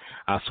you,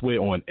 I swear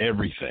on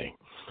everything,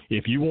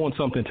 if you want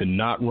something to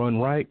not run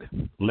right,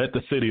 let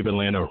the city of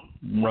Atlanta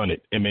run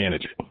it and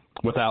manage it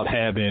without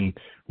having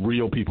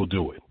real people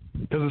do it,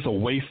 because it's a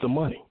waste of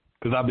money.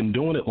 Because I've been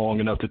doing it long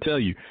enough to tell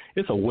you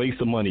it's a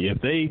waste of money. If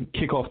they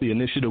kick off the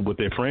initiative with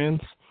their friends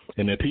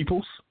and their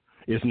peoples,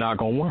 it's not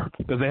going to work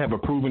because they have a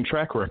proven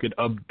track record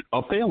of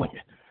failing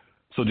it.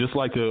 So just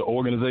like the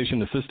organization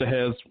the sister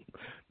has,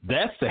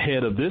 that's the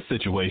head of this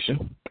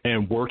situation,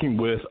 and working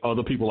with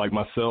other people like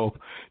myself,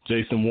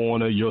 Jason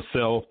Warner,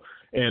 yourself,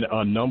 and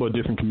a number of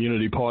different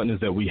community partners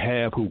that we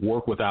have who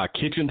work with our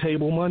kitchen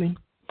table money,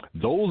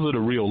 those are the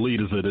real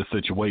leaders of this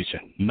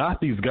situation, not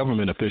these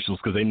government officials,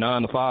 because they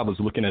 9 to 5ers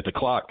looking at the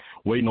clock,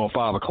 waiting on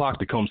 5 o'clock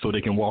to come so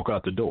they can walk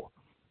out the door.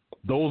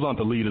 Those aren't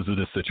the leaders of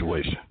this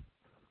situation.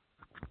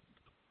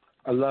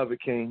 I love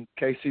it, King.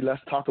 Casey,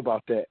 let's talk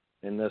about that.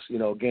 And let's,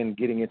 again,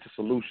 getting into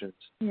solutions.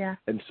 Yeah.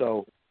 And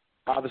so,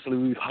 obviously,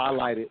 we've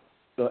highlighted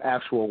the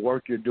actual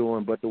work you're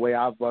doing, but the way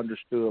I've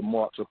understood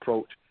Mark's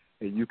approach,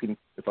 and you can,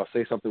 if I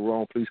say something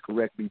wrong, please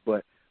correct me,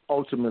 but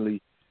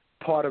ultimately,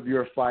 part of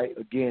your fight,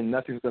 again,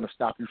 nothing's going to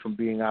stop you from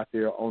being out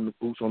there on the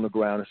boots on the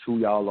ground. It's who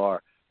y'all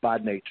are by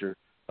nature.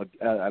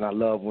 And I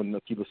love when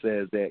Akiba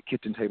says that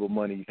kitchen table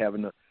money,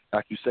 having the,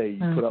 like you say,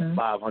 you put up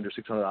 $500,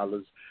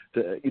 $600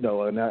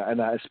 to,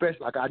 and I especially,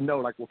 like I know,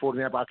 like for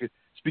example, I could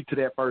speak to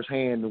that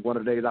firsthand. One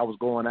of the days I was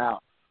going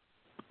out,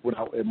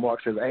 and Mark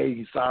says,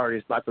 "Hey, sorry,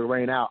 it's about to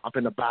rain out. I'm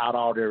going to buy out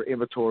all their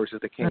inventory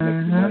since they can't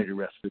make the money the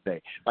rest of the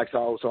day." Like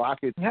so I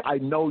could, I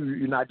know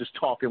you're not just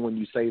talking when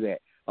you say that.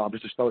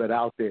 Just to throw that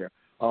out there.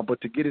 But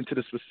to get into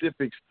the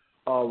specifics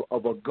of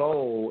a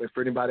goal, and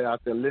for anybody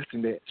out there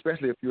listening, that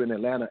especially if you're in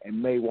Atlanta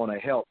and may want to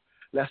help,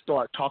 let's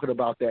start talking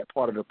about that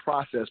part of the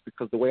process,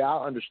 because the way I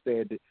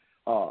understand it,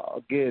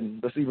 again,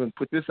 let's even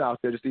put this out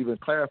there, just to even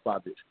clarify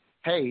this.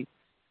 Hay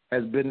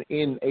has been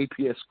in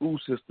APS school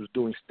systems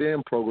doing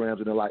STEM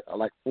programs in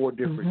like 4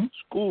 different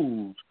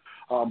schools.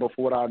 But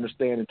for what I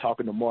understand, and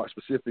talking to Mark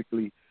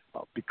specifically,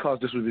 because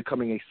this was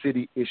becoming a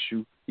city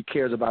issue, he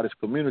cares about his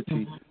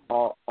community.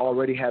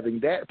 Already having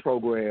that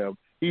program,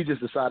 he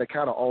just decided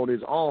kind of on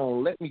his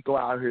own, let me go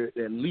out here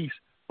and at least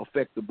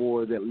affect the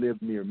boys that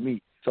live near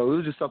me. So it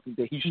was just something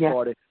that he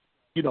started,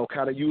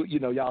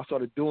 y'all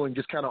started doing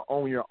just kind of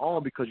on your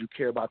own because you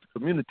care about the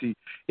community.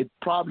 It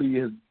probably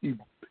has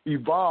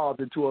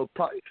evolved into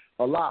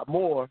a lot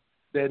more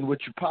than what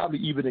you probably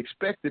even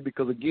expected,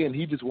 because, again,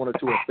 he just wanted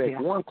to affect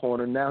one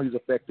corner. Now he's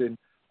affecting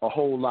a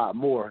whole lot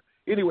more.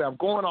 Anyway, I'm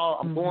going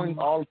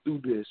all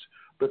through this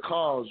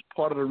because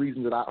part of the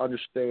reason that I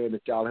understand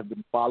that y'all have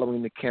been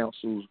following the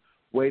councils,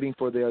 waiting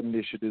for their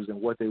initiatives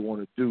and what they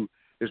want to do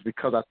is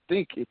because I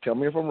think, tell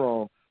me if I'm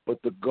wrong, but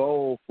the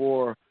goal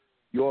for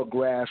your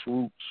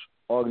grassroots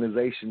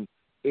organization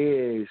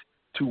is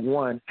to,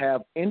 one,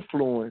 have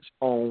influence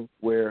on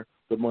where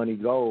the money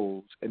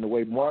goes. And the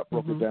way Mark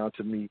broke it down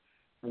to me,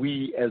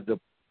 we as the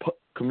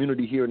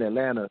community here in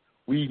Atlanta,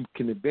 we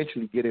can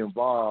eventually get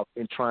involved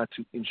in trying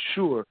to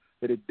ensure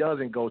that it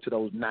doesn't go to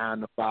those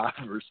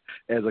 9-to-5ers,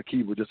 as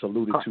Akiba just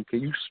alluded to.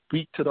 Can you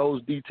speak to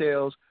those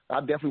details? I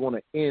definitely want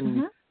to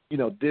end,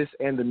 this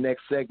and the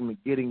next segment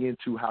getting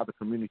into how the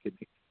community can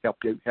help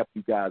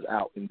you guys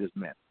out in this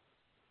manner.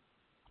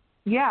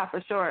 Yeah,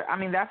 for sure. I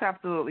mean, that's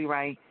absolutely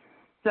right.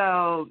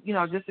 So,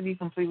 just to be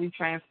completely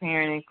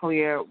transparent and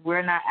clear,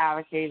 we're not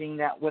advocating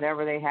that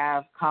whatever they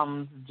have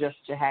comes just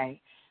to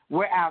hay.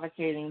 We're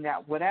advocating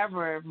that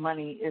whatever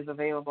money is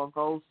available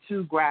goes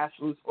to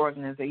grassroots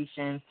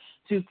organizations,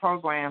 to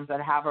programs that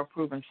have a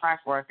proven track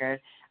record,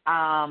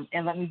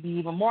 and let me be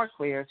even more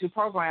clear, to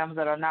programs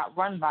that are not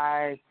run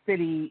by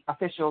city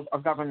officials or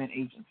government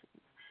agencies.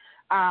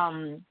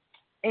 And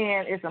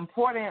it's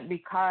important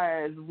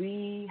because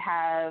we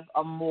have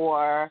a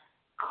more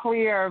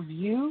clear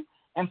view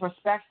and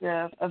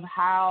perspective of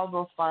how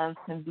those funds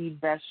can be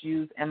best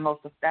used and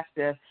most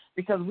effective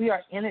because we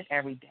are in it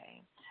every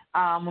day.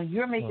 When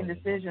you're making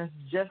decisions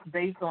just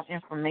based on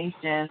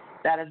information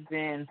that has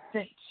been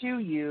sent to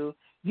you,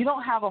 you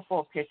don't have a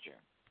full picture.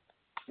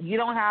 You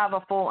don't have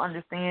a full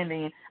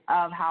understanding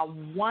of how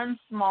one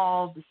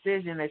small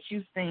decision that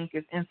you think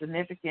is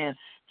insignificant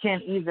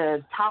can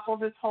either topple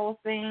this whole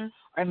thing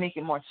or make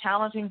it more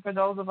challenging for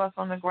those of us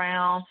on the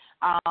ground,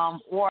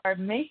 or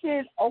make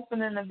it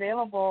open and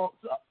available.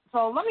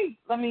 So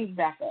let me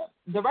back up.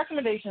 The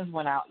recommendations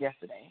went out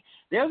yesterday.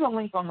 There's a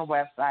link on the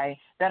website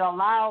that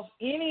allows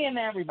any and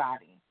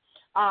everybody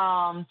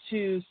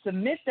to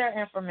submit their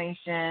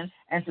information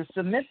and to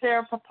submit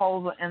their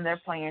proposal and their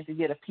plan to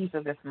get a piece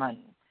of this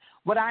money.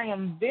 What I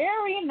am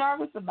very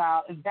nervous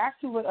about is back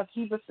to what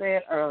Akiba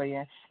said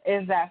earlier,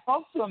 is that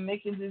folks who are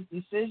making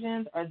these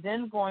decisions are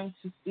then going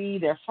to see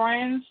their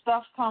friends'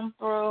 stuff come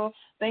through,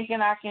 thinking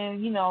I can,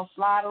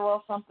 slide a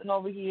little something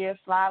over here,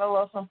 slide a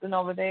little something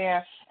over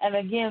there. And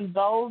again,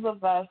 those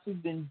of us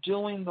who've been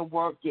doing the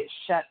work get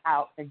shut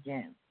out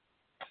again.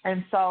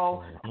 And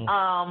so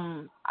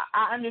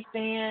I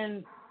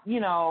understand,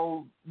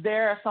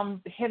 there are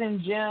some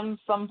hidden gems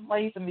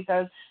someplace, and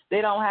because they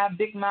don't have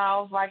big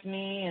mouths like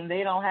me and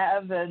they don't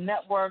have the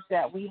network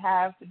that we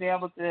have to be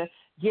able to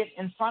get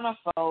in front of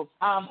folks,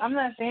 I'm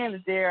not saying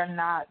that they're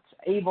not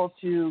able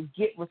to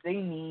get what they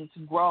need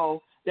to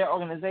grow their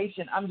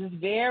organization. I'm just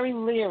very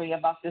leery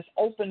about this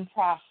open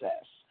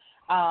process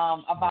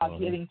about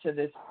getting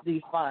to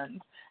these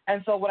funds.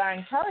 And so what I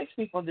encourage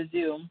people to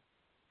do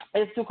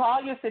is to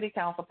call your city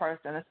council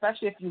person,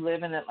 especially if you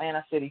live in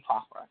Atlanta City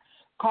proper.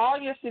 Call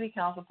your city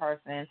council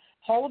person,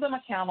 hold them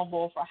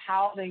accountable for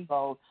how they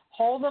vote,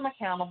 hold them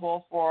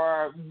accountable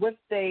for what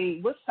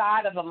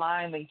side of the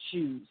line they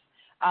choose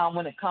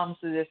when it comes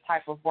to this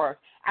type of work.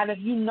 And if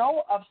you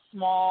know of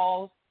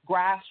small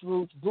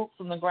grassroots, boots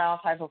on the ground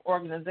type of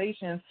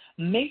organizations,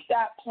 make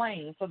that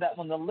plain so that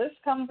when the list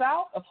comes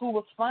out of who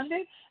was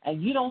funded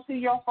and you don't see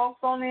your folks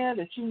on there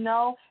that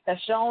has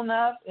shown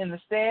up in the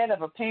stead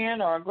of a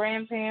parent or a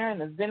grandparent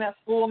and has been at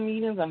school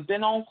meetings and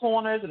been on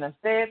corners and has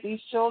fed these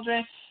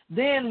children,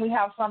 then we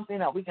have something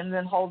that we can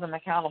then hold them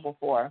accountable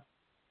for.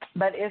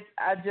 But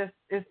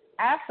it's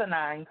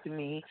asinine to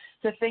me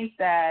to think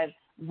that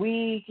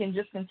we can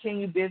just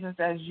continue business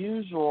as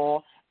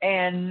usual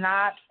and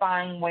not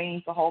find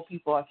ways to hold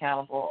people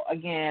accountable.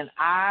 Again,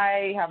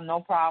 I have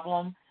no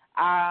problem.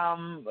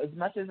 As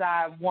much as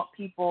I want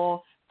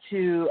people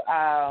to,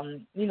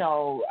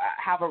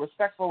 have a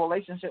respectful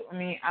relationship with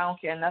me, I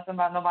don't care nothing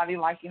about nobody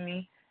liking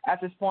me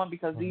at this point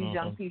because these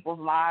young people's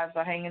lives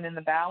are hanging in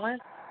the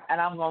balance, and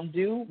I'm going to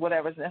do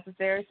whatever is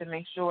necessary to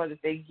make sure that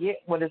they get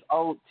what is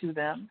owed to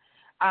them.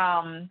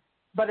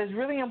 But it's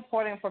really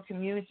important for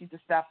community to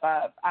step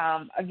up.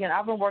 Again,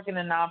 I've been working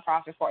in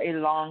nonprofit for a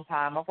long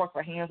time. I've worked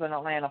for Hands on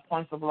Atlanta,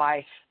 Points of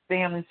Light,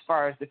 Families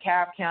First, the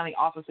Cobb County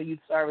Office of Youth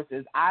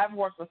Services. I've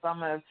worked with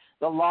some of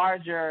the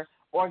larger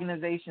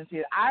organizations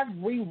here. I've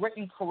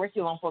rewritten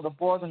curriculum for the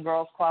Boys and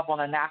Girls Club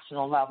on a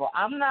national level.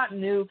 I'm not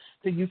new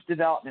to youth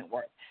development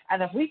work.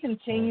 And if we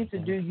continue to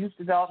do youth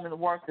development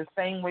work the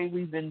same way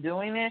we've been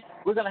doing it,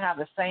 we're going to have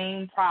the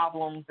same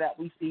problems that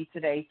we see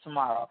today,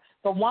 tomorrow.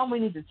 So one, we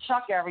need to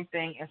chuck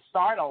everything and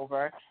start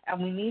over,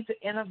 and we need to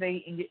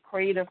innovate and get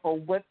creative for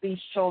what these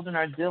children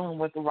are dealing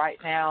with right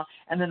now.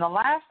 And then the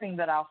last thing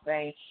that I'll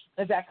say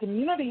is that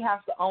community has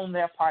to own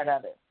their part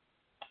of it.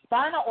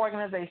 Find an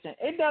organization.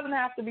 It doesn't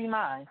have to be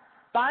mine.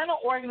 Find an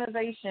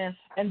organization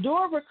and do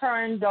a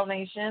recurring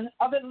donation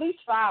of at least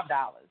 $5.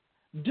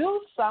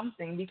 do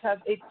something because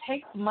it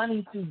takes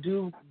money to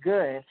do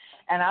good.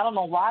 And I don't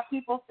know why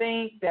people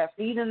think that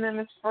feeding them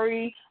is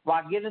free,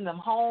 while getting them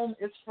home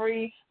is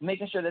free,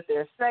 making sure that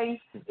they're safe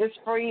is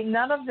free.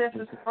 None of this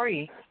is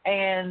free.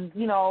 And,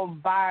 you know,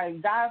 by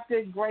God's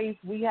good grace,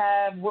 we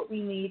have what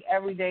we need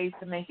every day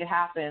to make it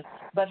happen.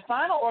 But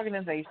find an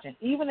organization,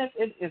 even if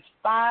it is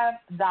 $5,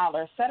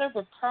 set a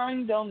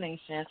recurring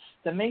donation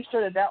to make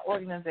sure that that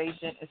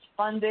organization is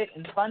funded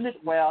and funded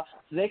well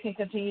so they can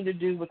continue to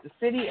do what the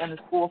city and the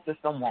school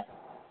system want.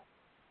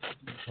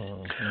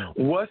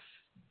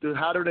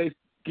 How do they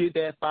get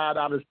that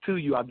 $5 to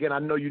you? Again, I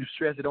know you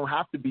stress it don't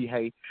have to be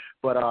hate,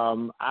 but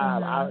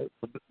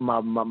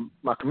my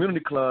community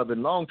club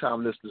and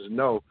longtime listeners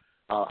know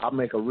I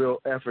make a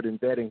real effort in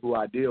vetting who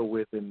I deal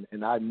with, and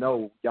I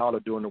know y'all are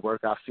doing the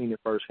work. I've seen it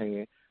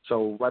firsthand.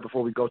 So right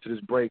before we go to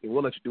this break, and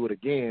we'll let you do it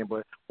again,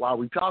 but while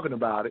we're talking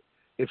about it,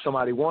 if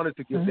somebody wanted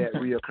to give that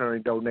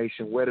reoccurring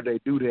donation, where do they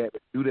do that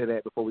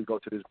at before we go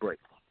to this break?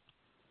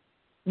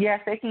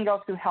 Yes, they can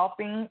go to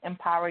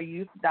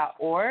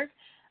helpingempoweryouth.org.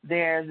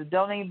 There's a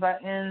donate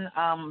button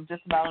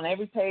just about on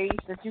every page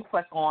that you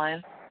click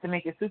on to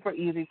make it super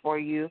easy for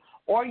you.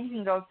 Or you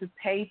can go to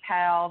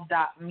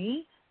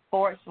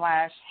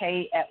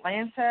paypal.me/Hey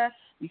Atlanta.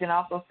 You can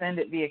also send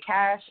it via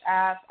Cash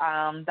App,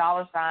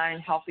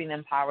 $ Helping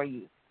Empower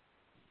Youth.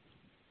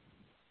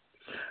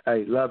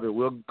 Hey, love it.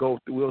 We'll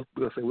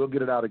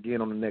get it out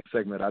again on the next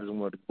segment. I just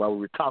wanted, while we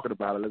were talking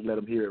about it, let's let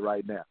them hear it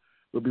right now.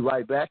 We'll be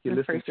right back. You're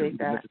listening to the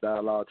Mental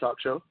Dialogue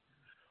Talk Show.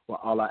 Well,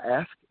 all I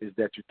ask is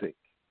that you think.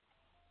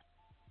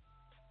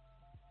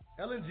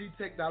 LNG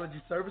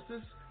Technology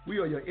Services, we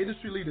are your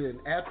industry leader in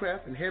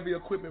aircraft and heavy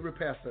equipment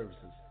repair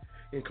services.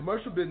 In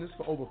commercial business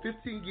for over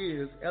 15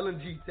 years,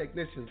 LNG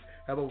technicians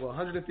have over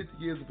 150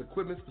 years of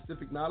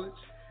equipment-specific knowledge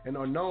and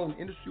are known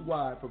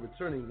industry-wide for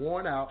returning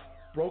worn-out,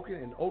 broken,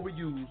 and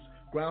overused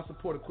ground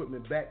support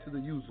equipment back to the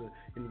user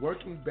in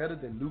working better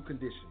than new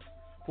conditions.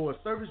 For a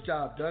service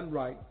job done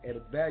right at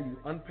a value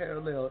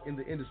unparalleled in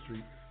the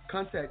industry,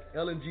 contact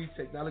LNG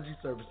Technology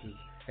Services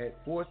at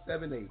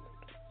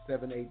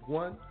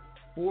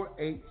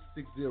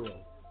 478-781-4860.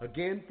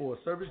 Again, for a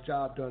service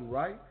job done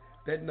right,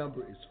 that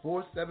number is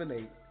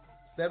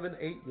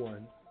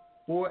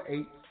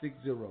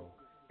 478-781-4860.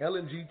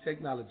 LNG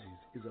Technologies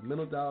is a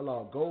Mental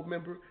Dialogue Gold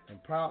member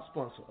and proud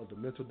sponsor of the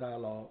Mental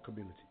Dialogue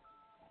community.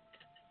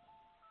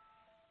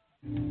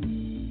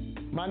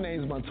 My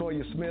name is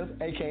Montoya Smith,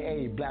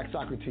 a.k.a. Black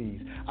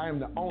Socrates. I am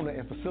the owner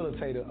and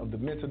facilitator of the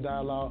Mental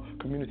Dialogue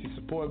Community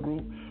Support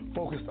Group,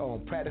 focused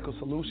on practical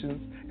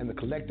solutions and the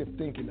collective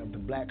thinking of the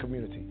Black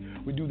community.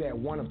 We do that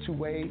one of two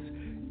ways: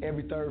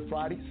 every third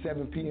Friday,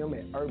 7 p.m.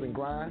 at Urban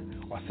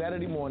Grind, or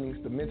Saturday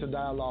mornings, the Mental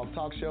Dialogue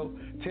Talk Show,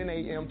 10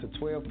 a.m. to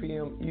 12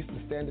 p.m.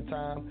 Eastern Standard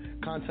Time.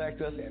 Contact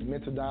us at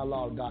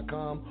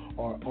mentaldialogue.com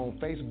or on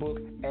Facebook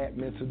at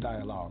Mental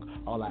Dialogue.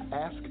 All I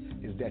ask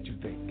is that you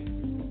think.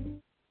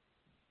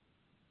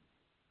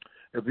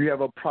 If you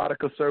have a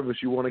product or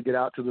service you want to get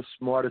out to the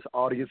smartest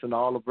audience in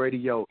all of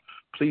radio,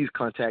 please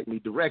contact me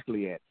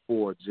directly at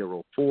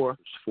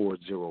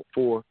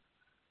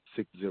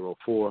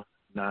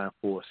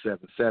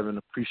 404-604-9477.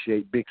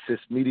 Appreciate Big Sis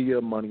Media,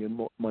 Money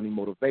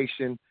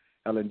Motivation,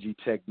 LNG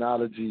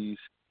Technologies,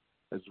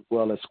 as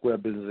well as Square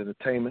Business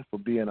Entertainment for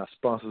being our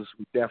sponsors.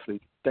 We definitely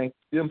thank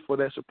them for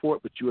their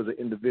support, but you as an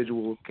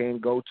individual can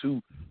go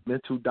to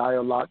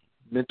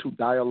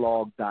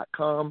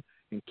mentaldialogue.com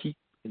and keep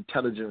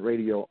Intelligent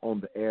Radio on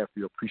the air. If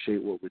you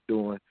appreciate what we're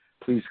doing,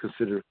 please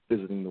consider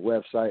visiting the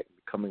website and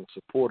becoming a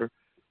supporter.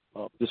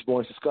 This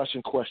morning's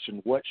discussion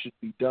question: what should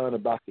be done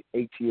about the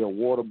ATL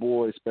water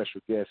board? Special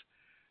guest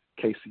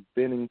Casey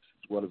Bennings,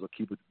 as well as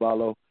Akiba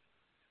Dubalo.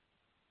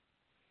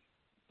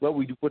 Well,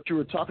 what you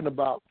were talking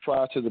about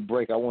prior to the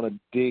break, I want to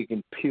dig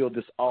and peel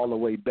this all the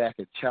way back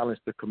and challenge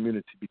the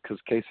community,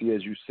 because Casey,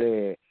 as you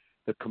said,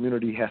 the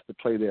community has to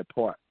play their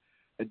part.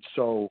 And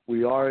so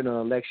we are in an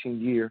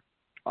election year.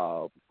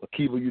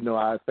 Akiba,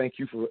 I thank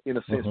you for, in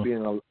a sense,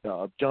 being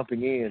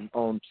jumping in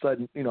on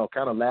sudden,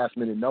 kind of last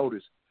minute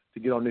notice to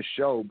get on this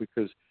show,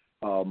 because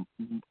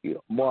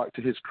Mark,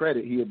 to his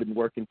credit, he had been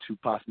working to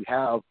possibly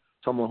have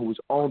someone who was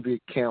on the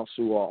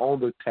council or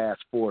on the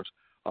task force.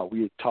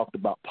 We had talked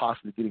about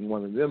possibly getting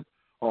one of them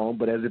on,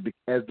 but as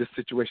this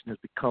situation has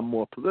become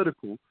more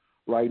political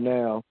right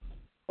now,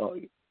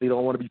 they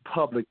don't want to be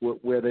public with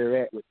where they're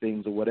at with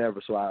things or whatever.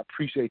 So I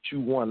appreciate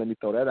you, let me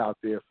throw that out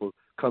there, for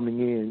coming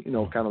in,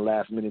 kind of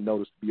last minute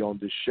notice to be on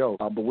this show.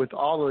 But with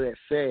all of that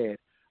said,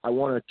 I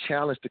want to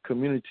challenge the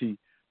community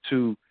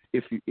to,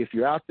 if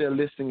you're out there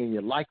listening and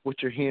you like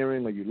what you're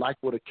hearing, or you like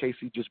what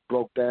Casey just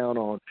broke down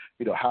on,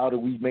 how do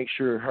we make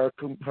sure her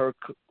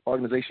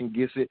organization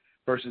gets it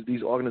versus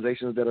these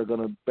organizations that are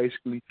going to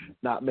basically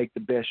not make the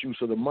best use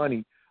of the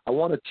money. I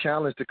want to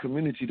challenge the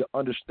community to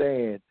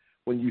understand,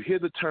 when you hear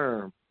the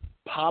term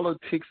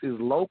politics is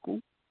local,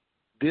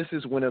 this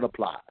is when it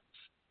applies.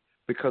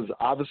 Because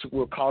obviously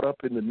we're caught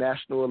up in the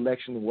national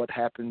election and what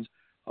happens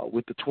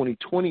with the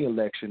 2020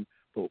 election,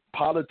 but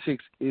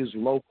politics is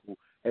local,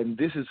 and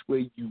this is where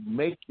you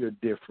make your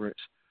difference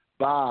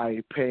by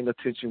paying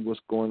attention to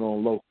what's going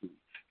on locally.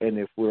 And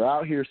if we're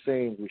out here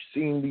saying we're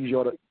seeing these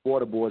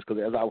water boys,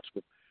 because as I was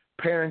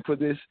preparing for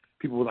this,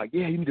 people were like,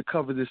 yeah, you need to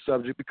cover this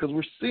subject because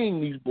we're seeing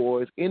these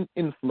boys in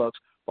influx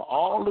for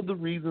all of the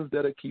reasons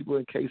that Akiba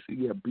and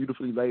Casey have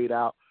beautifully laid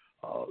out.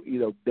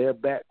 Their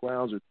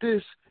backgrounds are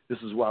this. This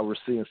is why we're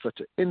seeing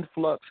such an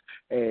influx,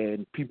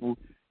 and people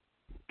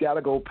got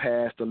to go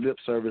past the lip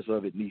service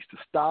of it needs to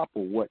stop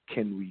or what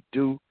can we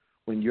do.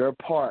 When your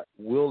part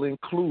will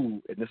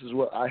include, and this is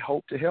what I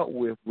hope to help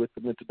with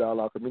the Mental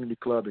Dialogue Community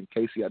Club, and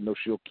Casey, I know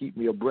she'll keep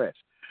me abreast.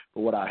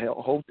 But what I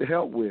hope to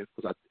help with,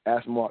 because I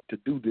asked Mark to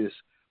do this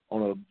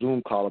on a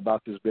Zoom call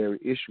about this very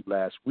issue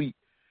last week,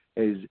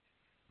 is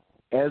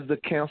as the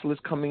council is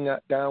coming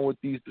down with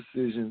these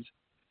decisions,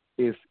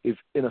 if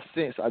in a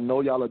sense, I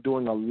know y'all are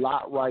doing a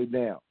lot right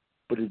now,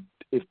 but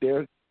if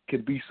there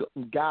could be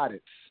some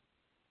guidance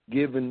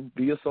given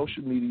via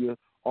social media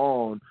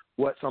on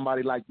what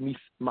somebody like me,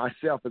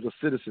 myself as a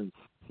citizen,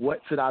 what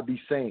should I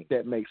be saying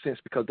that makes sense?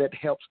 Because that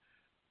helps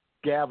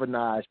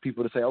galvanize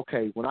people to say,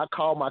 okay, when I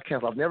call my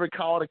council, I've never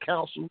called a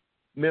council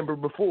member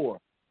before,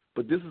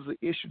 but this is an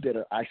issue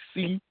that I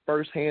see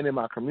firsthand in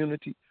my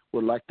community.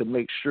 Would like to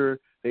make sure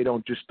they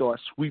don't just start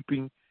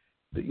sweeping,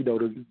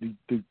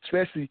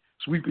 especially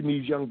sweeping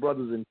these young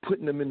brothers and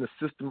putting them in the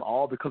system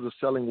all because of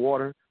selling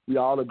water. We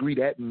all agree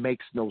that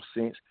makes no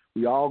sense.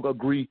 We all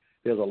agree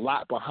there's a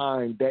lot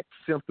behind that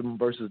symptom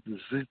versus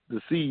the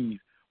disease.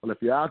 Well, if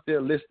you're out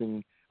there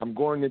listening, I'm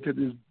going into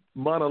this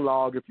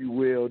monologue, if you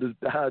will, this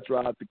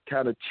diatribe to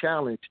kind of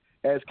challenge,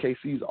 as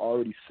KC's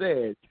already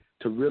said,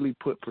 to really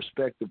put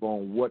perspective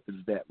on what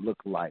does that look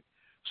like.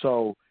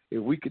 So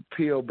if we could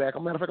peel back, as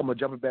a matter of fact, I'm going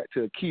to jump it back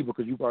to Akiba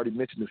because you've already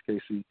mentioned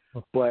this, KC,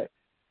 but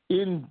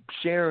in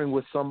sharing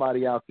with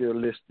somebody out there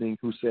listening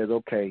who says,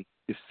 okay,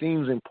 it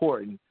seems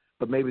important,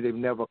 but maybe they've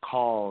never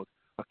called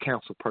a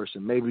council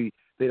person. Maybe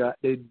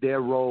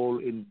their role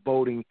in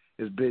voting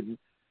has been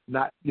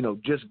not,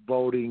 just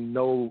voting,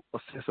 no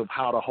sense of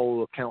how to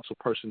hold a council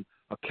person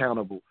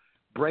accountable.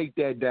 Break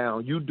that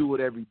down. You do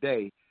it every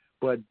day,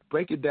 but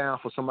break it down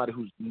for somebody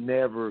who's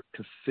never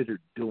considered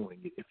doing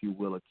it, if you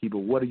will, Akiba.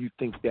 What do you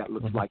think that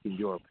looks like in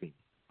your opinion?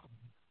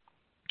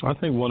 I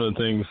think one of the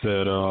things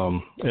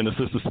that, and the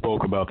sister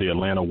spoke about the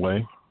Atlanta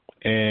Way,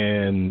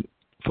 and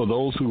for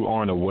those who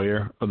aren't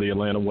aware of the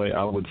Atlanta Way,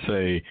 I would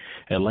say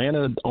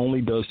Atlanta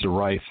only does the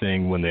right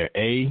thing when they're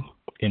A,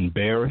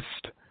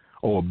 embarrassed,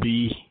 or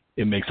B,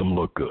 it makes them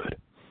look good.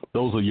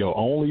 Those are your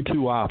only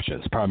two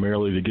options,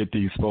 primarily to get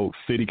these folks,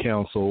 city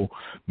council,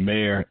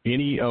 mayor,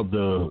 any of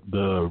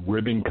the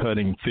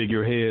ribbon-cutting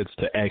figureheads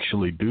to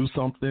actually do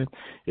something.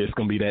 It's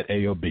going to be that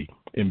A or B,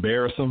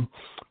 embarrass them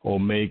or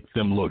make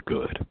them look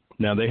good.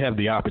 Now, they have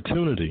the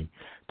opportunity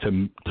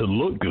to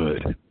look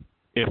good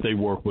if they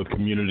work with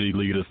community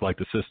leaders like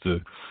the sister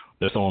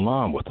that's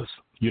online with us.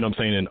 You know what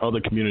I'm saying? And other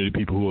community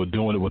people who are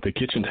doing it with their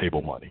kitchen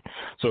table money.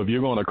 So if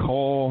you're going to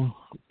call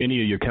any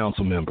of your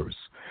council members,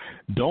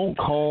 don't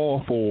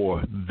call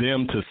for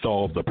them to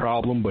solve the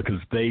problem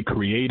because they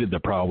created the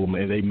problem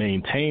and they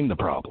maintain the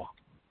problem.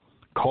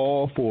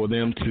 Call for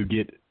them to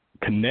get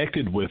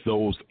connected with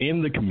those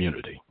in the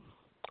community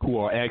who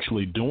are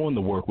actually doing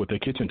the work with their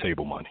kitchen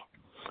table money.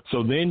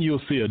 So then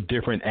you'll see a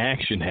different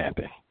action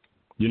happen.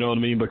 You know what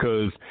I mean?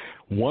 Because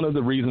one of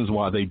the reasons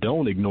why they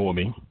don't ignore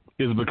me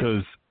is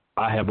because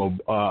I have a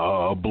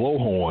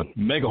blowhorn,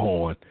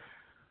 megahorn,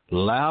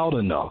 loud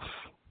enough,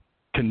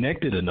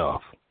 connected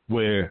enough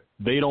where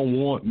they don't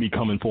want me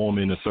coming for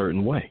them in a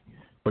certain way.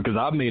 Because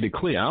I've made it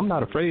clear, I'm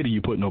not afraid of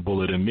you putting no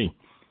bullet in me.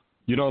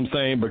 You know what I'm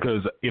saying?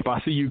 Because if I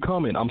see you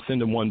coming, I'm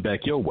sending one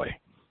back your way.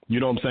 You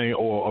know what I'm saying?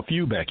 Or a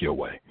few back your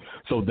way.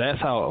 So that's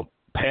how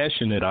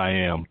passionate I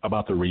am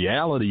about the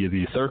reality of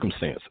these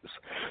circumstances.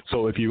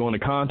 So if you're going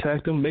to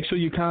contact them, make sure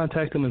you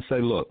contact them and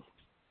say, look,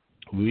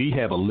 we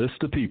have a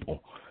list of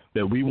people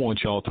that we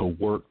want y'all to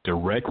work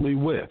directly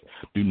with.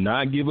 Do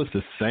not give us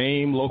the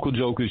same local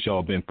jokers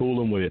y'all been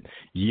fooling with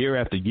year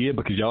after year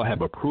because y'all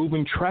have a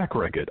proven track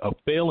record of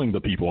failing the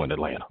people in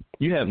Atlanta.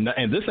 You have,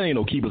 and this ain't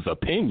no keeper's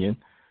opinion.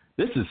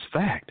 This is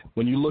fact.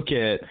 When you look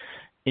at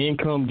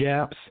income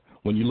gaps,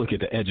 when you look at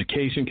the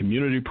education,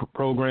 community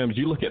programs,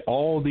 you look at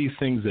all these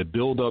things that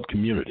build up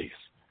communities.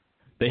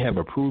 They have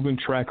a proven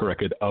track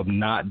record of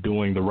not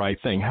doing the right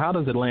thing. How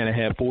does Atlanta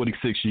have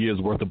 46 years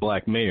worth of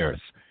black mayors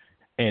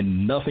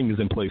and nothing is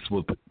in place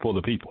for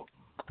the people?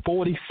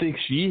 46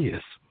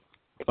 years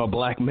of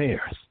black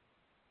mayors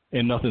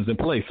and nothing's in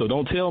place. So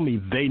don't tell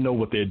me they know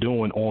what they're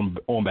doing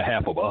on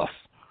behalf of us,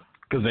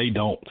 because they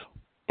don't,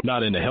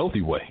 not in a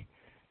healthy way.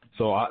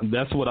 So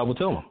that's what I would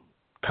tell them.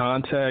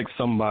 Contact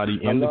somebody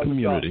in the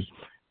community,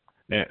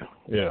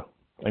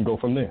 and go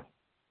from there.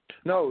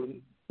 No,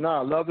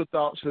 I love the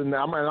thoughts, and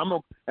I'm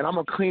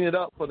gonna clean it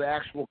up for the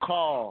actual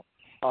call.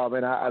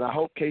 And I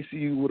hope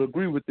KC would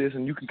agree with this,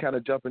 and you can kind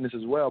of jump in this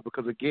as well,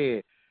 because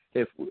again,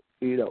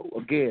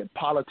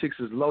 politics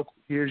is local.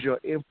 Here's your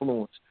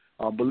influence.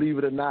 Believe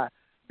it or not,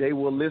 they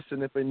will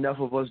listen if enough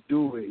of us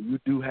do it. You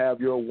do have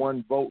your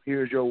one vote.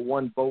 Here's your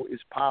one vote.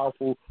 It's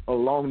powerful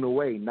along the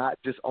way, not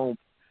just on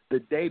the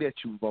day that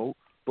you vote,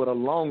 but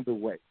along the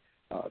way.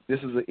 This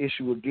is an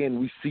issue, again,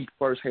 we see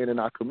firsthand in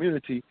our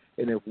community,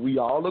 and if we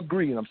all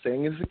agree, and I'm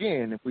saying this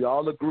again, if we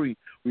all agree,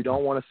 we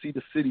don't want to see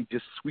the city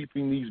just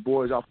sweeping these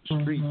boys off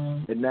the street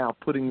and now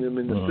putting them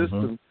in the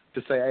system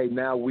to say, hey,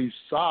 now we've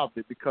solved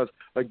it. Because,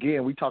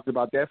 again, we talked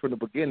about that from the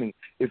beginning.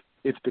 If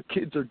the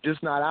kids are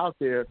just not out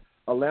there,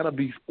 Atlanta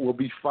will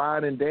be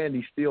fine and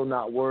dandy, still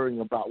not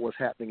worrying about what's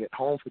happening at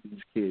home for these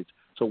kids.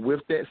 So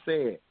with that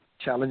said,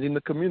 challenging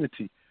the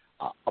community,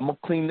 I'm going to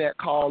clean that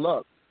call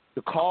up.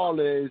 The call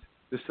is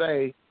to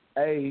say,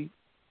 hey,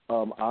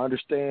 I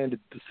understand that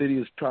the city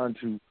is trying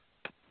to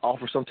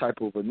offer some type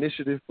of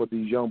initiative for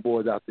these young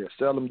boys out there.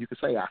 Sell them. You can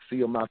say, I see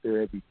them out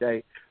there every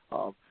day.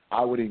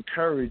 I would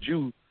encourage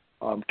you,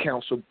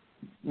 council,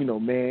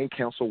 man,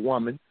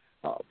 councilwoman,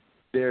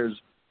 there's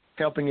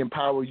Helping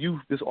Empower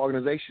Youth, this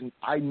organization.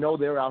 I know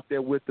they're out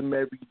there with them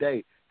every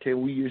day.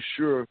 Can we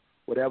ensure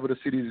whatever the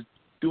city is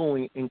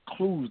doing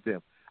includes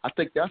them? I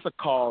think that's a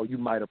call you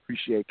might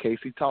appreciate,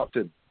 Casey. Talk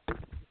to me.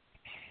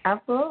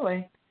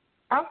 Absolutely.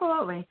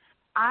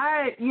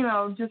 I,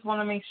 just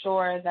want to make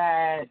sure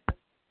that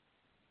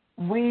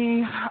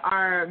we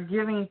are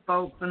giving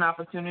folks an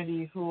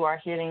opportunity who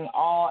are hitting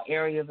all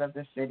areas of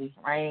the city,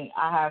 right?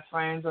 I have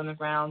friends on the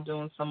ground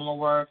doing similar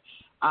work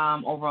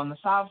over on the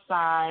south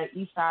side,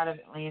 east side of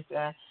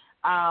Atlanta.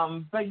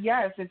 But,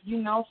 yes, if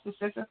you know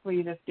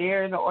specifically that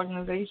there's an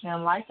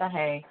organization like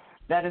AHEY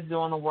that is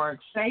doing the work,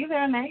 say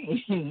their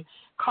name.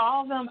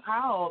 Call them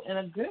out in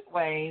a good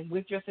way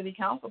with your city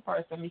council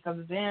person, because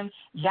then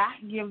that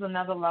gives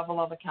another level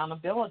of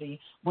accountability.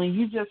 When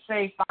you just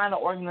say find an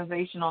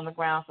organization on the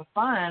ground for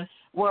fun,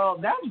 well,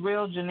 that's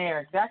real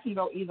generic. That can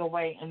go either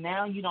way, and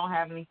now you don't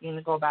have anything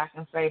to go back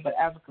and say, but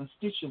as a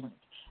constituent,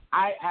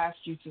 I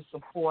asked you to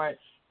support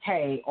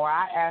HEY, or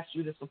I asked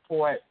you to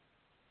support,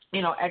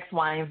 X,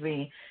 Y, and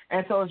Z.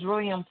 And so it's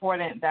really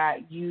important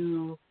that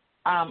you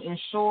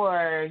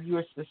ensure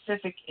you're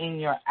specific in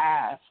your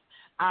ask.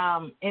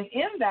 And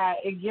in that,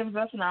 it gives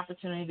us an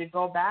opportunity to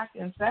go back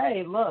and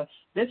say, look,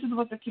 this is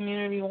what the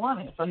community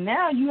wanted. So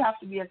now you have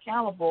to be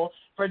accountable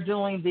for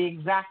doing the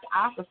exact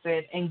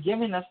opposite and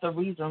giving us the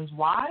reasons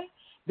why,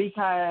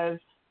 because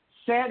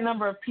said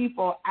number of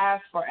people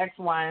asked for X,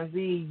 Y, and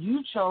Z.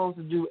 You chose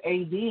to do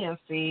A, B, and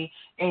C,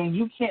 and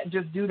you can't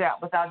just do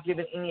that without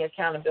giving any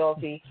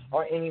accountability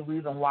or any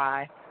reason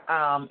why.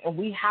 And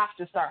we have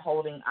to start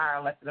holding our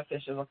elected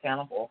officials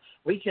accountable.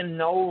 We can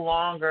no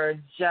longer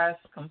just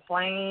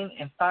complain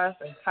and fuss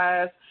and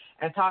cuss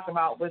and talk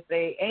about what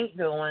they ain't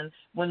doing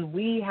when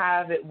we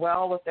have it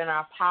well within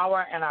our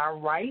power and our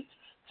right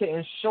to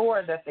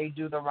ensure that they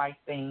do the right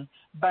thing.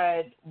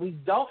 But we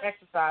don't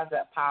exercise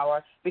that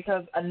power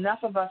because enough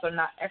of us are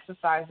not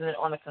exercising it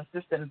on a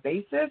consistent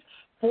basis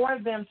for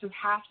them to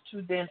have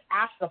to then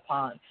act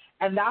upon.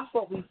 And that's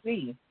what we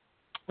see.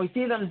 We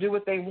see them do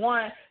what they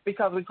want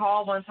because we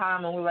call one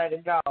time and we let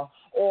it go.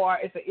 Or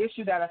it's an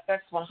issue that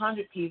affects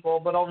 100 people,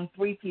 but only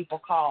 3 people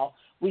call.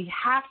 We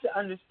have to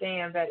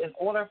understand that in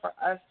order for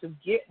us to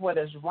get what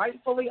is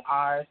rightfully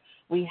ours,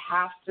 we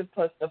have to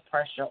put the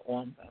pressure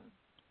on them.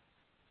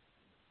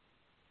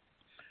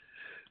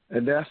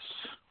 And that's,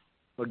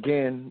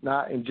 again,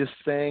 not in just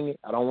saying it.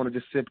 I don't want to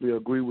just simply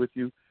agree with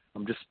you.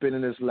 I'm just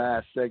spending this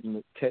last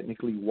segment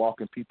technically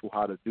walking people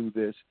how to do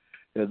this.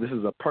 This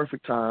is a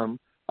perfect time.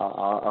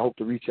 I hope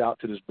to reach out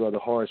to this brother,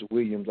 Horace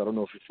Williams. I don't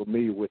know if you're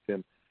familiar with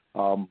him,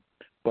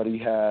 but he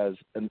has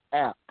an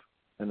app.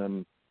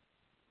 And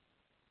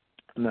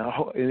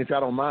if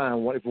y'all don't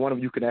mind, if one of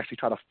you can actually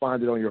try to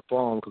find it on your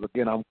phone, because,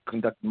 again,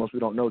 most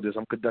people don't know this,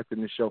 I'm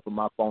conducting this show from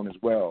my phone as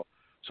well.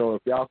 So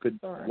if y'all could,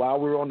 while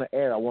we're on the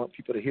air, I want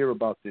people to hear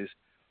about this,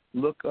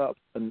 look up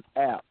an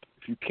app,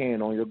 if you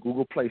can, on your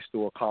Google Play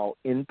Store called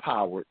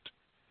Empowered.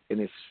 And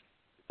it's,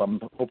 I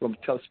hope I'm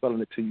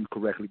spelling it to you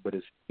correctly, but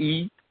it's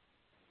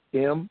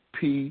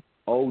EMPOWRD.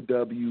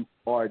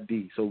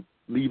 So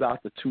leave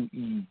out the 2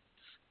 E's.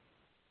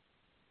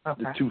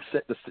 Okay.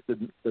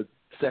 The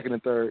second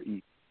and third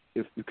E.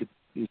 If you could,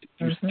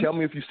 tell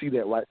me if you see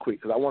that right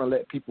quick, because I want to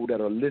let people that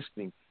are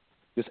listening,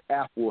 this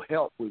app will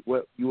help with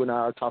what you and I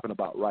are talking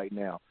about right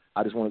now.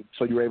 I just want to,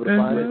 so you're able to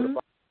find it?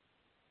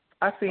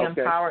 I see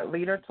Empowered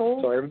Leader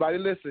Tool. So everybody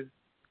listen.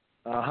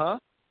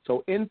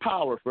 So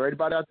Empower, for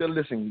everybody out there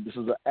listening, this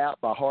is an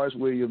app by Horace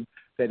Williams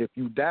that if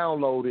you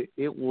download it,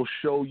 it will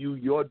show you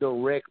your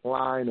direct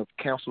line of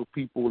council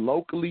people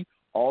locally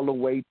all the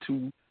way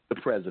to the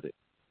president.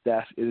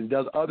 It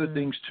does other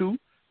things too,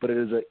 but it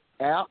is an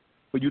app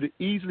for you to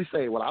easily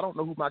say, well, I don't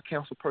know who my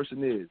council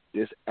person is.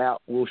 This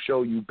app will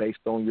show you based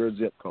on your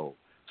zip code.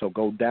 So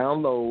go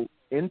download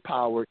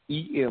Empower,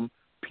 EMPOWRD,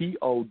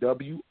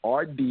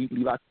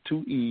 leave out the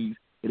 2 E's,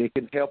 and it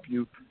can help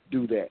you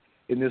do that.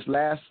 In this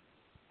last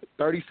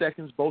 30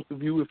 seconds, both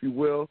of you, if you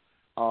will,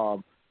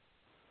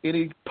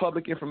 any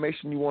public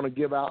information you want to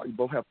give out, you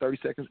both have 30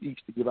 seconds each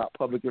to give out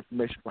public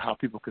information for how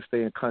people can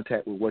stay in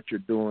contact with what you're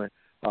doing.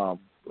 Akiva,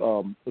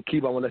 I'm going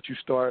to let you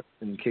start,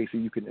 and Casey,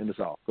 you can end us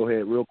off. Go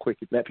ahead real quick.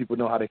 Let people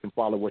know how they can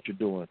follow what you're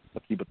doing.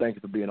 Akiva, thank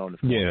you for being on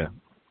this.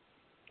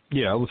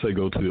 Yeah, I would say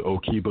go to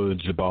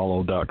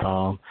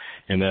okibajabalo.com,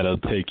 and that'll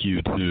take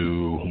you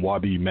to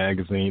Wabi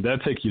Magazine. That'll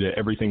take you to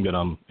everything that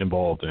I'm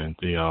involved in,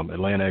 the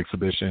Atlanta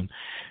exhibition.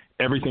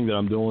 Everything that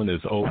I'm doing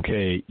is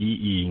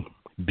OKEE,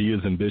 B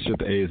as in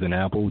Bishop, A as in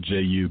Apple,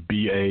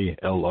 JUBALO.com,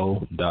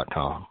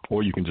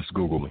 or you can just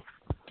Google me.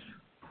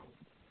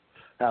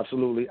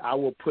 Absolutely. I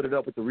will put it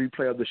up with the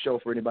replay of the show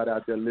for anybody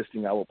out there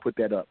listening. I will put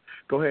that up.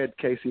 Go ahead,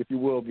 Casey, if you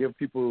will, give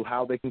people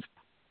how they can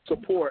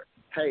support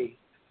Hey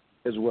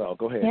as well.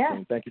 Go ahead. Yeah.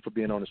 And thank you for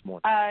being on this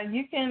morning.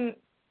 You can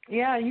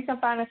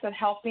find us at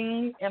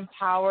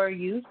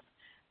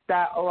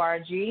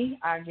helpingempoweryouth.org.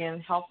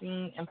 Again,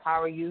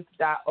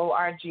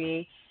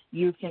 helpingempoweryouth.org.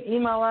 You can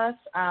email us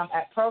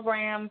at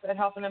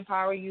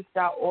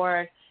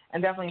programs@helpingempoweryouth.org,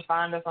 and definitely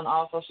find us on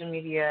all social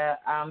media,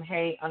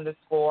 Hey_Atlanta.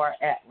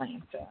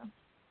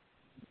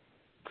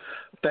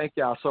 Thank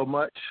y'all so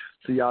much.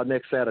 See y'all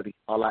next Saturday.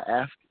 All I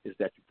ask is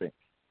that you think.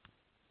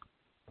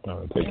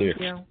 Take care. Thank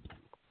you.